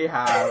that they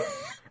have,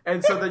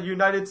 and so the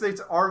United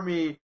States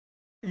Army,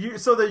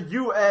 so the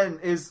UN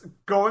is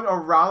going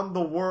around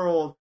the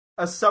world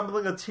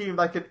assembling a team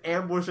that can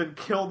ambush and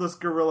kill this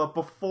gorilla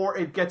before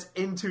it gets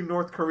into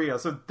North Korea.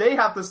 So they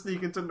have to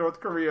sneak into North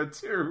Korea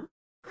too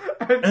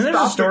and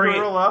stop the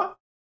gorilla.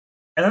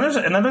 And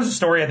then there's a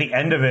story at the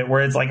end of it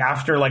where it's like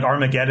after like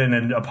Armageddon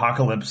and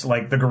Apocalypse,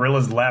 like the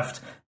gorilla's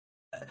left.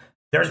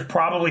 There's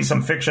probably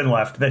some fiction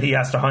left that he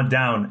has to hunt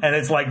down. And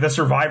it's like the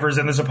survivors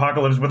in this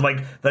apocalypse with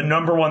like the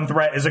number one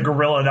threat is a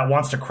gorilla that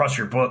wants to crush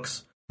your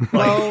books.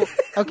 well,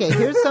 okay,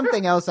 here's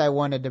something else I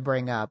wanted to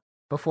bring up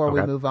before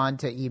we move on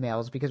to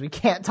emails, because we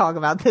can't talk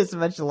about this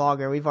much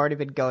longer. We've already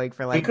been going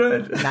for like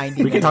 90 minutes.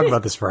 We can talk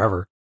about this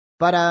forever.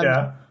 But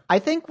Yeah. I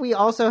think we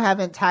also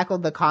haven't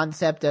tackled the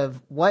concept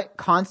of what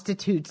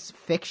constitutes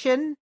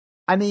fiction.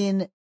 I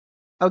mean,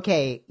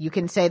 okay, you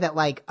can say that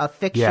like a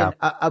fiction,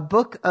 a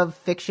book of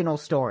fictional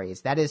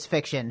stories, that is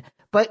fiction.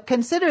 But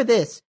consider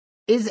this.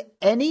 Is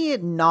any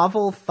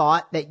novel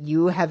thought that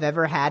you have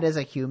ever had as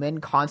a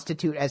human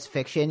constitute as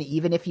fiction,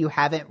 even if you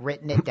haven't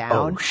written it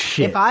down? Oh,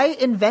 shit. If I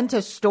invent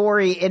a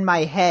story in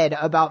my head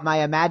about my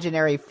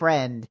imaginary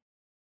friend,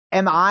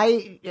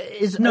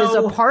 is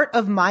a part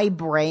of my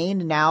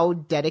brain now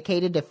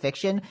dedicated to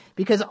fiction?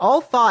 Because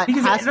all thought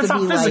has to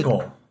be physical.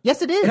 like,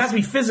 yes, it is. It has to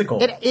be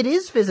physical. It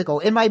is physical.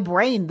 In my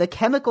brain, the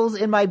chemicals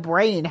in my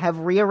brain have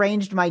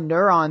rearranged my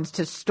neurons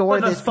to store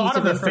But the this piece thought of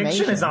of the information.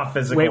 fiction is not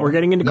physical. Wait, we're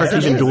getting into Yes, it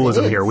Cartesian is,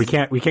 dualism it here. is.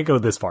 We can't go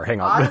this far. Hang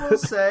on.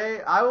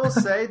 I will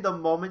say the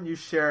moment you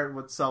share it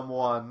with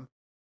someone,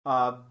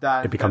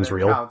 that It becomes that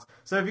real. counts.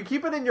 So if you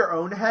keep it in your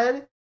own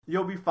head,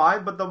 you'll be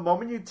fine. But the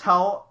moment you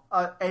tell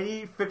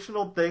any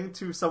fictional thing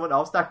to someone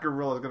else, that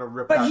gorilla is going to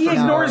rip. But that he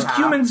person ignores in half.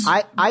 humans.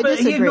 I but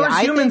disagree. He ignores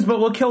I humans, think- but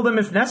will kill them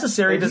if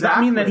necessary. Does that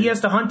mean that he Exactly.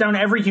 has to hunt down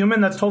every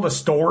human that's told a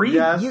story?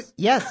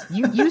 Yes.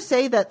 You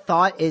say that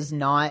thought is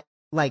not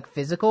like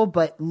physical,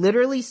 but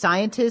literally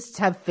scientists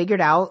have figured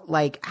out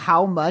like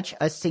how much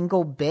a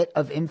single bit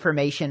of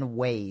information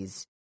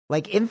weighs.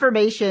 Like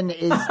information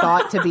is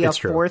thought to be a It's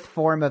true. fourth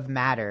form of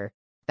matter.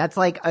 That's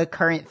like a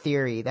current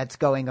theory that's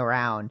going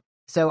around.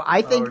 So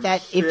I think Oh,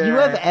 that if you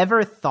have shit.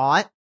 ever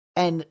thought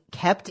and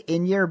kept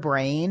in your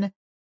brain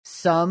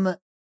some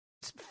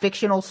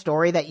fictional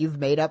story that you've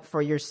made up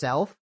for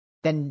yourself,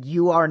 then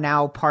you are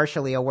now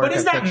partially a work But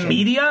is of that fiction.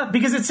 media?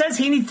 Because it says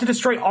he needs to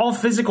destroy all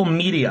physical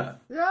media.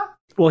 Yeah.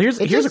 Well, here's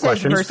It a just says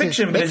question. versus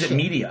Fiction, but is it fiction.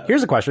 media?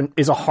 Here's a question: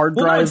 Is a hard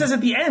Well, no, it drive says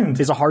at the end.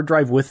 is a hard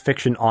drive with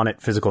fiction on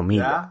it physical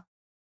media? Yeah.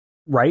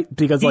 Right?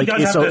 Because He like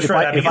does have so to if destroy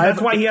I that if because I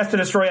that's why he has to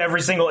destroy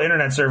every single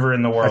internet server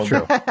in the world.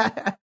 That's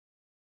true.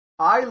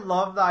 I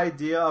love the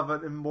idea of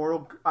an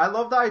immortal. I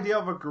love the idea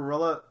of a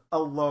gorilla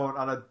alone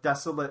on a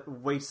desolate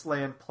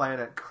wasteland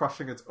planet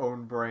crushing its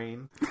own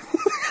brain.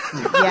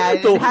 Yeah,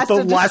 it has the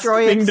to last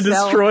destroy thing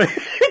itself. to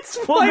destroy. It's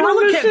Well, a final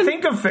gorilla mission. can't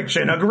think of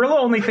fiction. A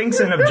gorilla only thinks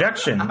in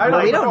objection. I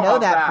Well, we don't don't know know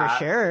that that.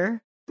 for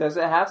sure. Does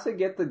it have to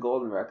get the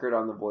golden record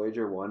on the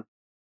Voyager 1?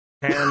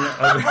 And,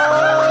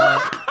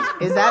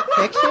 Is that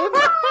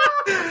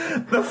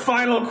fiction? the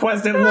final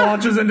quest it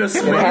launches into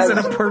space has- in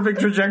a perfect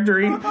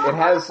trajectory.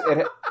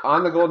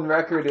 On the golden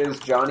record is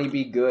Johnny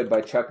Be Good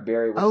by Chuck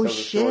Berry, which Oh, tells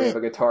the story shit.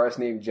 of a guitarist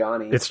named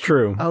Johnny. It's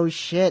true. Oh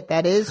shit,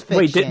 that is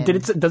fiction.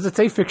 Wait, does it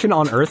say fiction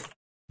on Earth?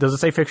 Does it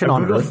say fiction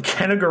on Earth?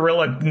 Can a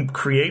gorilla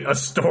create a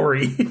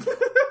story?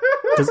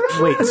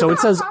 Wait, so it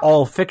says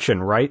all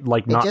fiction, right?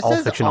 Like It not just all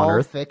says fiction all on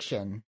Earth.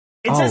 fiction.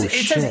 It Oh, says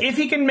shit. if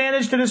he can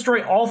manage to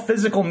destroy all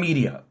physical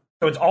media.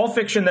 So it's all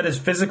fiction that is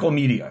physical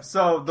media.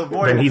 So the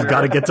Voyager. Then he's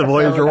got to get to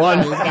Voyager So, One.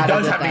 he's He gotta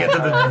does have to get to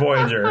that. the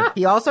Voyager.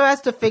 He also has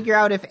to figure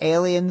out if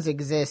aliens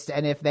exist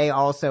and if they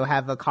also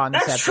have a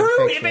concept That's of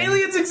true. fiction. If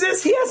aliens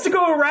exist, he has to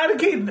go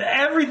eradicate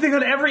everything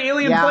on every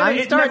alien Yeah, planet. I'm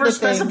It starting never to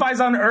think-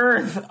 specifies on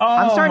Earth. Oh,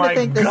 I'm starting my to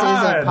think this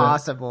God. isn't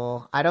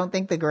possible. I don't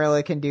think the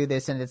gorilla can do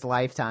this in its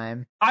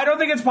lifetime. I don't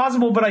think it's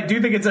possible, but I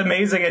do think it's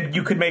amazing. And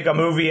you could make a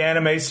movie,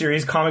 anime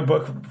series, comic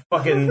book,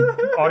 fucking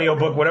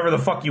audiobook, whatever the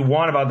fuck you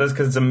want about this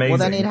because it's amazing. Well,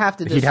 then he'd have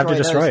to destroy, He'd have to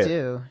destroy those it.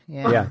 too.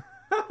 Yeah. Yeah.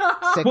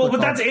 Well, Cyclical. but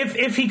that's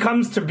if he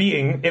comes to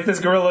being, if this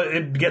gorilla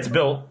it gets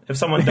built, if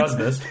someone does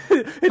this.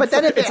 But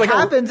then if it it's like a-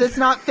 happens, it's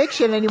not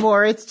fiction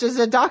anymore. It's just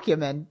a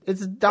document.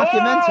 It's a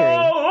documentary.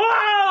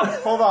 Oh, wow!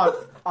 Hold on.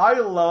 I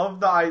love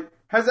the.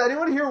 Has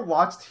anyone here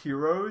watched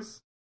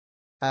Heroes?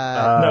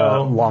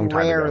 No. long time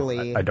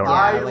Rarely. ago. I don't Yeah, know.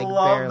 I like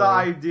love the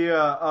barely. idea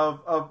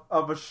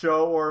of a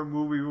show or a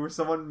movie where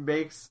someone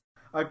makes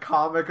a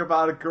comic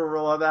about a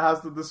gorilla that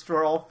has to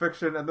destroy all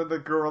fiction, and then the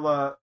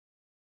gorilla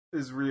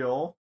is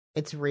real.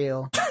 It's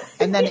real.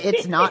 and then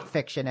it's not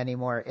fiction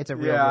anymore. It's a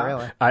real Yeah.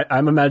 gorilla.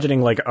 I'm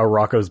imagining like a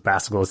Rocco's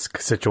Basilisk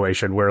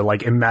situation where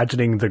like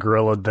imagining the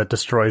gorilla that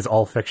destroys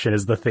all fiction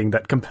is the thing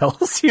that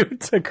compels you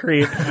to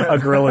create a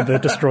gorilla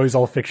that destroys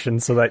all fiction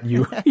so that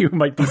you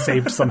might be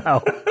saved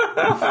somehow.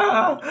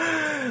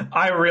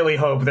 I really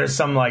hope there's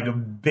some like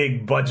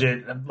big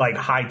budget, like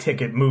high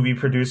ticket movie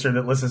producer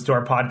that listens to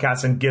our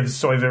podcast and gives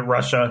Soviet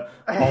Russia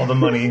all the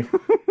money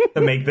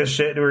to make this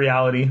shit a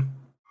reality.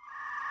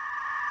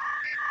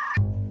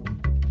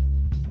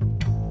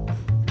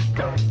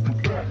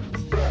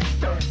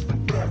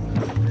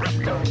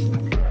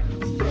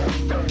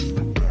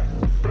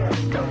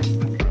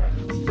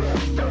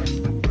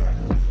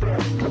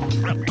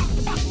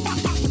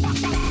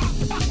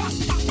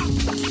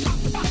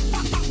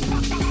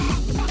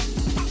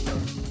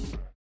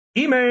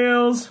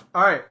 Emails.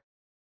 All right,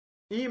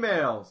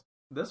 emails.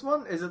 This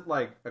one isn't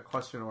like a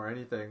question or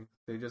anything.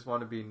 They just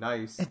want to be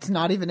nice. It's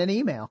not even an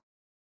email.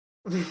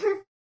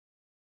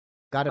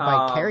 Got it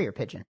by carrier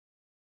pigeon.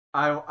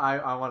 I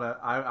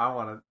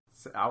wanna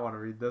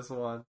read this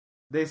one.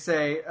 They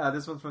say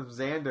this one's from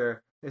Xander.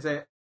 They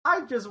say,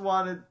 I just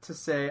wanted to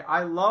say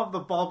I love the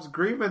Bob's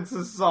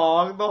Grievances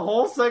song. The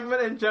whole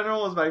segment in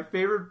general is my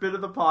favorite bit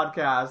of the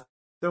podcast.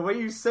 The way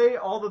you say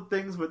all the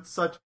things with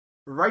such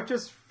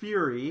righteous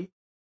fury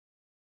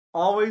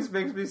always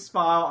makes me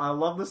smile. I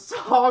love the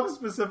song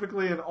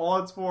specifically in all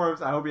its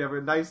forms. I hope you have a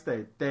nice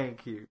day.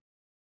 Thank you.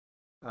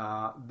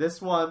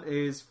 This one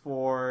is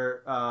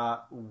for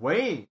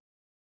Wayne.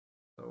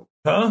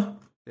 Huh?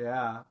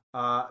 Yeah.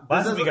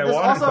 Last week I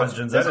wanted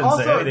questions. I didn't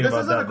say anything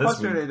about that this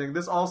week. Anything.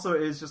 This also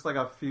is just like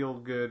a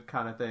feel-good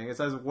kind of thing. It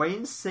says,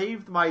 Wayne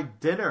saved my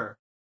dinner.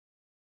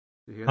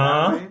 You hear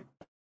that, Wayne?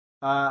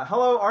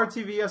 Hello,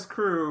 RTVS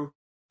crew.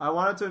 I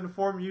wanted to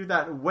inform you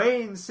that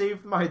Wayne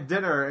saved my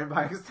dinner and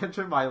by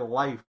extension my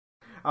life.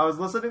 I was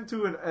listening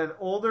to an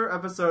older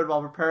episode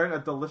while preparing a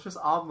delicious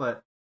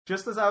omelet.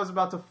 Just as I was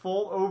about to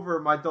fold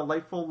over my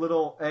delightful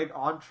little egg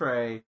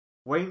entree,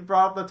 Wayne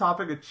brought up the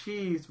topic of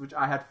cheese, which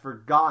I had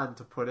forgotten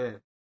to put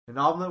in. An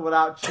omelet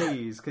without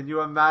cheese. Can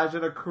you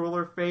imagine a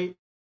crueler fate?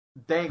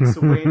 Thanks,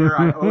 Wayner.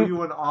 I owe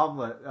you an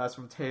omelet. That's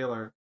from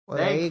Taylor. Well,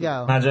 there you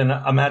go.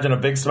 Imagine a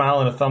big smile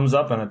and a thumbs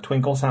up and a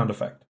twinkle sound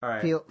effect. All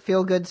right.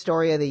 Feel good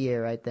story of the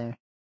year right there.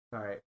 All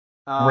right.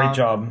 Great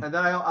job. And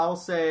then I'll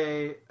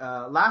say,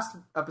 last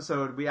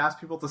episode we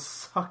asked people to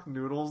suck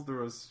noodles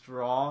through a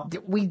straw.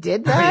 We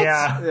did that?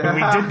 Yeah,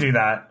 we did do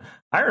that.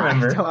 I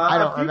remember. I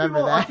don't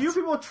remember that. A few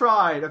people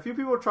tried,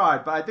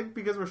 but I think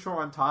because we're short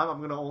on time, I'm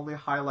going to only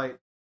highlight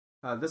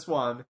this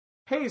one.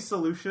 Hey,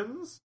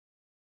 Solutions.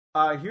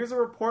 Here's a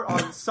report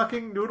on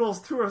sucking noodles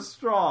through a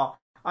straw.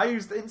 I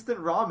used instant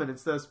ramen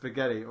instead of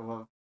spaghetti.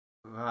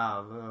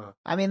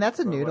 I mean, that's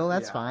a noodle.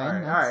 That's yeah,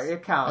 fine. All right,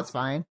 it counts. That's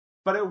fine.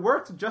 But it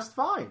worked just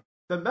fine.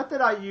 The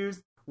method I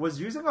used was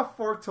using a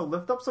fork to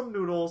lift up some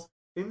noodles,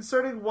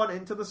 inserting one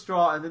into the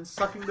straw, and then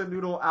sucking the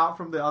noodle out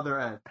from the other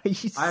end. Are you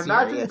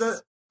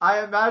serious?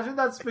 I imagine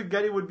that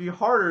spaghetti would be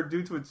harder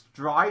due to its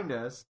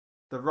dryness.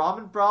 The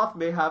ramen broth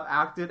may have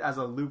acted as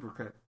a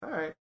lubricant. All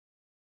right.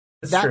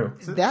 It's true.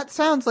 That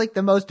sounds like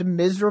the most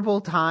miserable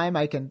time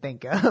I can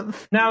think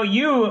of. But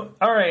here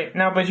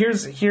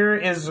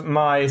is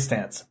my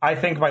stance. I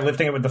think by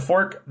lifting it with the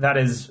fork, that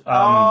is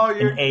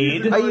an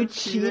aid. Are you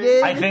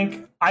cheated? I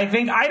think I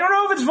don't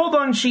know if it's full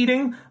on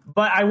cheating,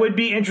 but I would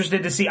be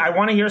interested to see. I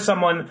want to hear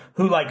someone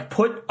who like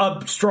put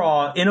a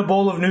straw in a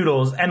bowl of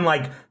noodles and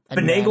like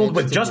finagled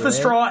with just the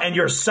straw and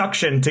your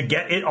suction to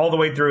get it all the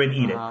way through and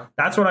eat it.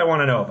 That's what I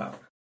want to know about.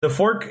 The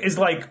fork is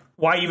like,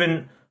 why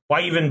even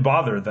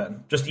bother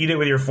then? Just eat it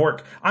with your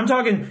fork. I'm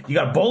talking, you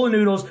got a bowl of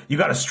noodles, you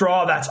got a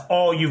straw, that's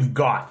all you've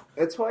got.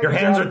 It's why your you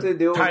hands have are to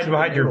do it tied with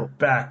behind your your noodle.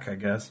 back, I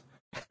guess.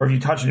 Or if you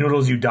touch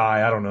noodles, you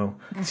die. I don't know.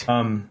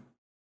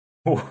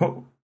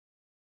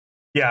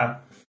 Yeah.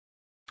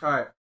 All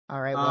right.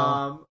 All right,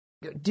 well,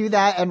 do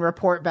that and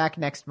report back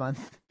next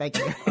month. Thank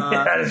you.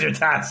 That is your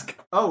task.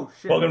 Oh,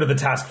 shit. Welcome to the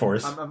task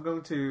force. I'm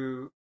going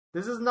to...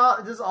 This is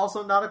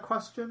also not a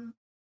question,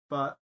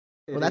 but...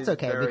 Well, that's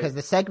okay, because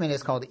the segment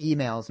is called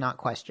emails, not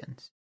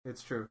questions.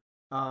 It's true.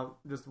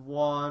 Just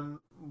one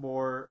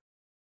more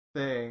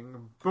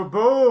thing.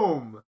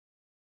 Boom!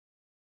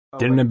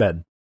 Didn't in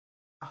bed.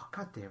 Oh,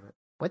 god damn it.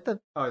 What the?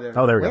 Oh, there.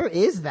 Oh, there we go. Where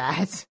is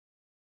that?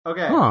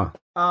 Okay. Huh.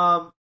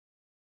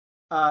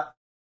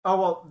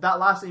 Well, that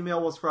last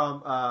email was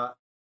from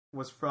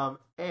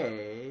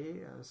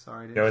A.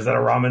 Sorry. Yo, is that a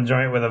ramen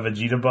joint with a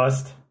Vegeta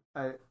bust?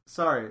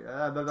 Sorry.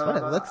 That's what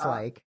it looks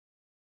like.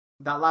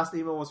 That last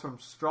email was from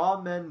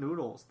Strawman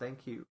Noodles.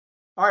 Thank you.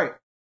 All right.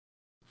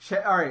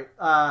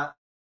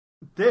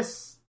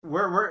 This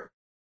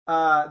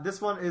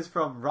one is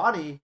from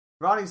Ronnie.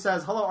 Ronnie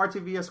says, "Hello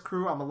RTVS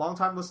crew. I'm a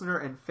longtime listener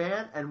and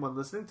fan, and when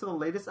listening to the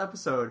latest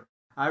episode,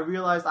 I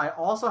realized I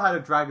also had a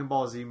Dragon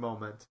Ball Z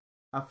moment.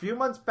 A few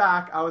months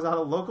back, I was at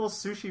a local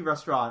sushi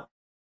restaurant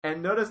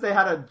and noticed they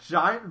had a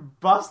giant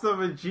bust of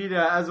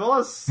Vegeta as well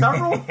as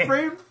several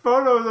framed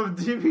photos of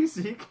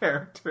DBZ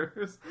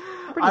characters.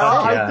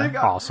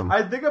 Awesome.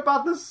 I think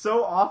about this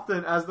so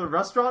often as the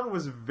restaurant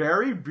was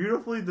very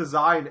beautifully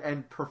designed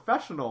and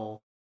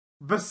professional.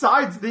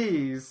 Besides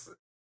these,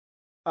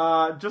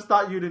 just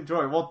thought you'd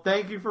enjoy. Well,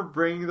 thank you for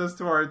bringing this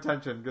to our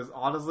attention, because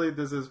honestly,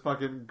 this is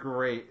fucking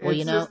great. Well,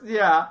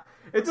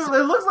 It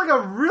looks like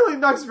a really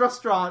nice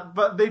restaurant,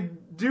 but they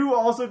do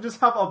also just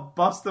have a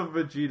bust of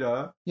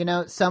Vegeta.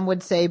 Some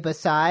would say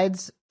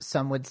besides,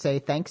 some would say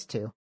thanks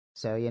to.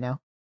 So,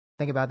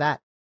 think about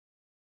that.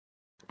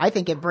 I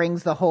think it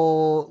brings the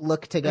whole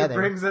look together. It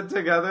brings it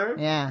together?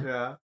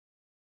 Yeah.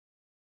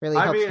 Really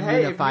helps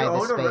unify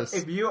the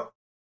space.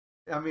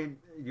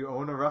 You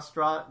own a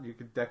restaurant, you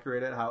can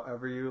decorate it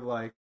however you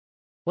like.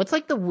 What's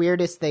like the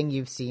weirdest thing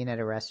you've seen at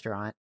a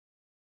restaurant?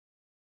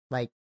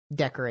 Like,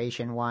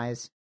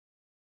 decoration-wise?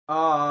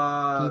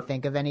 Can you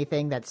think of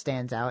anything that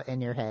stands out in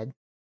your head?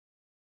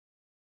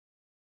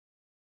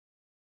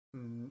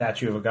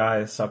 Statue of a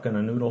guy sucking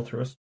a noodle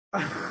through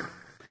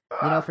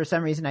a... For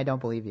some reason, I don't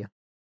believe you.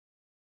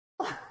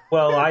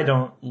 Well, I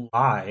don't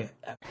lie.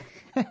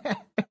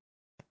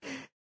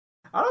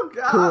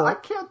 Cool. I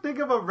can't think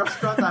of a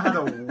restaurant that had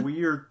a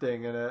weird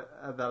thing in it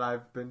that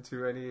I've been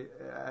to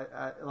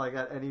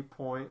at any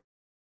point.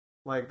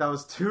 Like, that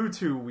was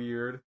too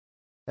weird.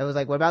 It was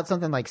like, what about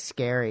something like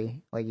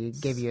scary? Like,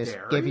 give you a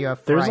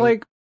fright. There's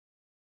like,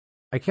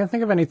 I can't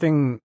think of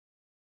anything.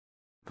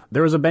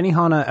 There was a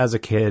Benihana as a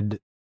kid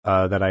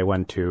that I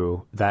went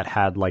to that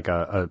had like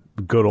a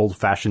good old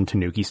fashioned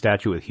Tanuki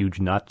statue with huge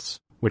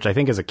nuts, which I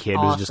think as a kid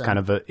was just kind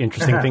of an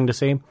interesting thing to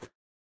see.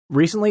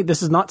 Recently,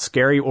 this is not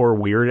scary or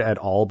weird at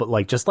all, but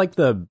like just like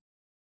the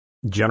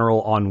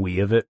general ennui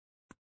of it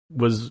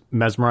was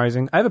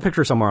mesmerizing. I have a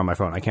picture somewhere on my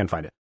phone. I can't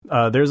find it.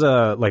 There's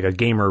a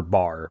gamer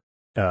bar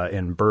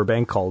in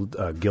Burbank called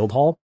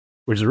Guildhall,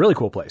 which is a really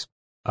cool place.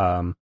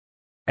 And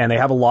they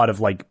have a lot of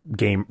like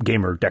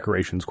gamer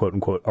decorations, quote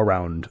unquote,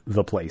 around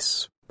the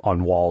place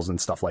on walls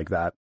and stuff like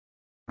that.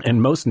 And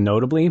most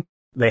notably,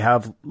 they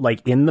have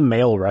like in the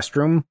male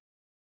restroom,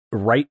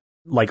 right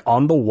like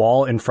on the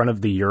wall in front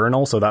of the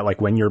urinal, so that like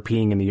when you're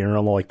peeing in the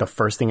urinal, like the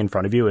first thing in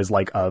front of you is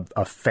like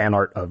a fan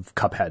art of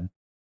Cuphead.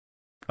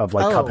 Of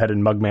like Cuphead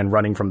and Mugman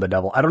running from the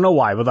devil. I don't know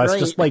why, but that's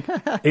just like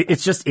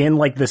it's just in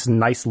like this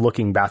nice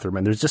looking bathroom,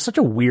 and there's just such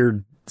a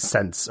weird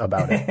sense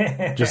about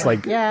it. Just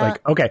like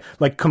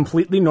like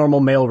completely normal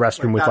male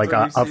restroom with like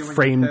a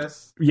framed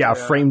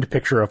framed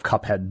picture of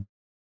Cuphead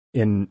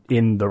in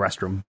the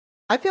restroom.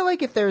 I feel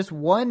like if there's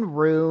one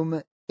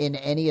room in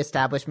any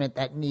establishment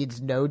that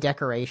needs no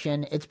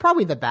decoration, it's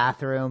probably the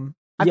bathroom.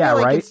 I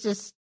feel like it's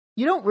just,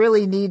 you don't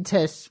really need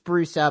to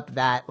spruce up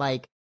that.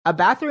 Like, a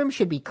bathroom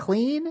should be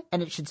clean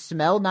and it should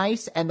smell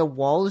nice, and the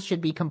walls should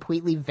be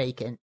completely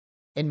vacant,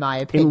 in my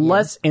opinion.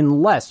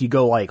 Unless you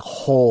go like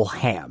whole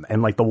ham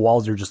and like the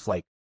walls are just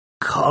like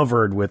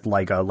covered with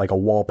like a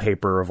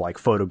wallpaper of like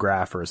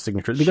photograph or a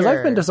signature. Because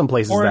I've been to some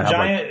places or that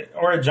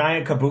a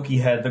giant kabuki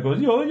head that goes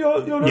yo.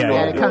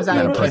 It comes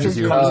out and kisses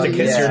you. Comes to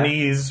kiss your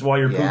knees while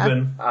you're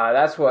pooping.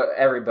 That's what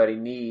everybody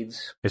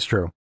needs. It's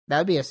true. That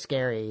would be a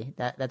scary.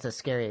 That's a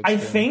scary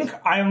experience. I think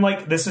I'm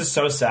like, this is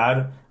so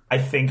sad. I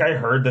think I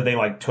heard that they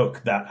like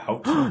took that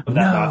out of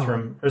that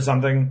bathroom or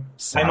something.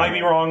 Sad. I might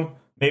be wrong.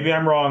 Maybe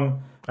I'm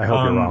wrong. I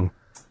hope you're wrong.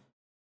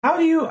 How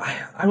do you?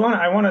 I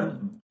want to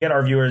get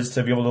our viewers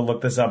to be able to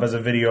look this up as a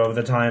video of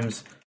the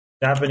times.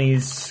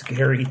 Japanese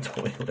scary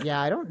toilet.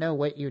 Yeah, I don't know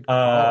what you'd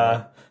call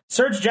it.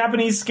 Search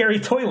Japanese scary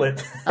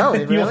toilet. Oh,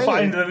 really? You'll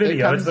find the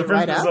video. It's the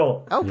first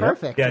result. Oh,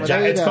 perfect. Yeah,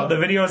 the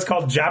video is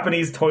called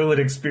Japanese Toilet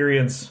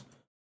Experience.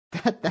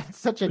 That's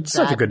such a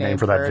good name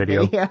for that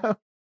video.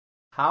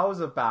 How's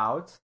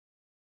about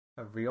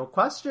a real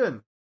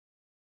question?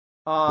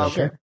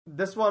 Sure.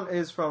 This one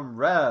is from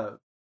Rev.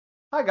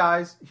 Hi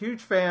guys,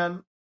 huge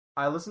fan.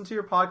 I listen to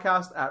your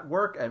podcast at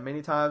work, and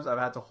many times I've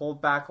had to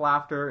hold back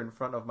laughter in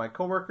front of my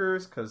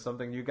coworkers because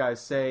something you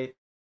guys say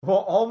will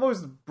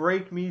almost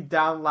break me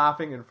down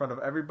laughing in front of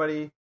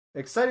everybody.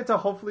 Excited to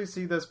hopefully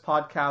see this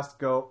podcast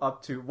go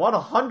up to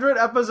 100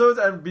 episodes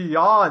and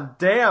beyond.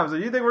 Damn, so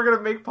you think we're going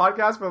to make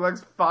podcasts for the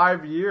next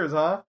 5 years,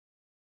 huh?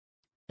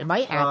 It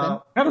might happen.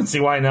 I don't see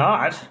why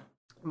not.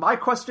 My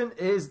question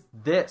is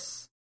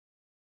this.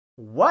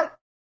 What's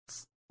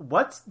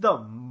the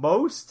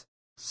most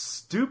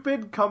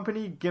stupid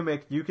company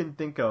gimmick you can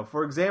think of?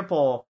 For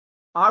example,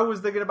 I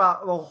was thinking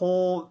about the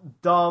whole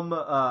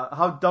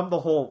how dumb the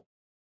whole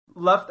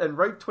left and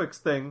right Twix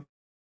thing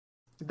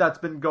that's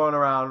been going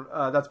around,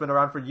 that's been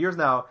around for years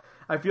now.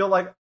 I feel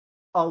like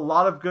a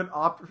lot of good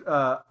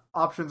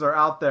options are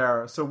out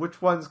there. So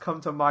which ones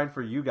come to mind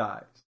for you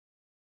guys?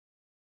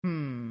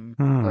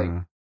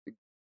 Like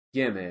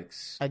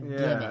gimmicks. A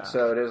gimmick.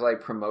 So there's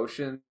like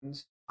promotions.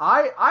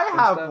 I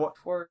have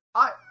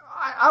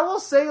I will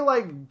say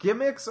like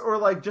gimmicks or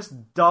like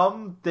just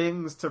dumb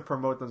things to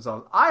promote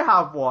themselves. I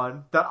have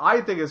one that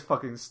I think is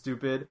fucking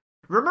stupid.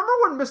 Remember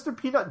when Mr.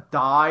 Peanut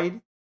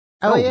died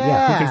Oh,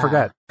 yeah. Who can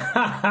forget?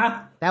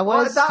 That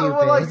was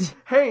stupid.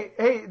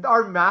 Hey,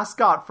 our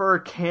mascot for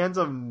cans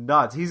of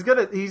nuts. He's dying.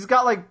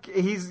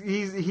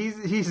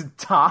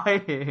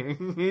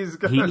 He's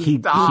gonna He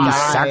die.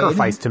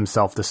 sacrificed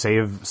himself to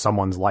save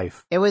someone's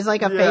life. It was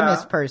like a Yeah.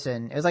 famous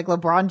person. It was like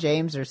LeBron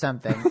James or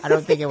something. I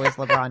don't think it was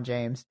LeBron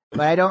James,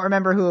 but I don't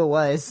remember who it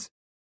was.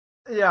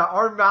 Yeah,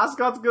 our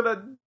mascot's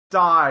gonna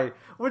die.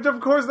 Which, of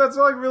course, that's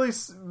like really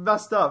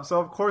messed up. So,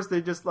 of course,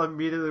 they just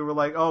immediately were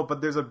like, "Oh,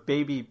 but there's a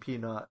baby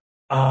peanut."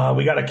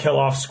 We gotta kill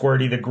off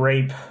Squirty the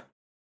grape.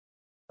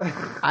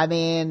 I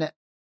mean,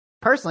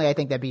 personally, I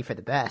think that'd be for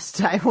the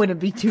best. I wouldn't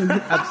be too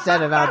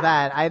upset about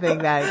that. I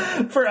think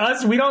that For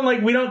us, we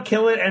don't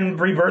kill it and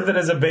rebirth it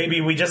as a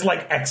baby. We just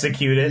like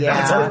execute it.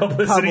 That's our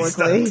publicity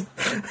publicly.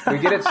 stunt.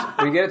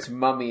 We get its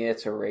mummy.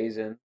 It's a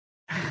raisin.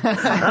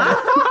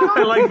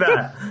 I like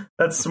that.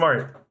 That's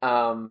smart.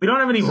 We don't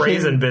have any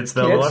raisin bits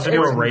though. We'll have to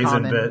do a it's raisin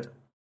common. bit.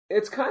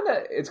 It's kind of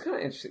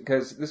interesting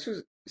because this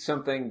was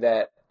something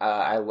that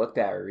I looked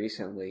at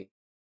recently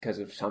because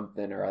of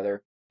something or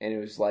other, and it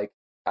was like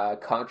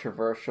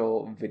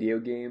controversial video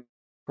game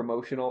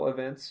promotional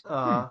events.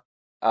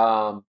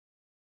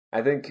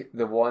 I think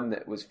the one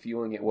that was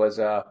fueling it was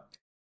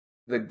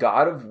the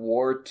God of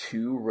War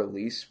 2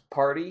 release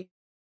party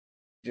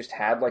just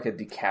had like a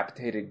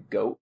decapitated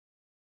goat.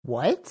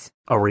 what?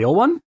 A real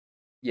one?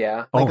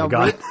 Yeah. Oh Like my a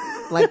god.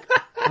 Like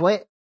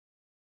what?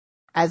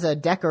 As a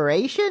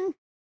decoration?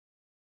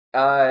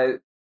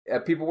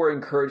 People were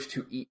encouraged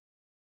to eat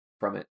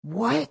from it.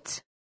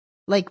 What?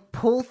 Like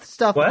pull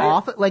stuff What?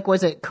 off? Like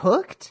was it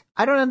cooked?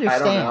 I don't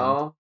understand. I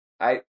don't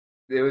know.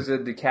 It was a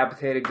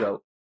decapitated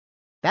goat.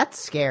 That's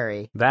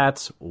scary.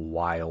 That's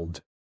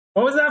wild.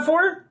 What was that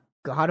for?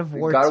 God of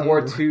War God 2. of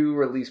War 2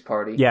 release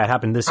party. Yeah, it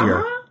happened this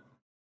year.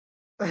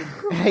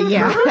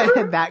 Yeah,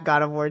 that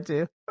God of War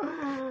 2.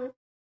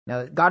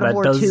 No, God of That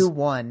War does- 2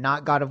 1,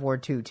 not God of War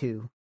 2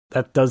 2.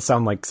 That does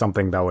sound like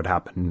something that would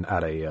happen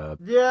at a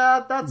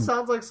Yeah, that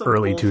sounds like some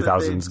Early bullshit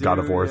 2000s they God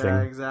do. of War Yeah,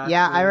 thing. Exactly.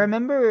 Yeah, I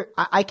remember.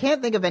 I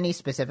can't think of any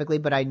specifically,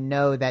 but I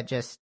know that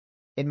just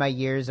in my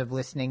years of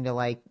listening to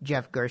like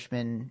Jeff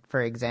Gershman,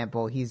 for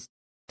example, he's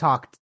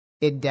talked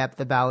in depth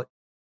about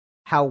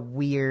how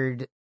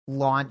weird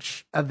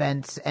launch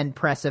events and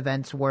press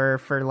events were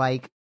for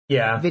like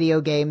Yeah. video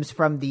games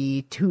from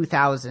the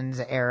 2000s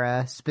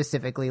era,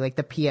 specifically like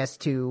the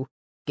PS2,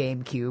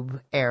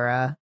 GameCube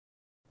era.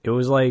 It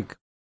was like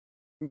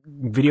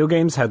video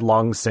games had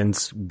long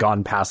since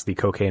gone past the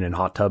cocaine and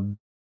hot tub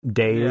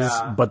days,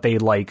 Yeah. but they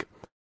like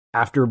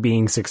after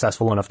being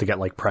successful enough to get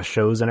like press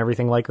shows and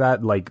everything like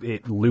that, like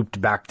it looped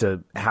back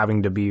to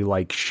having to be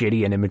like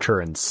shitty and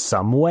immature in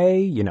some way,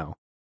 you know.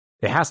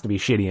 It has to be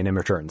shitty and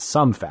immature in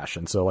some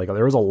fashion. So like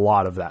there was a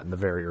lot of that in the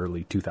very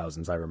early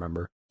 2000s, I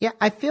remember. Yeah,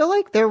 I feel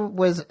like there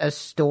was a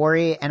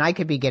story, and I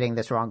could be getting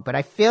this wrong, but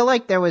I feel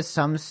like there was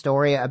some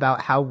story about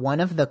how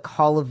one of the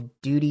Call of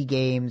Duty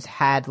games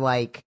had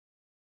like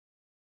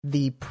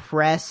the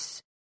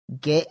press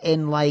get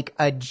in like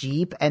a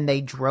Jeep and they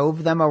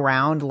drove them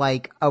around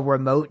like a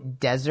remote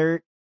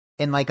desert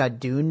in like a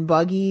dune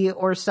buggy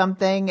or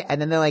something, and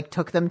then they like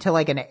took them to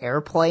like an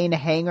airplane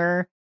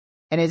hangar,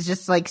 and it's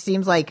just like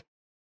seems like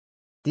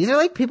these are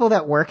like people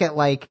that work at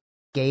like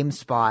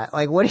GameSpot.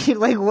 Like what are you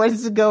like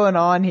what's going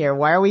on here?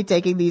 Why are we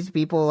taking these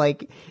people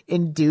like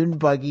in dune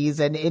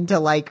buggies and into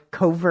like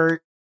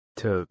covert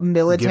To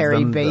military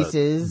give them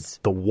bases?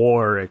 the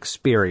war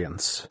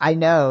experience. I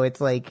know,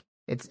 it's like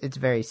it's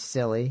very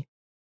silly.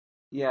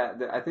 Yeah,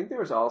 I think there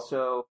was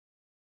also,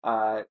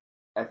 I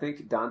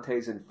think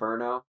Dante's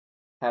Inferno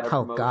had a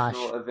Oh, promotional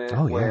gosh. event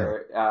Oh,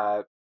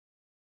 yeah.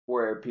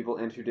 where people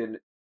entered into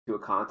a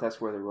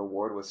contest where the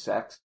reward was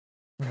sex.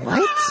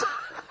 What?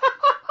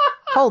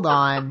 Hold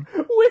on.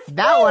 With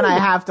That one I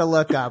have to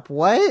look up.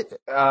 What?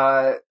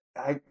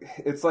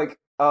 It's like,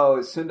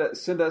 send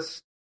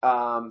us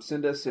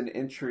an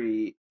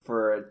entry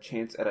for a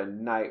chance at a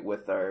night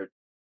with our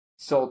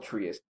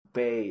sultriest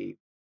babe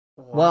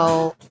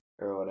Well,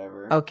 or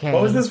whatever. okay.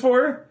 What was this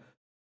for?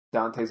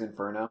 Dante's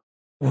Inferno.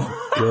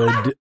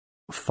 good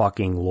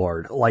fucking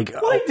lord. Like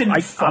Well, I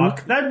didn't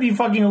fuck. That'd be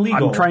fucking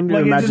illegal. I'm trying to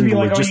like, it'd just imagine be the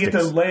like, oh, you get to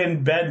logistics. lay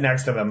in bed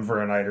next to them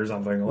for a night or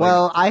something. Like,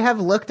 Well, I have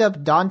looked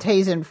up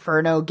Dante's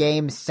Inferno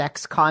game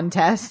sex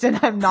contest, and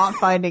I'm not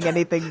finding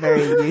anything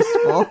very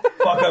useful.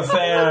 fuck a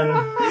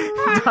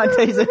fan.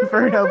 Dante's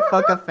Inferno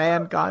fuck a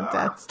fan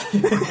contest.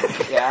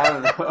 Yeah, I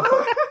don't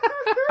know.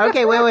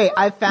 Okay, wait.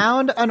 I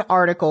found an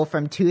article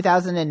from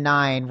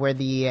 2009 where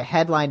the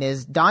headline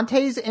is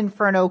Dante's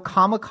Inferno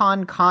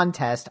Comic-Con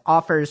contest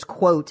offers,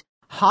 quote,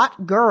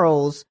 hot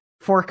girls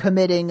for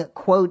committing,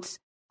 quotes,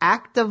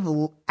 acts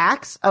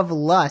of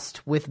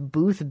lust with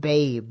booth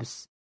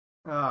babes.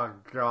 Oh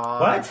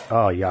god. What?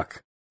 Oh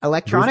yuck.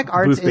 Electronic Booth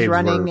Arts is babes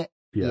running. were-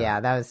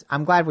 Yeah, that was.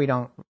 I'm glad we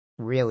don't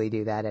really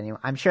do that anymore.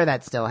 I'm sure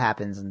that still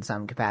happens in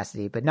some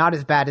capacity, but not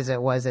as bad as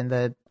it was in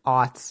the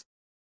aughts.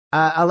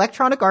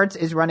 Electronic Arts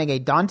is running a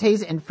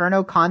Dante's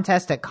Inferno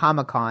contest at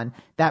Comic-Con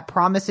that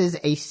promises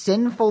a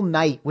sinful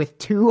night with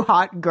 2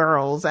 hot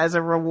girls as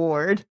a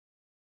reward.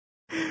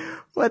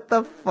 What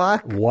the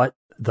fuck? What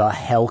the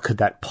hell could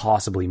that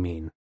possibly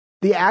mean?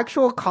 The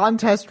actual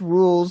contest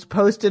rules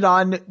posted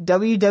on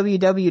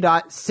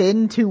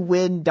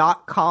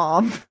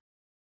www.sin2win.com.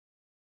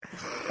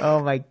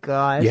 Oh my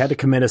gosh. You had to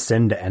commit a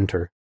sin to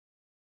enter.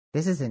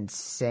 This is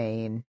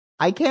insane.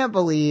 I can't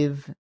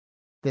believe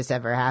this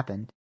ever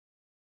happened.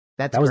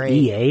 That was great.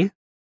 EA?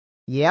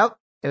 Yep.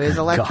 It was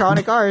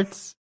Electronic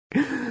Arts.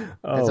 Oh, That's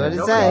what it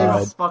Nobody says.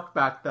 gave a fuck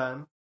back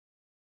then.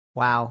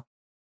 Wow.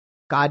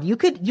 God, you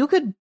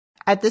could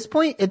at this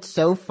point it's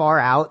so far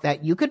out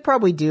that you could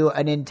probably do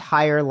an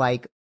entire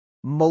like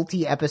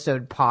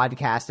multi-episode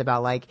podcast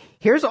about like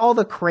here's all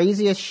the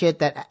craziest shit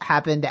that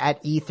happened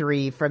at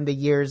E3 from the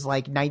years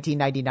like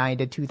 1999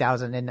 to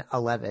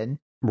 2011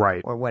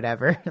 Right. or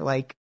whatever.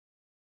 Like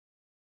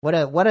what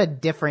a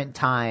different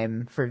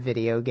time for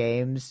video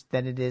games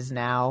than it is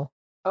now.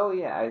 Oh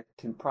yeah, I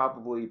can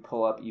probably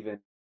pull up even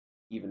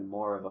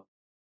more of them.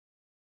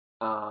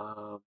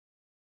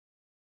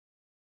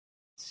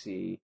 Let's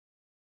see.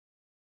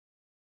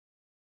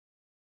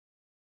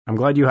 I'm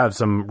glad you have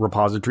some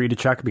repository to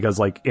check because,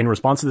 like, in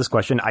response to this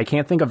question, I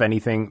can't think of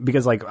anything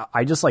because, like,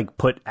 I just, like,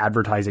 put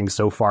advertising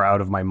so far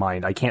out of my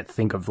mind. I can't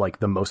think of, like,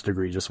 the most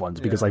egregious ones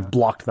because I've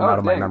blocked them out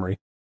of my memory.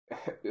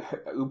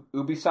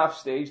 Ubisoft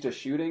staged a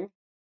shooting.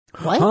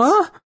 What?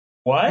 Huh?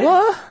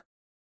 What?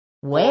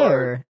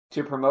 Where?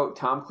 To promote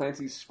Tom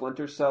Clancy's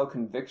Splinter Cell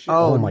Conviction.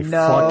 Oh, Oh my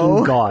no.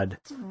 fucking god.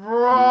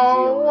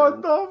 Bro,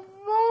 what the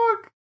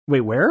fuck?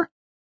 Wait, where?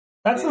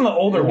 That's in the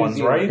older In New ones,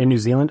 Zealand. right? In New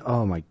Zealand?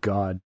 Oh my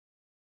god.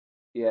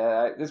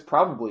 Yeah, it's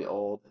probably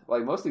old.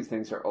 Like, most of these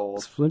things are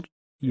old.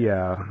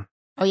 Yeah.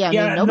 Oh yeah, I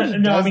Yeah, mean nobody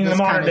no, I does mean in this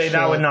the modern kind of day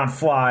that shit. would not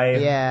fly.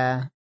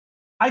 Yeah.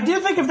 I do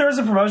think if there was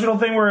a promotional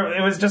thing where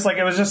it was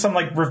just some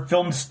like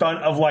filmed stunt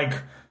of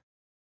like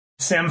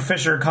Sam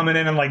Fisher coming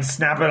in and like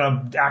snapping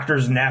an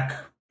actor's neck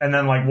and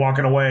then like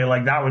walking away,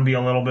 like that would be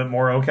a little bit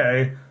more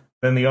okay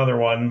than the other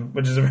one,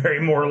 which is a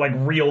very more like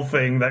real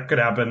thing that could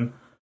happen.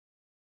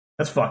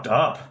 That's fucked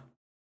up.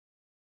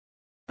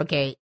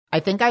 Okay, I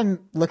think I'm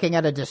looking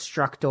at a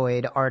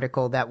Destructoid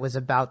article that was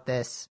about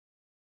this.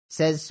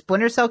 Says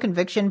Splinter Cell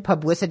Conviction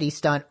publicity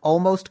stunt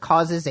almost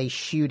causes a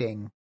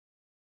shooting.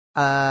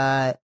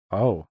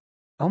 Oh.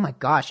 Oh my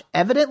gosh.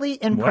 Evidently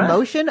in What?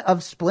 promotion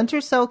of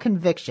Splinter Cell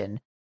Conviction,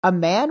 a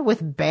man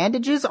with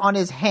bandages on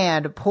his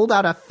hand pulled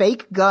out a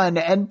fake gun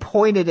and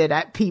pointed it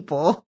at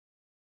people.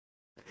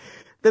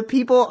 The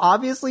people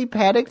obviously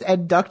panicked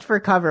and ducked for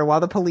cover while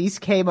the police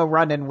came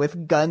a-running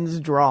with guns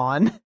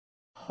drawn.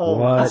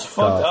 What That's the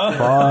fucked up.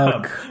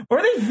 fuck?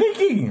 What are they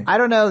thinking? I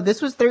don't know.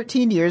 This was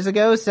 13 years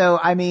ago, so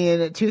I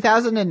mean,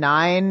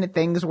 2009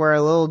 things were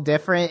a little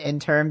different in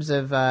terms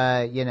of,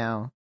 you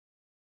know.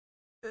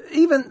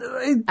 Actually, even this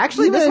in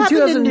happened in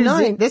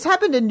 2009. This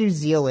happened in New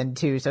Zealand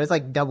too, so it's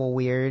like double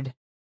weird.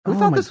 Who Oh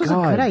thought my this was a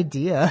God. good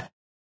idea?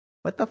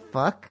 What the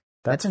fuck?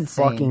 That's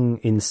insane. fucking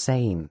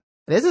insane.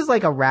 This is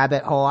like a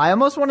rabbit hole. I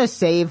almost want to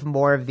save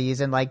more of these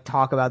and like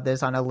talk about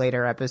this on a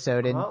later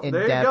episode in, Well, in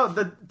there depth.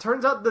 you go.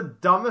 Turns out the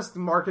dumbest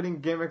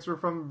marketing gimmicks were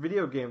from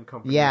video game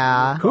companies.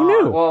 Yeah. Who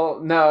knew? Well,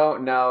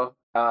 no.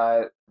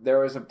 There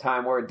was a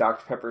time where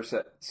Dr. Pepper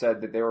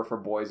said that they were for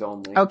boys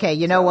only. Okay,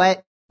 you know So-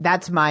 what?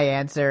 That's my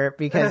answer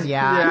because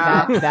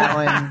Yeah.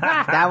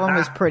 that one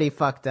was pretty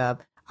fucked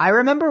up. I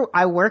remember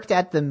I worked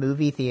at the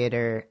movie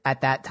theater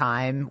at that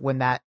time when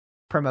that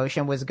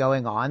promotion was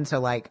going on,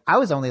 so like I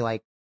was only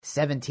like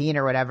 17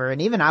 or whatever,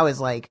 and even I was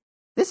like,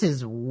 this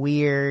is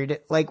weird.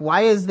 Like,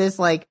 why is this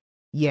like,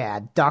 yeah,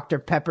 Dr.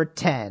 Pepper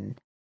 10,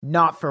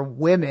 not for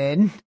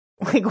women?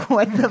 Like,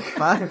 what the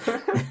fuck?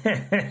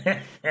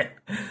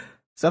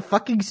 It's a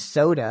fucking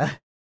soda.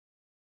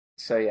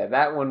 So yeah,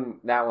 that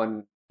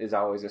one is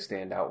always a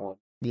standout one.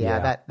 Yeah,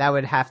 Yeah. that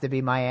would have to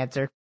be my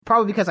answer.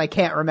 Probably because I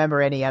can't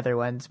remember any other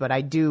ones, but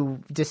I do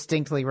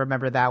distinctly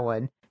remember that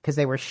one because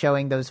they were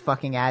showing those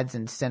fucking ads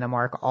in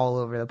Cinemark all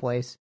over the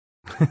place.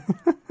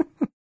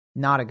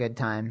 Not a good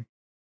time.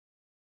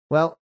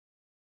 Well,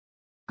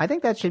 I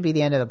think that should be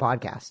the end of the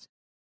podcast.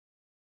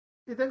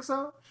 You think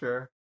so?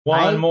 Sure.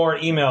 One more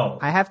email.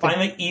 I have to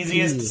find the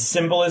easiest, pee.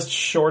 simplest,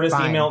 shortest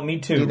Fine. email. Me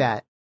too. Do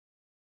that.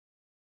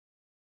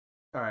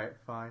 All right,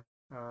 fine.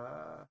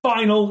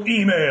 Final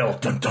email.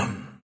 Dun,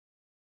 dun.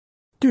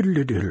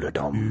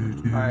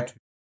 Doodle-doodle-dum. All right.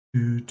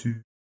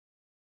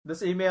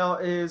 This email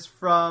is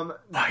from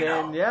Final.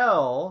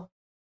 Danielle.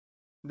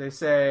 They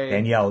say,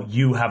 Danielle,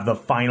 you have the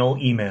final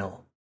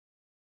email.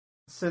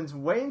 since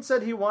Wayne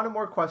said he wanted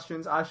more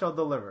questions, I shall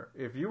deliver.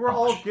 If you were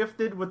all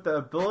gifted with the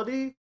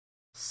ability,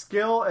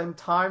 skill, and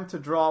time to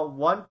draw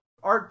one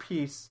art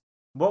piece,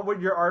 what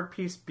would your art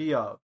piece be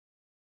of?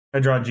 I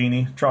draw a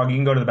genie. Trog, you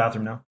can go to the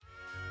bathroom now.